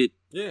Cowell shit?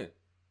 Yeah,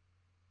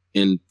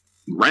 and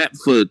rap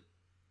for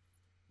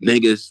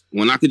niggas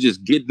when I could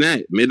just get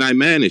that Midnight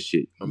Madness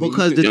shit.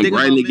 Because the thing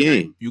right in the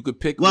game, you could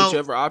pick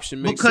whichever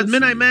option makes because sense.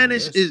 Midnight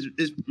Madness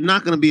is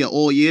not gonna be an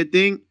all year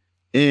thing,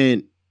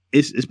 and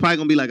it's probably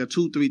gonna be like a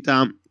 2-3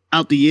 time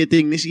out the year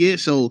thing this year.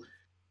 So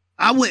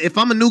I would, if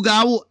I'm a new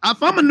guy,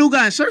 if I'm a new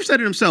guy, and Surf said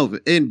it himself,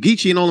 and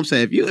Geechee and all them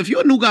said, if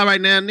you're a new guy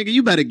right now, nigga,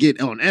 you better get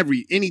on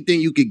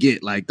anything you could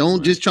get. Like,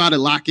 don't just try to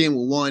lock in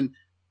with one.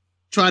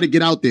 Try to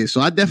get out there. So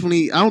I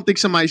don't think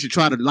somebody should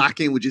try to lock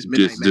in with just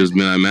Midnight Madness. Just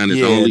Midnight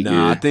Madness only.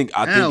 Nah, I think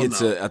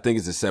it's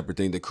a separate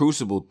thing. The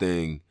Crucible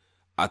thing,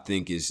 I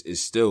think is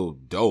still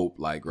dope,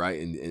 like, right?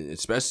 And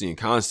especially in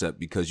concept,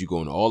 because you go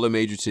into all the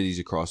major cities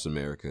across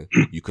America,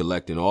 you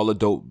collecting all the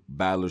dope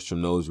battlers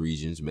from those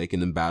regions,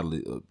 making them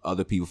battle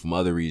other people from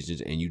other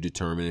regions, and you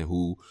determining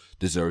who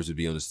deserves to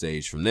be on the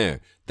stage from there.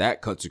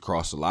 That cuts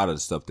across a lot of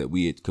the stuff that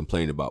we had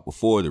complained about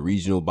before, the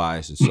regional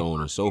bias and so on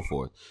and so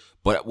forth.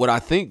 But what I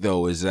think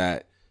though is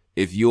that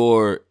if you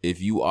are, a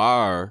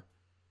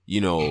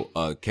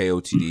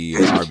KOTD or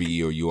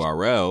RBE or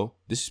URL,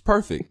 this is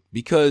perfect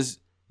because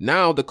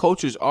now the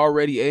culture's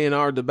already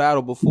A&R'd the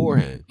battle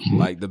beforehand.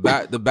 Like the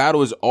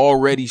battle is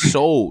already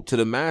sold to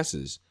the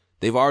masses.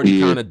 They've already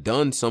kind of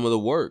done some of the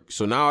work.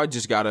 So now I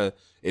just gotta,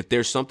 if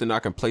there's something I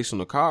can place on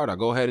the card, I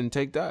go ahead and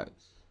take that.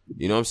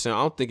 You know what I'm saying?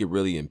 I don't think it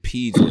really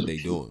impedes what they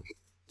doing,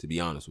 to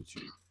be honest with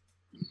you.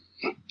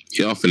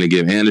 Y'all finna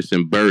give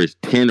Anderson Burris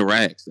 10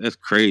 racks. That's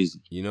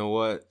crazy. You know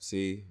what?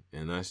 See,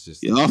 and that's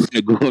just y'all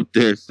finna go up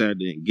there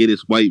Saturday and get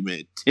this white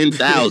man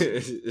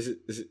 10,000.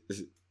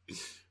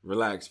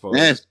 Relax, folks.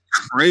 That's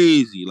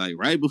crazy. Like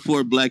right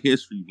before Black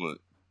History Month.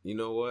 You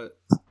know what?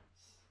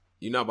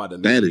 You're not about to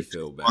make me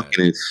feel bad.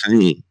 Fucking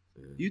insane.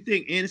 You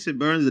think Anderson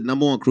Burns is the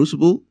number 1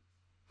 Crucible?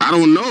 I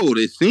don't know.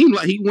 It seemed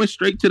like he went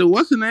straight to the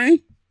what's the name?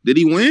 Did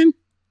he win?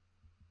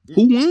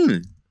 Who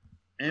won?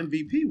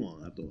 MVP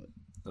won, I thought.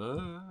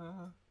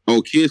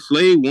 Oh, Kid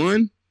Slade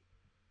won?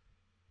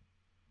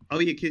 Oh,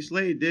 yeah, Kid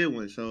Slade did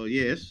win, so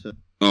yes.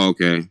 Oh,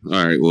 okay.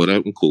 All right, well,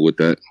 I'm cool with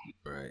that.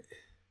 Right.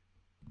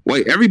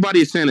 Wait, everybody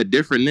is saying a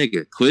different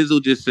nigga.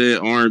 Quizzle just said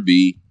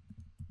R&B.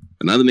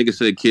 Another nigga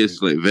said Kid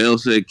Slade. Vale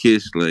said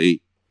Kid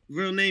Slade.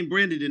 Real name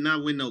Brandon did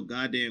not win no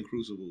goddamn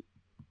Crucible.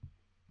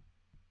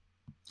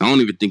 I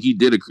don't even think he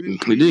did.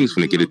 He didn't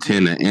even get a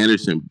 10 to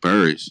Anderson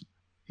Burris.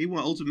 He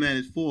won Ultimate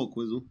Madness 4,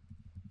 Quizzle.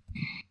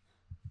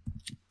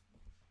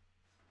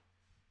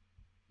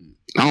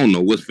 I don't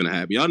know what's finna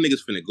happen. Y'all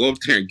niggas finna go up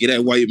there and get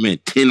that white man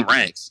 10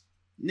 racks.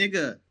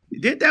 Nigga,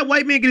 didn't that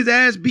white man get his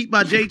ass beat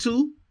by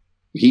J2?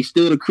 He's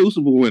still the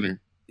Crucible winner.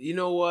 You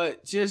know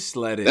what? Just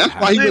let it That's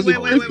happen. why he was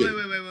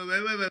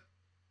wait.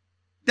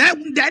 That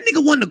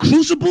nigga won the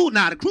Crucible.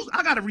 Nah, the Crucible.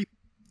 I gotta read.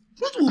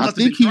 Crucible I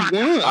think he won.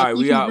 All right,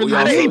 we all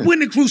didn't win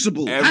the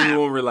Crucible.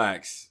 Everyone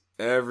relax.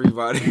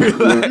 Everybody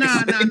relax.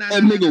 Nah.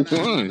 That nigga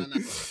won.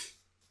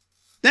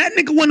 That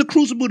nigga won the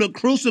Crucible. The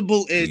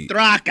Crucible is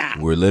Straka.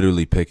 We're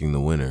literally picking the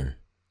winner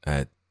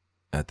at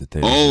the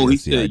thing. Oh, he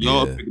said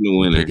y'all picking the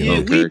winner. Yeah,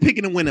 we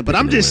picking the winner. But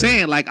I'm just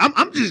saying, like,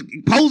 I'm just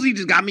Posey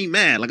just got me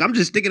mad. Like, I'm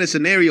just thinking a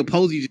scenario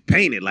Posey just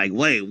painted. Like,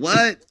 wait,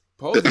 what?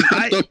 Posey,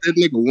 I thought that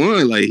nigga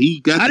won. Like, he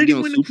got. How did he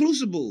win the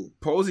Crucible?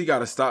 Posey got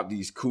to stop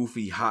these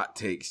koofy hot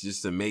takes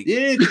just to make.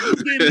 Yeah,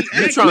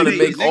 you're trying to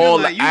make all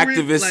the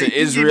activists and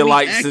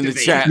Israelites in the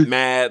chat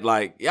mad.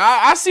 Like, yeah,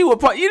 I see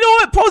what you know.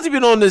 What Posey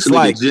been on this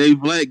like Jay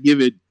Black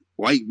giving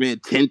white man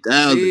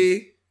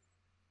 10,000.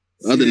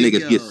 Other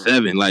niggas get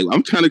 7. Like,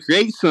 I'm trying to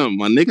create something.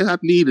 My nigga, I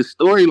need a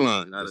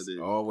storyline out of this.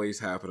 Always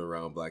happen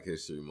around Black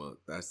History Month.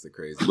 That's the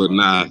crazy part. But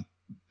nah,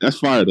 that's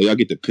fire though. Y'all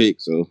get the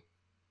pick, so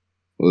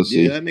we'll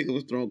see. Yeah, that nigga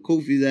was throwing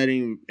koofies at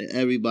him.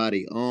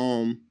 Everybody.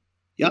 Y'all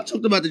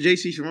talked about the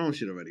JC Sharon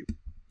shit already.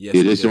 Yes,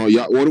 yeah, this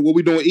y'all. What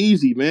we doing?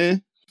 Easy,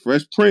 man.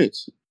 Fresh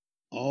Prince.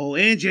 Oh,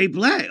 and Jay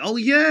Black. Oh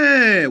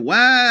yeah.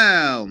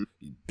 Wow.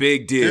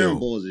 Big deal.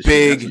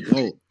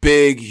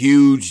 Big,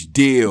 huge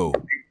deal.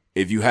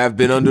 If you have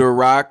been under a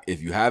rock,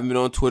 if you haven't been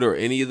on Twitter or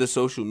any of the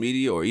social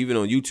media or even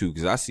on YouTube,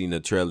 because I seen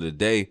the trailer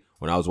today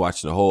when I was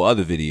watching the whole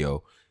other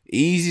video,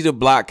 Easy the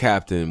Block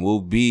Captain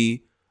will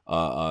be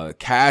a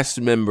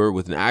cast member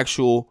with an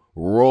actual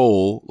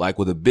role, like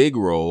with a big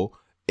role,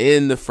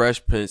 in the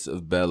Fresh Prince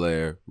of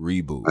Bel-Air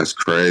reboot. That's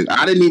crazy.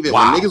 I didn't even,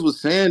 when niggas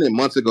was saying it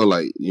months ago,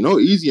 like, you know,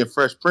 Easy and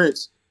Fresh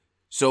Prince.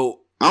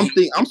 So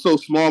I'm so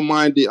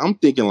small-minded. I'm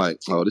thinking like,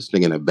 oh, this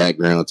nigga in the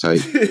background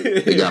type.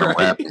 They got a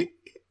rapping.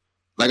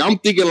 Like, I'm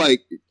thinking,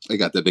 like, they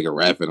got that nigga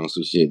rapping on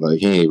some shit. Like,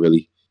 he ain't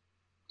really.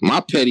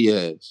 My petty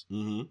ass.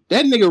 Mm-hmm.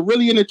 That nigga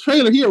really in the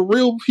trailer. He a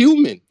real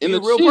human. In a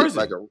real person.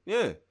 Like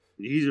yeah.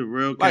 He's a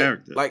real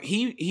character. Like,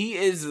 he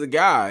is the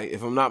guy,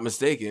 if I'm not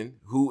mistaken,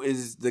 who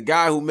is the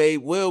guy who made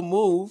Will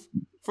move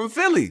from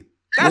Philly.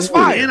 That's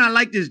fire. And I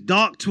like this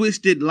dark,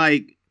 twisted,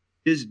 like,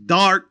 this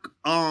dark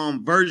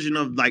version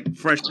of, like,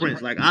 Fresh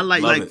Prince. Like, I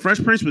like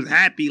Fresh Prince was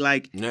happy.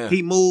 Like,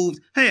 he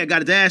moved. Hey, I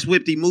got his ass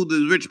whipped. He moved to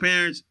his rich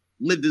parents,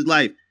 lived his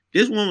life.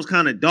 This one was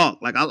kind of dark.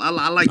 Like I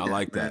like that. I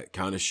like that.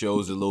 Kind of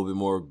shows a little bit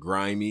more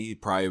grimy,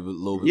 probably a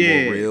little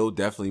bit more real,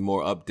 definitely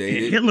more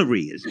updated. And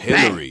Hillary is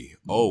back.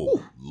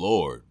 Oh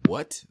Lord,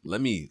 what? Let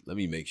me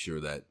make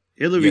sure that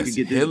Hillary can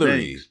get this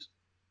Hillary. Back.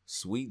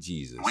 Sweet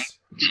Jesus.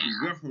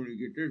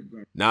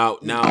 Now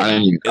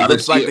it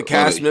looks like the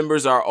cast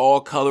members are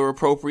all color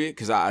appropriate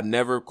because I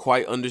never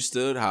quite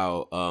understood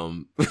how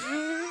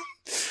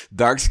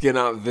dark skin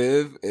Aunt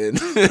Viv and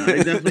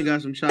they definitely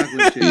got some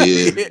chocolate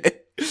shit. Yeah.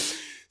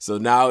 So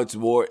now it's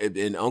more,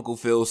 and Uncle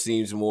Phil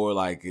seems more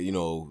like, you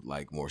know,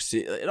 like more,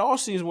 it all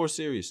seems more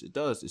serious. It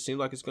does. It seems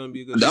like it's going to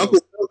be a good show. Uncle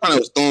Phil kind of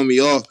was throwing me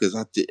off because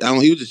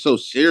he was just so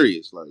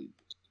serious. Like,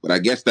 but I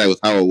guess that was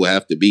how it would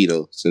have to be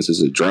though, since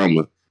it's a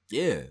drama.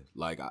 Yeah.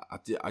 Like,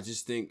 I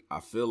just think, I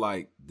feel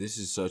like this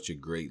is such a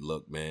great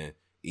look, man.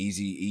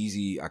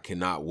 Easy. I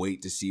cannot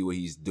wait to see what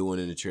he's doing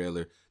in the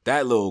trailer.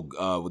 That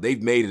little,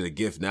 they've made it a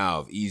gift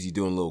now of Easy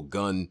doing a little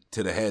gun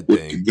to the head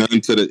thing.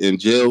 Gun to the in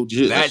jail.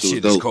 That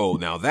shit is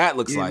cold. Now that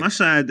looks like my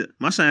son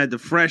had the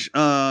fresh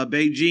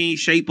Beijing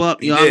shape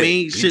up. You know what I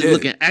mean? Shit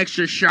looking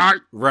extra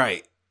sharp.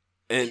 Right.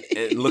 And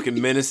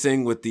looking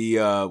menacing with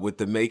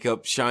the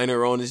makeup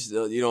shiner on his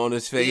on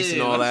his face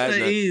and all that.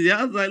 Easy.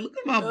 I was like, look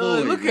at my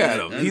boy. Look at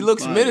him. He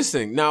looks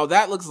menacing. Now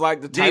that looks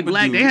like the type of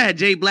dude. They had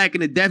Jay Black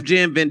in the Def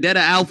Jam Vendetta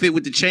outfit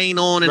with the chain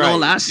on and all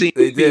that. I seen.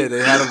 They did.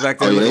 They had him back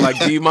there looking like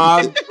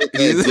D-Mob.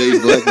 Jay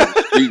Black,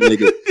 street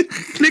nigga.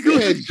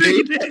 Nigga had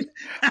street nigga.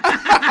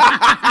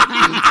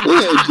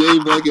 Jay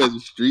Black as a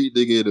street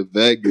nigga in the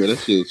background. That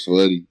shit was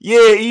funny.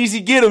 Yeah,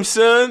 Easy, get him,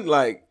 son.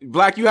 Like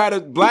Black, you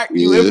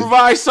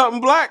improvised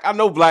something, Black. I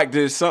know Black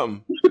did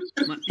something.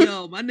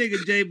 My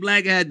nigga Jay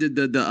Black had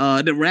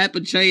the rapper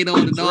chain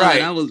on and all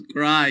that. I was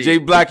crying. Jay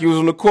Black, he was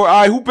on the court.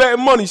 All right, who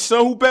betting money,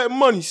 son? Who betting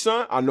money,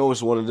 son? I know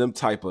it's one of them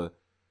type of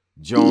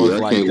Jones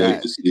like that.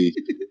 Wait to see.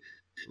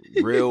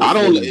 Real. I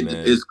don't.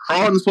 Is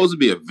Carlton supposed to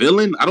be a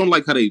villain? I don't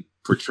like how they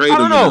portrayed him. I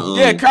don't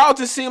know.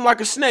 Carlton seemed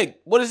like a snake.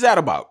 What is that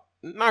about?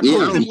 Not cool.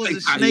 Carlton was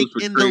a snake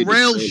in the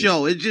rail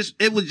show. It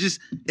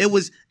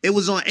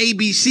was on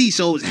ABC,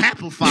 so it was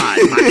amplified.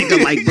 My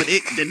nigga, but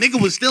the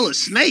nigga was still a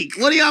snake.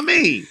 What do y'all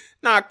mean?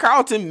 Nah,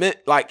 Carlton meant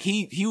like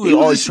he was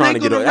always trying to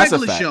get over. That's a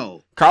fact.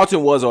 Show.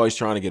 Carlton was always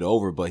trying to get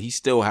over, but he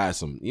still has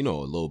some, a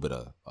little bit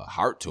of a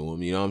heart to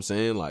him. You know what I'm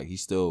saying? Like he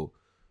still,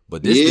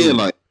 but this dude,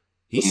 like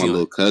he's my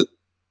little cut.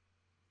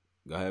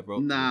 Go ahead, bro.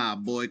 Nah,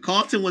 boy.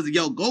 Carlton was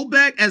go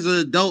back as an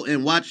adult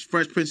and watch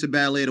Fresh Prince of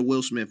Bel-Air, the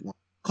Will Smith one.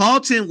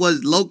 Carlton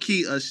was low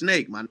key a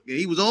snake, man.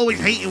 He was always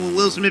hating when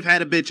Will Smith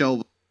had a bitch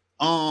over.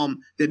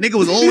 The nigga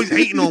was always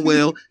hating on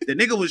Will. The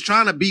nigga was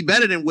trying to be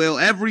better than Will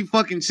every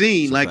fucking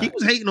scene. Like he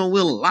was hating on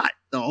Will a lot.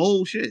 the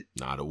whole shit.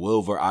 Nah, the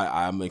Wilver,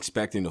 I'm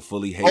expecting to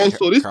fully hate. Oh,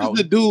 so this Carlton.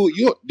 Is the dude.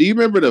 Do you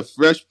remember the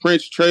Fresh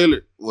Prince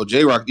trailer? Well,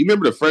 J-Rock, do you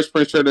remember the Fresh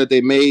Prince trailer that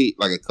they made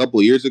like a couple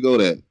of years ago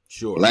that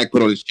Black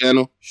put on his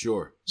channel?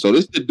 Sure. So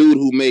this is the dude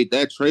who made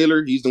that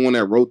trailer. He's the one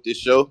that wrote this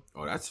show.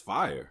 Oh, that's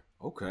fire.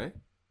 Okay.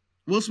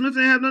 Will Smith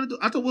didn't have nothing to do.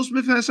 I thought Will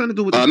Smith had something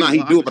to do with it. No,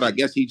 he do it, but I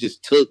guess he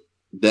just took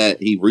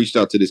that. He reached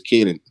out to this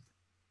kid and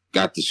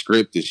got the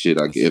script and shit.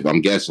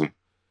 I'm guessing.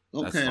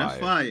 Okay, that's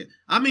fire.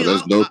 I mean,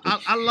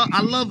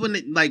 I love when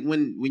it, like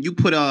when you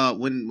put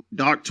when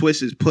Dark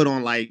Twist is put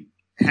on like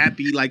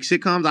happy like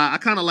sitcoms. I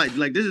kind of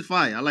like this is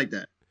fire. I like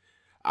that.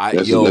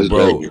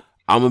 Bro,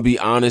 I'm gonna be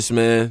honest,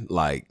 man.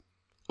 Like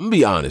I'm gonna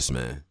be honest,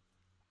 man.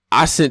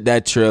 I sent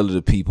that trailer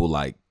to people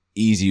like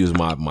Easy was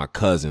my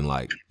cousin.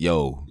 Like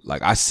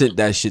like I sent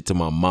that shit to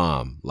my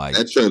mom. Like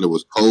that trailer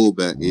was cold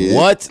back. Yeah.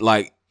 What?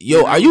 Like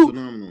are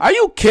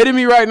you kidding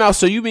me right now?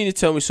 So you mean to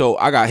tell me? So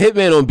I got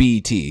Hitman on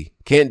BET.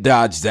 Can't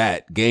dodge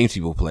that. Games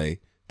people play.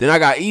 Then I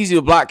got Easy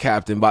the Block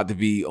Captain about to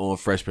be on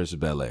Fresh Prince of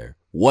Bel-Air.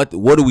 What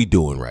are we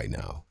doing right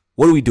now?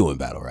 What are we doing,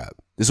 Battle Rap?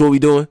 This is what we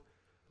doing?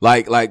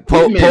 Like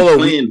Polo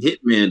playing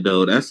Hitman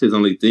though. That's his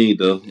only thing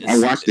though. I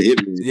watched the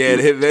Hitman. Yeah,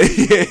 the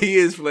Hitman. Yeah, he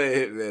is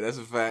playing Hitman. That's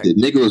a fact. The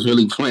nigga was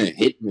really playing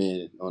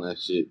Hitman on that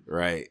shit.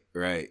 Right.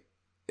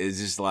 It's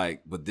just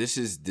like, but this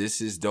is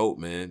dope,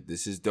 man.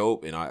 This is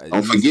dope, and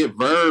don't forget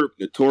Verb,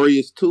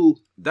 Notorious 2.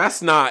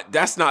 That's not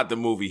the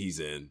movie he's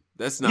in.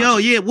 That's not. Yo,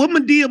 yeah. What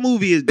Madea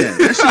movie is that?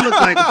 That shit look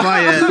like a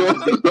fire.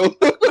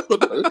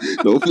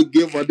 Don't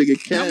forget my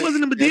nigga Cat. That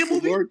wasn't a Madea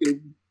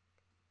movie.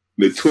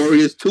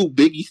 Notorious 2.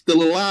 Biggie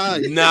still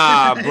alive.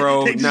 Nah,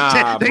 bro. They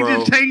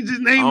just changed his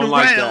name to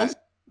Rails.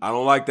 I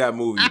don't like that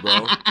movie, bro.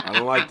 I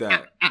don't like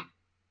that.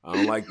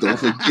 Don't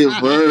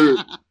forget Verb.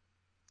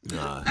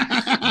 Nah.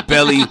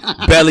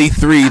 Belly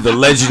 3, The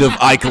Legend of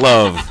Ike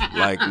Love.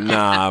 Like,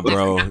 nah,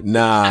 bro.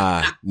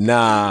 Nah,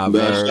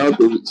 bro. Shout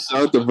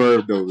out to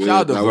Verb, though, man.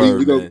 Shout out to Verb,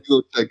 we go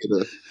check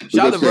it out.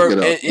 Shout out to Verb.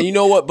 And you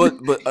know what? But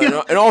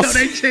and also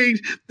they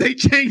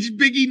changed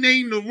Biggie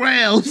name to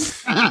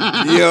Rails.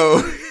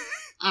 Yo.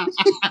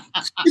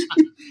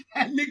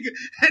 that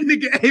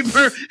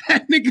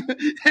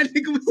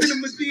nigga was in a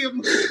Madea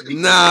movie.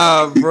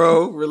 Nah,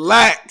 bro.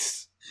 Relax.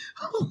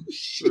 Oh,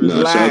 shit.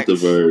 Nah, shout out to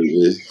Verb,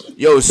 man.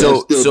 Yo,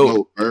 so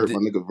Verb, my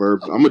nigga Verb.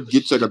 I'm gonna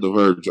check out the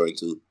Verb joint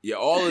too. Yeah,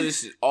 all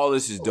this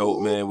is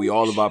dope, man. We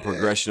all about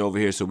progression over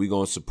here, so we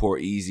gonna support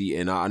Easy.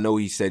 And I know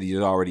he said he's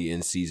already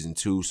in season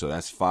 2, so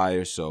that's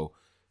fire. So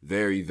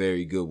very,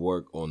 very good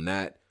work on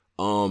that.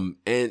 And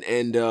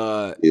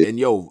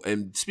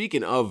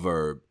speaking of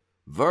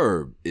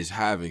Verb is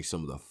having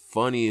some of the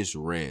funniest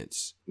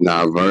rants.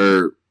 Nah,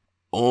 Verb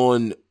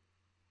on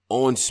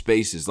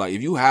Spaces. Like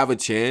if you have a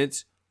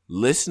chance,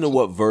 listen to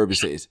what Verb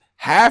is saying. It's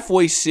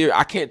halfway serious.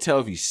 I can't tell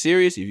if he's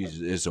serious,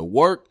 if it's a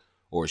work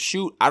or a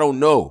shoot. I don't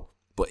know,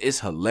 but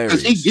it's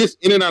hilarious. He gets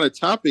in and out of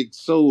topics,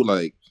 so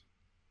like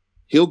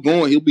he'll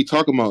be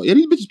talking about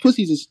these bitches'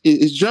 pussies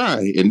is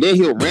dry, and then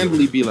he'll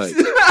randomly be like,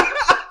 "Do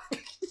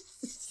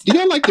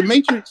y'all like the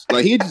Matrix?"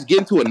 Like he'll just get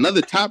into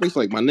another topic. It's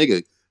like, my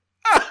nigga,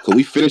 could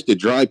we finish the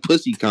dry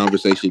pussy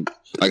conversation?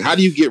 Like, how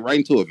do you get right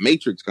into a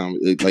Matrix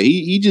conversation? Like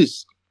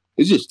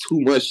it's just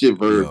too much shit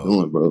Verb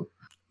doing, bro.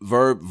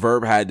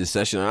 Verb had this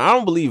session, and I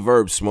don't believe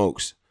Verb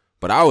smokes,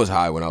 but I was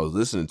high when I was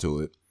listening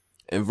to it.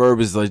 And Verb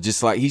is like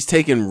just like he's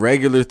taking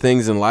regular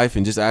things in life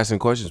and just asking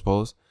questions.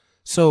 Pose.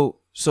 So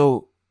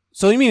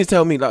you mean to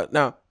tell me like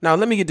now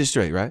let me get this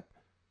straight, right?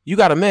 You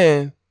got a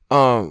man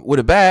with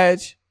a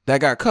badge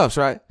that got cuffs,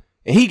 right?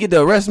 And he get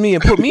to arrest me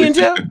and put me in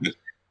jail?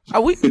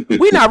 We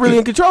not really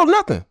in control of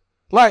nothing.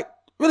 Like,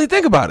 really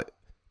think about it.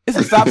 It's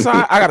a stop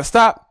sign. I gotta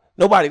stop.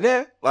 Nobody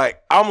there.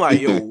 Like, I'm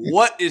like, yo,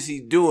 what is he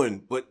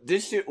doing? But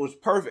this shit was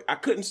perfect. I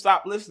couldn't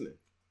stop listening.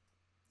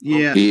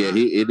 Yeah.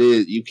 It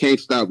is. You can't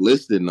stop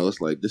listening though.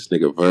 It's like this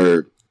nigga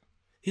Verb.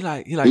 He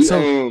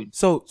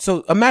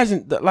so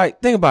imagine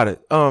think about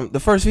it. The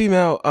first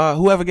female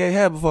whoever gave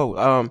head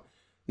before.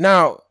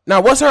 Now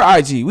what's her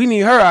IG? We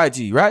need her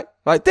IG, right?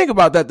 Like, think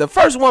about that. The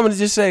first woman to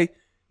just say,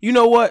 you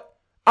know what?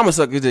 I'm gonna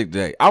suck your dick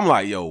today. I'm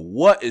like, yo,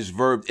 what is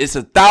Verb? It's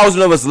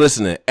 1,000 of us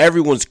listening.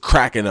 Everyone's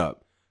cracking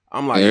up.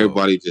 I'm like,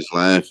 everybody just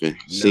laughing.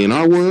 No. See, in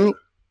our world.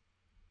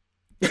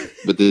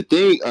 But the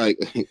thing, like,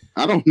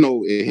 I don't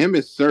know, him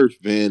and Surf,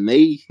 man,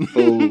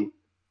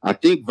 I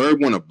think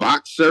Verb want to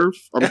box Surf.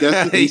 I'm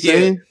guessing he's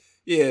saying.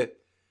 Yeah.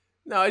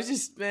 No, it's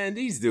just, man,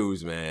 these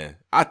dudes, man.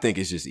 I think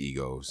it's just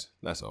egos.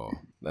 That's all.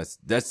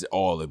 That's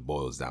all it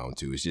boils down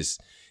to. It's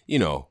just,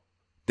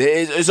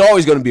 it's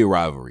always going to be a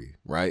rivalry,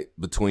 right?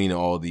 Between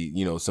all the,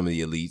 some of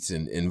the elites.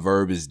 And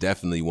Verb is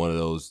definitely one of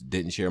those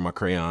didn't share my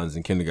crayons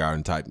in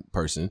kindergarten type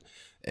person.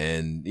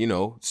 And,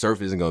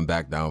 Surf isn't going to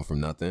back down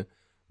from nothing.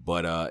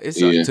 But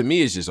to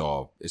me, it's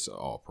all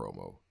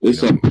promo.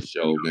 It's all a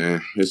show,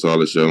 man. It's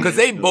all a show. Because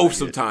they both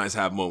sometimes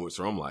have moments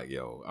where I'm like,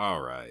 yo,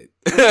 all right.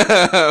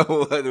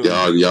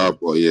 Y'all,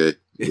 boy, yeah.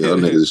 Y'all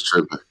niggas is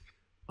tripping.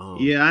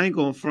 Yeah, I ain't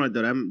going front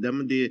though.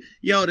 Them did.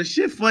 Yo, the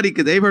shit funny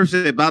because Abraham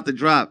said about to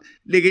drop.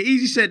 Nigga,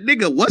 Easy said,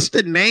 nigga, what's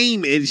the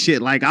name and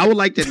shit? Like, I would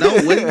like to know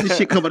when is this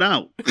shit coming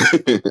out.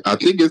 I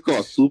think it's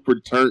called Super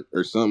Turnt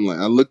or something like.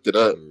 I looked it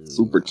up.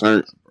 Super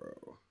Turnt,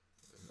 bro.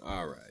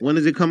 All right. When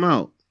does it come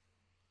out?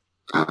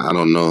 I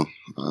don't know.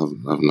 I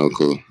have no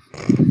clue.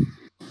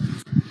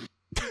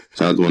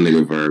 Shout out to one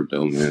nigga Verb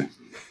though, man.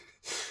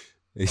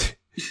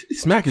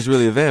 Smack is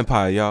really a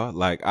vampire, y'all.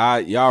 Like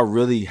y'all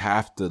really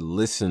have to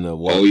listen to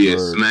what. Oh yeah,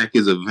 Smack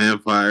is a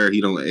vampire.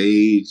 He don't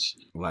age.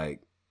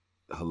 Like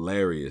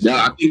hilarious.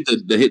 Yeah, bro. I think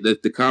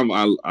the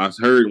combo I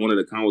heard one of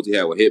the combos he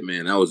had with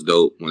Hitman. That was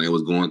dope when they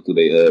was going through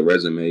their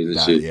resumes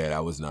and shit. Yeah,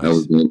 that was nice.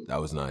 That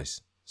was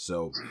nice.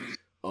 So,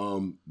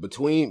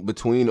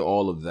 between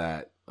all of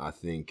that, I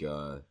think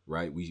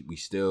right, we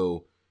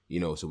still.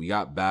 So we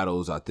got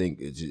battles. I think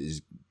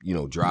is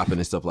dropping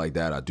and stuff like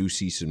that. I do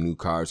see some new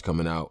cards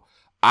coming out.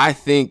 I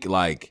think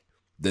like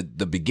the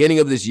beginning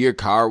of this year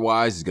card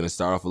wise is gonna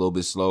start off a little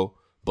bit slow,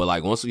 but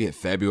like once we hit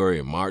February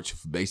and March,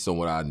 based on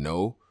what I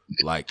know,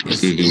 like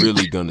it's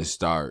really gonna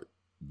start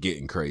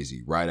getting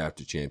crazy right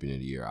after Champion of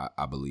the Year.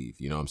 I believe.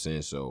 You know what I'm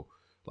saying? So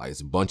like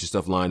it's a bunch of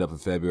stuff lined up in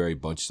February,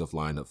 bunch of stuff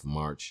lined up for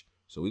March.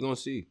 So we're gonna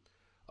see.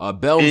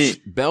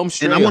 Belm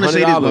Stray, and I want to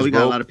say this, but we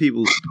got a lot of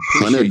people.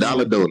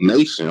 $100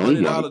 donation.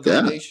 $100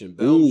 donation.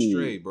 Belm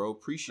Stray, bro.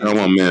 Appreciate it. I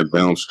want man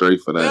Belm Stray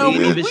for that. He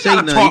didn't even say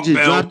nothing. He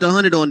just dropped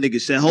 100 on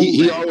niggas. Said,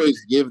 he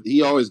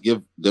always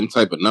give them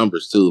type of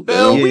numbers too.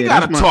 Belm, we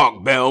gotta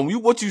talk, Belm.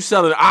 What you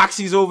selling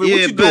oxys over? What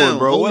you doing,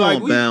 bro? Hold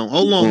on, Belm.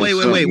 Hold on.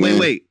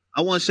 Wait.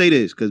 I want to say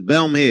this because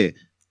Belm here.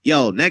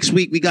 Yo, next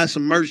week we got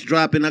some merch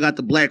dropping. I got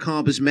the Black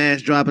Compass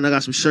mask dropping. I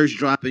got some shirts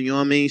dropping. You know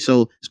what I mean?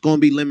 So it's gonna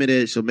be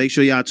limited. So make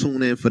sure y'all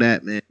tune in for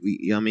that, man.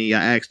 Y'all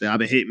asked that. I've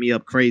been hitting me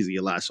up crazy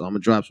a lot, so I'm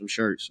gonna drop some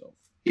shirts. So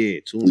yeah,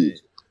 tune in.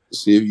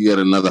 See if you got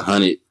another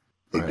 100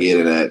 to get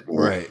it at.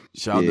 Right.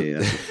 Shout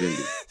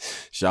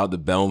out to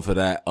Belm for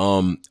that.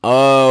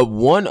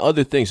 One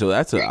other thing. So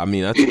that's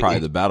probably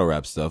the battle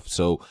rap stuff.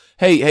 So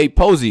hey,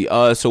 Posey.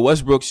 So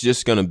Westbrook's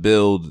just gonna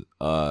build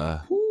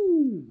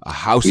a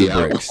house of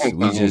bricks. I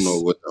don't know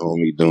what the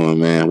homie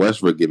doing, man.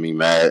 Westbrook get me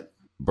mad,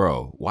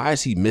 bro. Why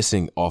is he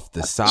missing off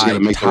the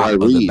side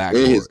top of the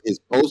backboard?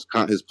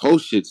 His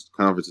post shit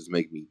conferences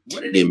make me.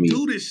 What did he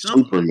do this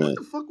summer? What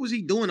the fuck was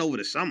he doing over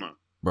the summer,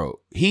 bro?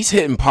 He's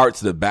hitting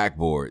parts of the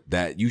backboard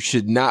that you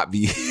should not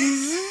be.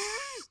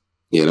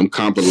 Yeah, them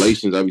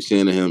compilations I be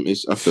seeing of him.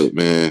 I feel,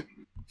 man.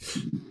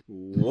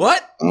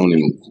 What?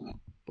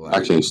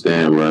 I can't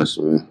stand Russ,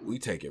 man. We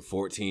taking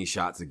 14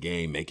 shots a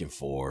game, making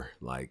 4.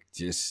 Like,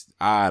 just,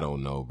 I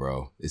don't know,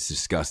 bro. It's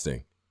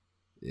disgusting.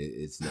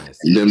 It's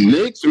nasty. The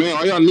Knicks, man,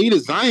 all y'all need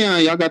is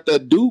Zion. Y'all got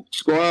that Duke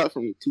squad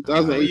from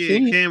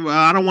 2018.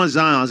 I don't want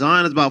Zion.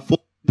 Zion is about 4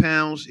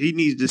 pounds. He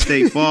needs to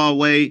stay far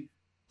away.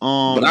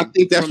 But I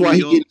think that's why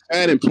he getting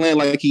fat and playing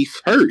like he's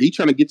hurt. He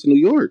trying to get to New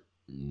York.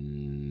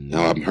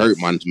 No, I'm hurt.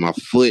 My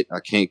foot. I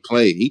can't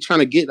play. He trying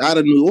to get out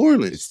of New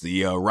Orleans. It's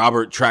the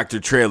Robert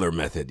Tractor Trailer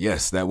method.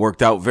 Yes, that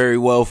worked out very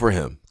well for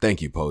him.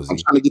 Thank you, Posey. I'm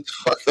trying to get the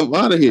fuck up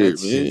out of here, man.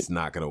 It's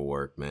not gonna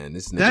work, man.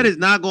 That is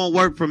not gonna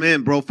work from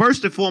him, bro.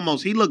 First and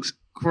foremost, he looks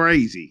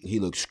crazy. He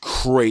looks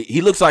crazy.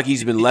 He looks like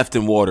he's been left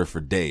in water for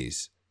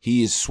days.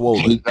 He is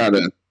swollen. He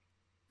gotta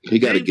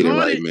get it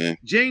right, man.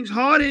 James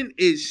Harden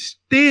is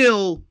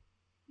still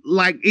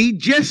like he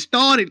just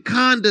started,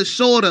 kinda,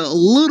 sorta, a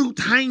little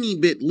tiny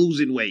bit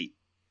losing weight.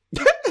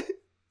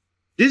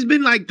 It's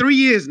been like 3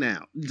 years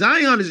now.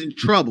 Zion is in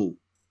trouble.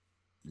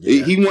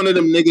 Yeah. He one of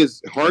them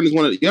niggas. Harden's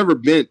one of. You ever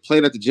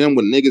played at the gym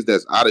with niggas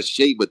that's out of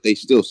shape but they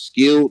still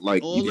skilled?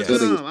 Like all the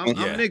time. I'm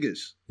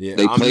niggas. Yeah,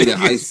 they played in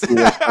high school.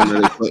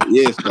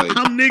 It's like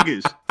I'm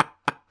niggas.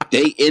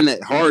 They in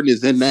that. Harden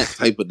is in that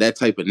type of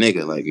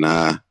nigga. Like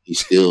nah, he's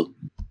still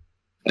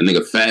that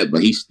nigga fat,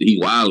 but he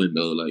wilding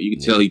though. Like you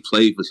can tell he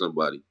played for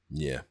somebody.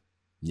 Yeah,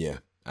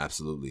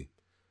 absolutely.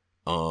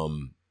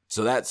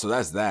 So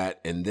that's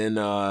that, and then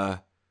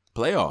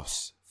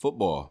playoffs,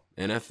 football,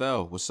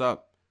 NFL. What's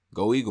up?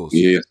 Go Eagles!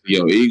 Yeah,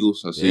 yo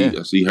Eagles. I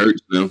see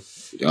Hurts now.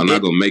 Y'all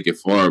not gonna make it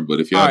far, but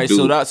if y'all do,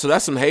 so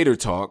that's some hater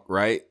talk,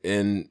 right?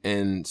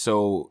 And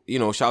so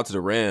shout out to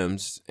the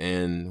Rams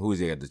and who is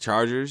they got the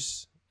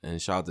Chargers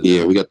and shout out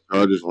to we got the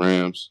Chargers,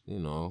 Rams.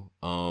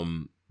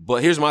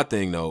 But here's my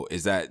thing though,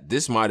 is that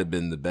this might have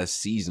been the best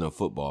season of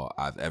football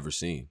I've ever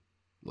seen.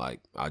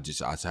 Like I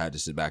had to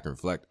sit back and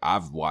reflect.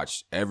 I've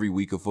watched every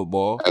week of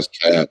football. That's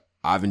cap.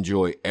 I've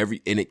enjoyed and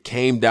it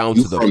came down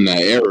to from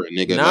that era,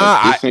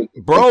 nigga.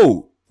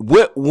 Bro.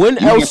 When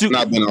else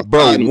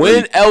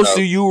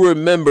do you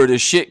remember the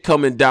shit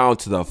coming down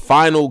to the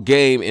final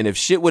game? And if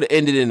shit would have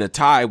ended in a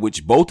tie,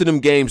 which both of them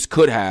games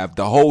could have,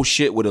 the whole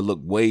shit would have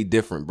looked way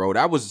different, bro.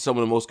 That was some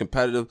of the most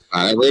competitive.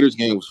 That Raiders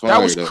game was fire.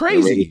 That was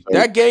crazy.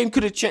 That game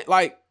could have changed.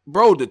 Like,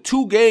 bro, the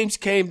 2 games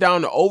came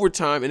down to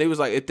overtime, and it was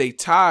like, if they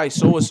tie,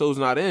 so and so's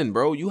not in,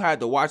 bro. You had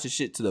to watch the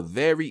shit to the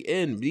very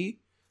end, B.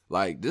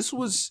 Like, this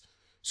was.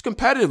 It's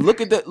competitive.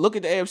 Look at the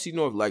AFC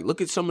North. Like,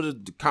 look at some of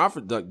the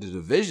conference, the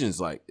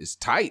divisions. Like, it's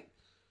tight.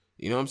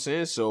 You know what I'm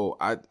saying? So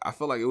I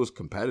felt like it was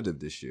competitive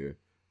this year.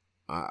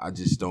 I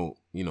just don't.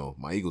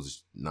 My Eagles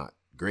is not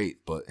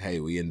great, but hey,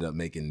 we ended up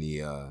making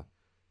the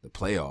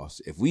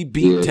playoffs. If we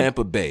beat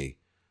Tampa Bay,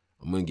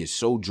 I'm gonna get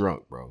so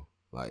drunk, bro.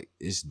 Like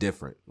it's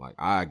different. Like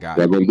I got.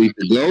 Y'all gonna beat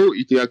the GOAT?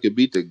 You think I could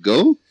beat the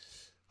GOAT?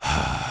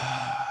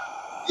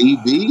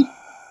 DB?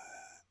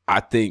 I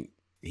think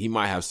he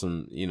might have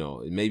some,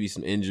 maybe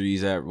some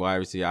injuries at wide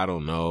receiver. I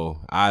don't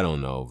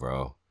know,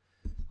 bro.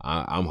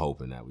 I'm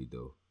hoping that we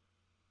do.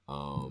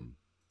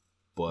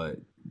 But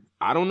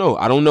I don't know.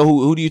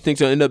 Who do you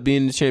think's gonna end up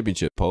being the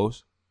championship,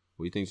 Pose?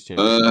 What do you think's the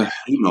championship?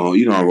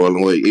 I'm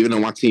rolling with. Even though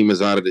my team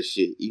is out of this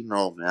shit,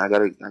 man, I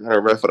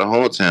gotta rep for the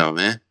hometown,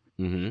 man.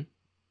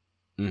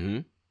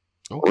 Okay.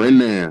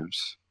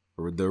 Rennams.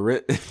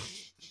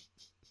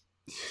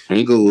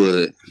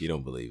 Inglewood. You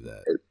don't believe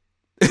that?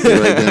 I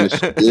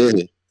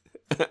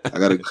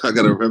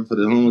gotta rep for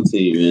the home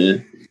team,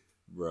 man.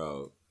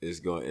 Bro, it's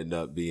gonna end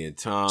up being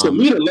Tom. To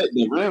me,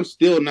 the Rams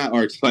still not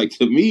are like.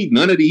 To me,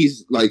 none of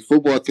these like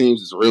football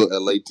teams is real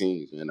LA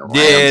teams, man.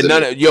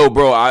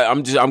 Bro.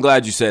 I'm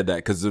glad you said that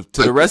because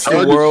to the rest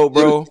of the world,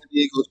 bro. San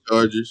Diego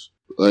Chargers,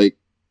 like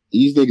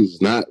these niggas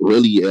is not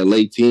really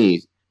LA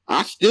teams.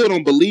 I still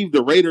don't believe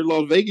the Raiders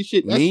Las Vegas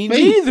shit. That's Me fake.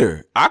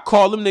 neither. I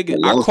call them niggas.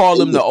 I call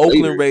them the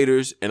Oakland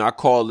Raiders, and I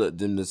call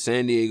them the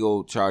San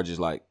Diego Chargers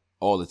like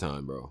all the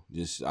time, bro.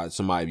 Just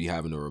somebody be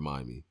having to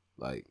remind me,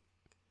 like,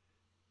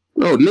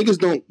 bro, niggas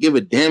don't give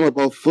a damn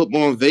about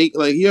football in Vegas.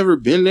 Like, you ever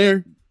been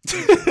there?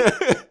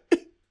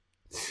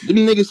 Them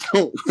niggas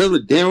don't give a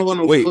damn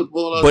about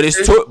football. But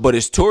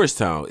it's tourist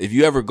town. If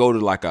you ever go to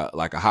like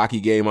a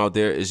hockey game out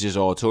there, it's just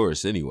all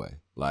tourists anyway.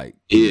 Like,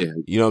 yeah,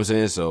 you know what I'm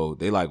saying? So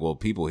they like, well,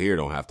 people here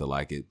don't have to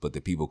like it, but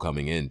the people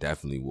coming in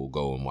definitely will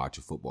go and watch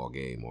a football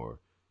game, or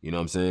you know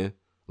what I'm saying?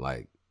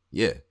 Like,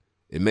 yeah,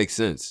 it makes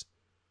sense.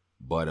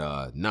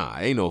 But nah,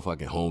 ain't no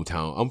fucking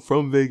hometown. I'm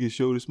from Vegas,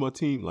 show this my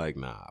team. Like,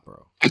 nah,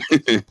 bro.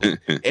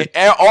 and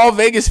all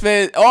Vegas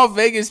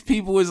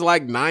people is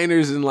like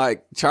Niners and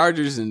like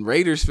Chargers and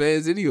Raiders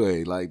fans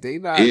anyway. Like they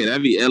not. Yeah,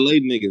 that'd be LA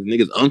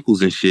niggas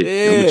uncles and shit.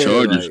 Yeah, I'm a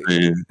Chargers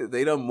fan.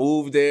 They done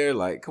moved there.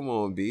 Like, come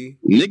on, B.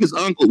 Niggas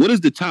uncle. What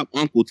is the top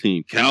uncle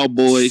team?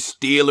 Cowboys,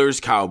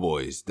 Steelers,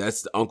 Cowboys.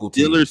 That's the uncle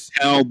team. Steelers,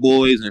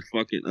 Cowboys, and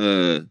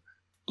fucking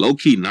low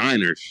key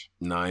Niners.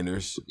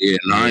 Yeah,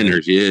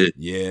 Niners. Yeah.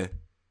 Yeah.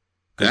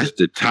 That's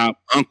the top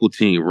uncle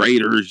team.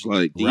 Raiders,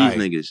 like these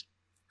niggas.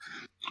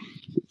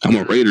 I'm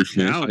a Raiders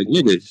fan. Like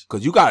niggas.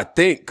 Cause you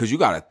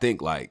gotta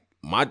think like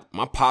my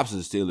pops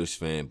is a Steelers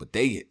fan, but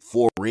they hit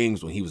 4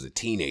 rings when he was a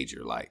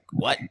teenager. Like,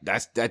 what?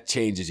 That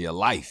changes your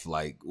life.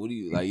 Like, what do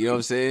you like? You know what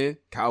I'm saying?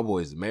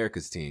 Cowboys,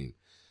 America's team.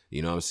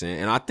 You know what I'm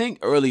saying? And I think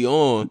early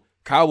on,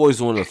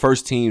 Cowboys was one of the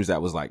first teams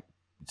that was like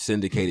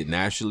syndicated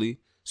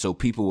nationally, so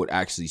people would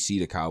actually see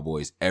the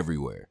Cowboys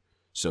everywhere.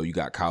 So you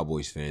got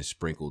Cowboys fans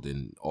sprinkled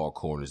in all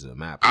corners of the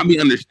map. I be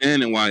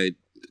understanding why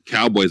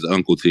Cowboys are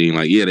uncle team.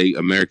 Like, yeah, they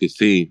America's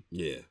team.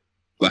 Yeah.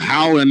 But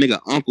how a nigga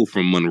uncle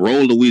from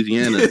Monroe,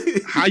 Louisiana,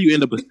 how you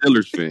end up a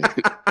Steelers fan?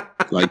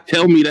 Like,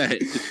 tell me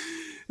that.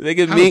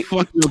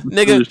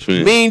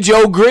 Nigga, Mean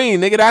Joe Green,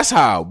 nigga, that's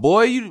how.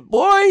 Boy,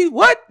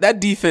 what?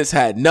 That defense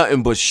had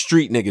nothing but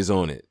street niggas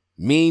on it.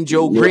 Mean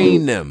Joe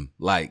Green them.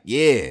 Like,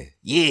 yeah,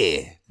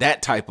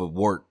 that type of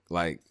work.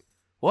 Like,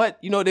 what?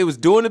 You know what they was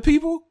doing to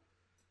people?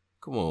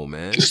 Come on,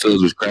 man.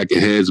 Steelers was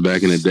cracking heads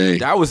back in the day.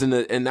 That was in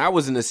the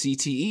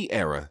CTE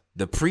era,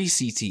 the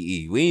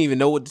pre-CTE. We didn't even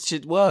know what the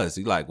shit was.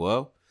 We like,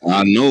 well,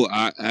 I know.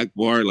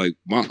 Akbar, like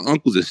my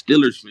uncle's a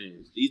Steelers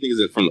fan. These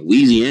niggas are from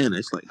Louisiana.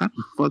 It's like, how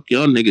the fuck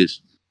y'all niggas?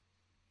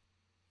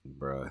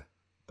 Bruh,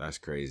 that's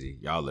crazy.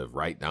 Y'all live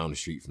right down the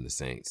street from the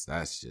Saints.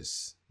 That's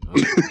just.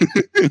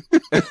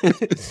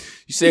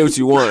 You say what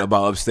you want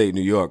about upstate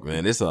New York,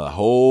 man. It's a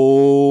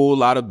whole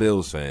lot of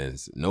Bills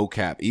fans. No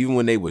cap. Even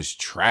when they was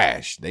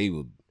trash, they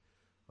would.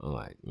 I'm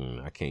like,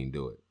 I can't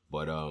do it.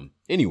 But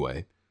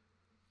anyway,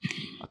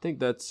 I think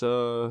that's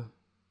about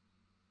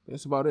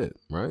it,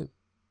 right?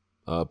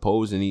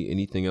 Pose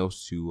anything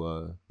else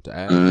to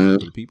add to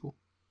the people?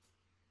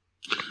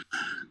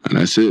 And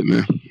that's it,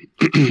 man.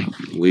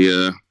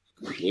 We'll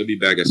be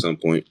back at some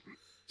point.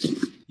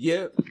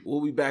 Yeah,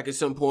 we'll be back at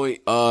some point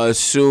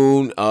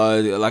soon.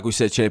 Like we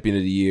said, Champion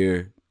of the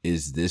Year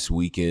is this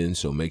weekend,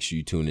 so make sure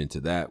you tune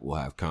into that. We'll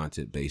have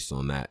content based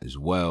on that as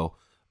well.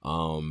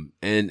 And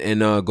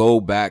go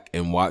back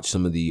and watch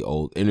some of the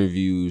old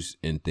interviews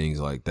and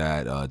things like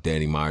that.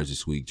 Danny Myers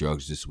this week,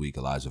 Drugs this week,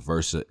 Eliza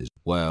Versa as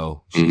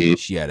well.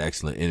 She had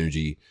excellent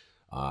energy.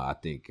 I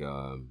think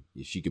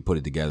if she could put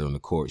it together on the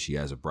court, she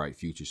has a bright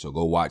future. So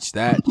go watch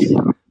that.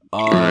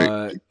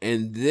 Right.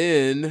 And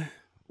then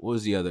what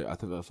was the other? I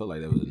felt like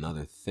there was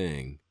another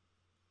thing.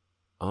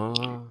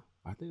 I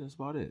think that's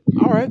about it.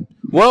 All right.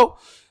 Well,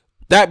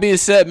 that being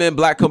said, man,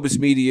 Black Compass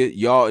Media,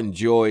 y'all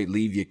enjoy.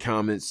 Leave your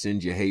comments,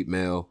 send your hate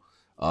mail,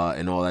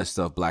 and all that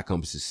stuff.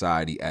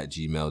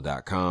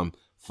 blackcompassociety@gmail.com.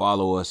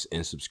 Follow us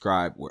and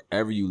subscribe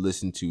wherever you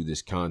listen to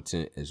this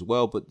content as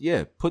well. But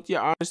yeah, put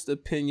your honest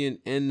opinion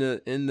in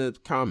the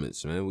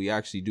comments, man. We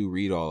actually do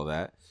read all of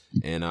that,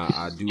 and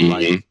I do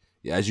like,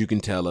 as you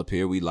can tell up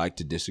here, we like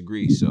to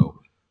disagree.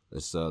 So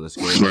Let's go.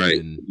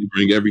 Right. We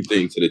bring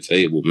everything to the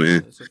table,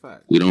 man. That's a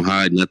fact. We don't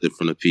hide nothing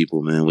from the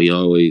people, man. We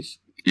always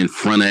in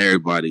front of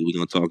everybody. We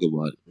gonna talk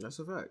about it. That's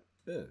a fact.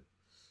 Yeah.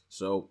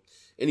 So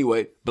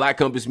anyway, Black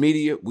Compass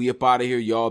Media, we up out of here, y'all.